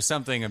 Yeah. There's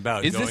something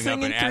about Is going this thing up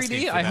in and asking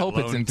 3D? for I that hope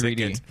it's loan in 3D.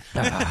 ticket.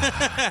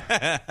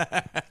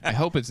 I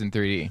hope it's in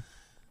 3D.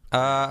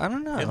 I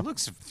don't know. It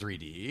looks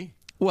 3D.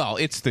 Well,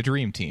 it's the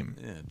Dream Team.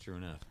 Yeah, true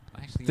enough.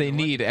 Actually, They you know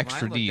what? need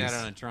extra when I looked Ds.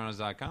 at it on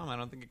Torontos.com, I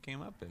don't think it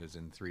came up as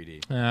in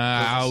 3D.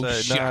 Oh, No,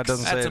 it shucks.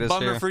 doesn't say That's it a is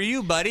bummer here. for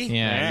you, buddy.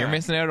 Yeah, you're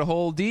missing out a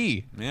whole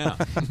D. Yeah.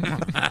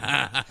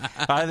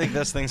 I think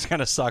this thing's going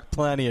to suck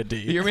plenty of D.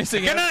 You're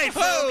missing out. Good night,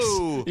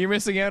 folks! You're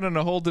missing out on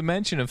a whole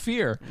dimension of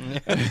fear.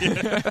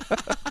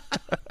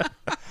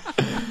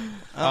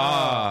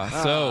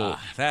 So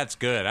That's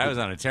good. I was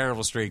on a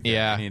terrible streak there.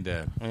 Yeah. I need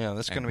to. Yeah,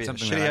 this is going to be a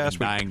something shitty that ass I've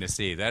been week. dying to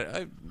see.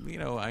 That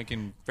I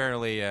can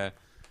fairly,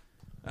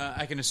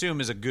 I can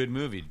assume is a good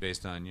movie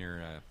based on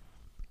your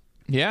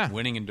yeah,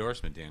 winning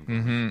endorsement,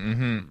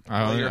 Dan.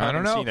 I don't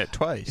haven't know. seen it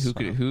twice.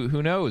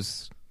 Who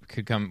knows?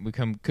 Could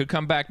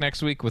come back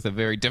next week with a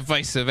very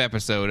divisive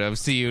episode of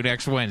See You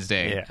Next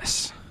Wednesday.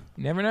 Yes.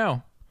 Never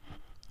know.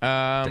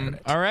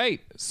 All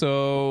right,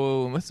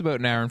 so that's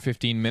about an hour and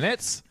 15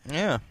 minutes.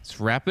 Yeah. Let's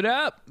wrap it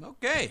up.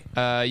 Okay.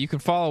 You can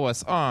follow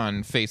us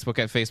on Facebook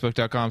at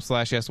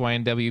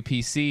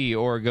facebook.com/SYNWPC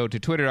or go to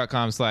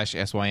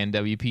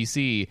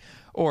twitter.com/SYNWPC.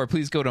 Or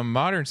please go to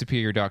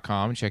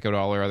modernsuperior.com and check out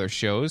all our other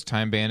shows.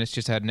 Time Bandits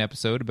just had an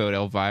episode about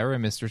Elvira,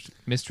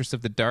 Mistress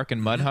of the Dark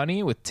and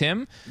Mudhoney with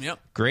Tim. Yep.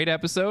 Great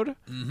episode.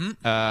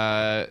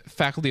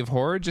 Faculty of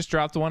Horror just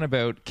dropped one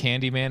about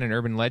Candyman and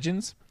urban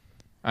legends.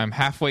 I'm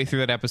halfway through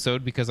that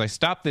episode because I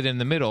stopped it in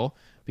the middle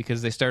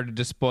because they started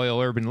to spoil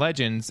urban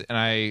legends, and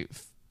I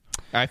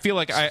feel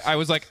like I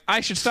was like,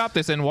 I should stop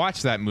this and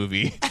watch that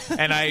movie.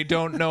 And I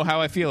don't know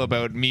how I feel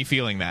about me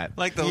feeling that.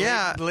 Like the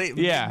late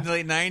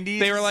 90s.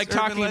 They were like Urban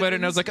talking about it,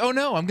 and I was like, oh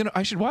no,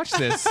 I should watch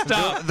this.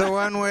 Stop. The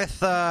one with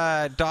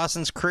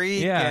Dawson's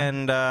Creek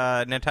and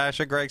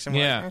Natasha Gregson.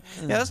 Yeah.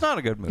 Yeah, that's not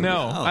a good movie.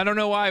 No, I don't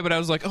know why, but I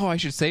was like, oh, I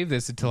should save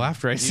this until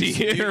after I see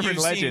Urban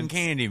You've Legends.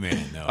 seen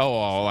Candyman, though.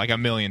 Oh, like a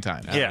million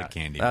times. I like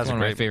Candyman. That's one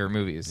of my favorite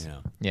movies.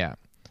 Yeah.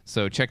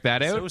 So check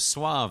that out. So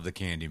suave, the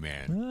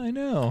Candyman. I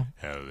know.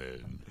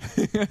 Helen,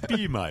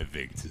 be my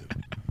victim.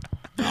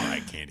 All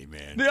right,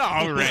 Candyman.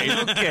 All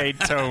right. Okay,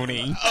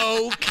 Tony.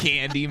 Oh,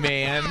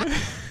 Candyman.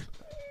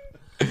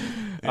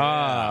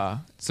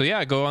 So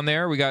yeah, go on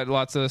there. We got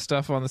lots of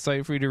stuff on the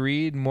site for you to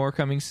read. More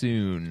coming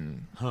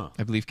soon.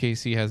 I believe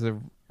Casey has a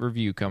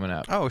review coming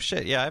up. Oh,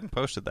 shit. Yeah, I haven't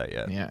posted that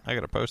yet. Yeah. I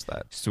got to post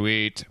that.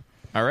 Sweet.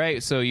 All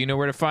right, so you know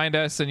where to find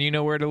us, and you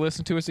know where to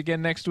listen to us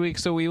again next week.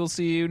 So we will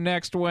see you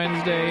next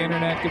Wednesday.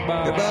 Internet,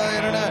 goodbye. Goodbye,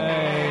 Internet.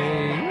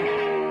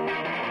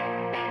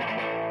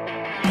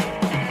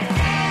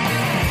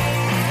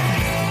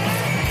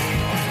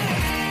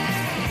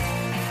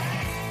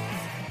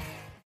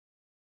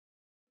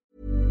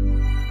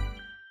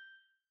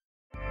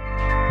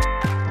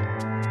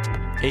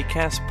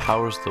 Acast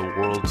powers the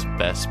world's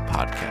best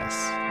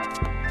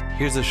podcasts.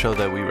 Here's a show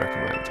that we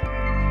recommend.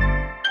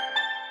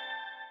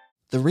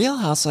 The Real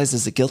Housewives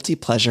is a guilty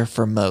pleasure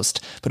for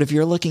most, but if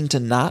you're looking to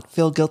not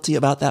feel guilty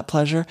about that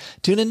pleasure,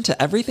 tune in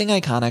to Everything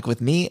Iconic with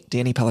me,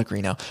 Danny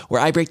Pellegrino,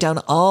 where I break down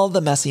all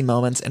the messy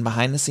moments and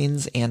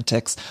behind-the-scenes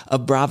antics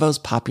of Bravo's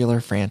popular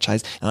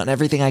franchise. And on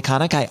Everything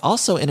Iconic, I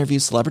also interview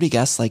celebrity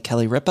guests like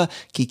Kelly Ripa,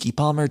 Keke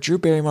Palmer, Drew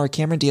Barrymore,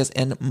 Cameron Diaz,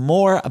 and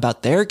more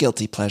about their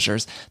guilty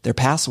pleasures, their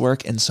past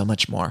work, and so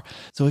much more.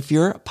 So if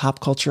you're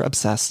pop culture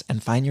obsessed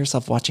and find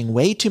yourself watching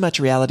way too much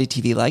reality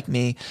TV like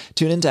me,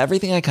 tune in to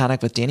Everything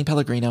Iconic with Danny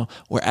Pellegrino,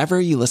 wherever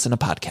you listen to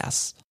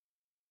podcasts.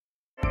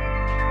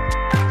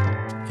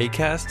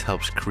 Acast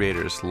helps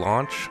creators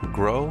launch,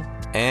 grow,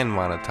 and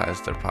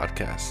monetize their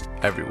podcasts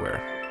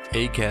everywhere.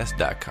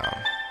 Acast.com.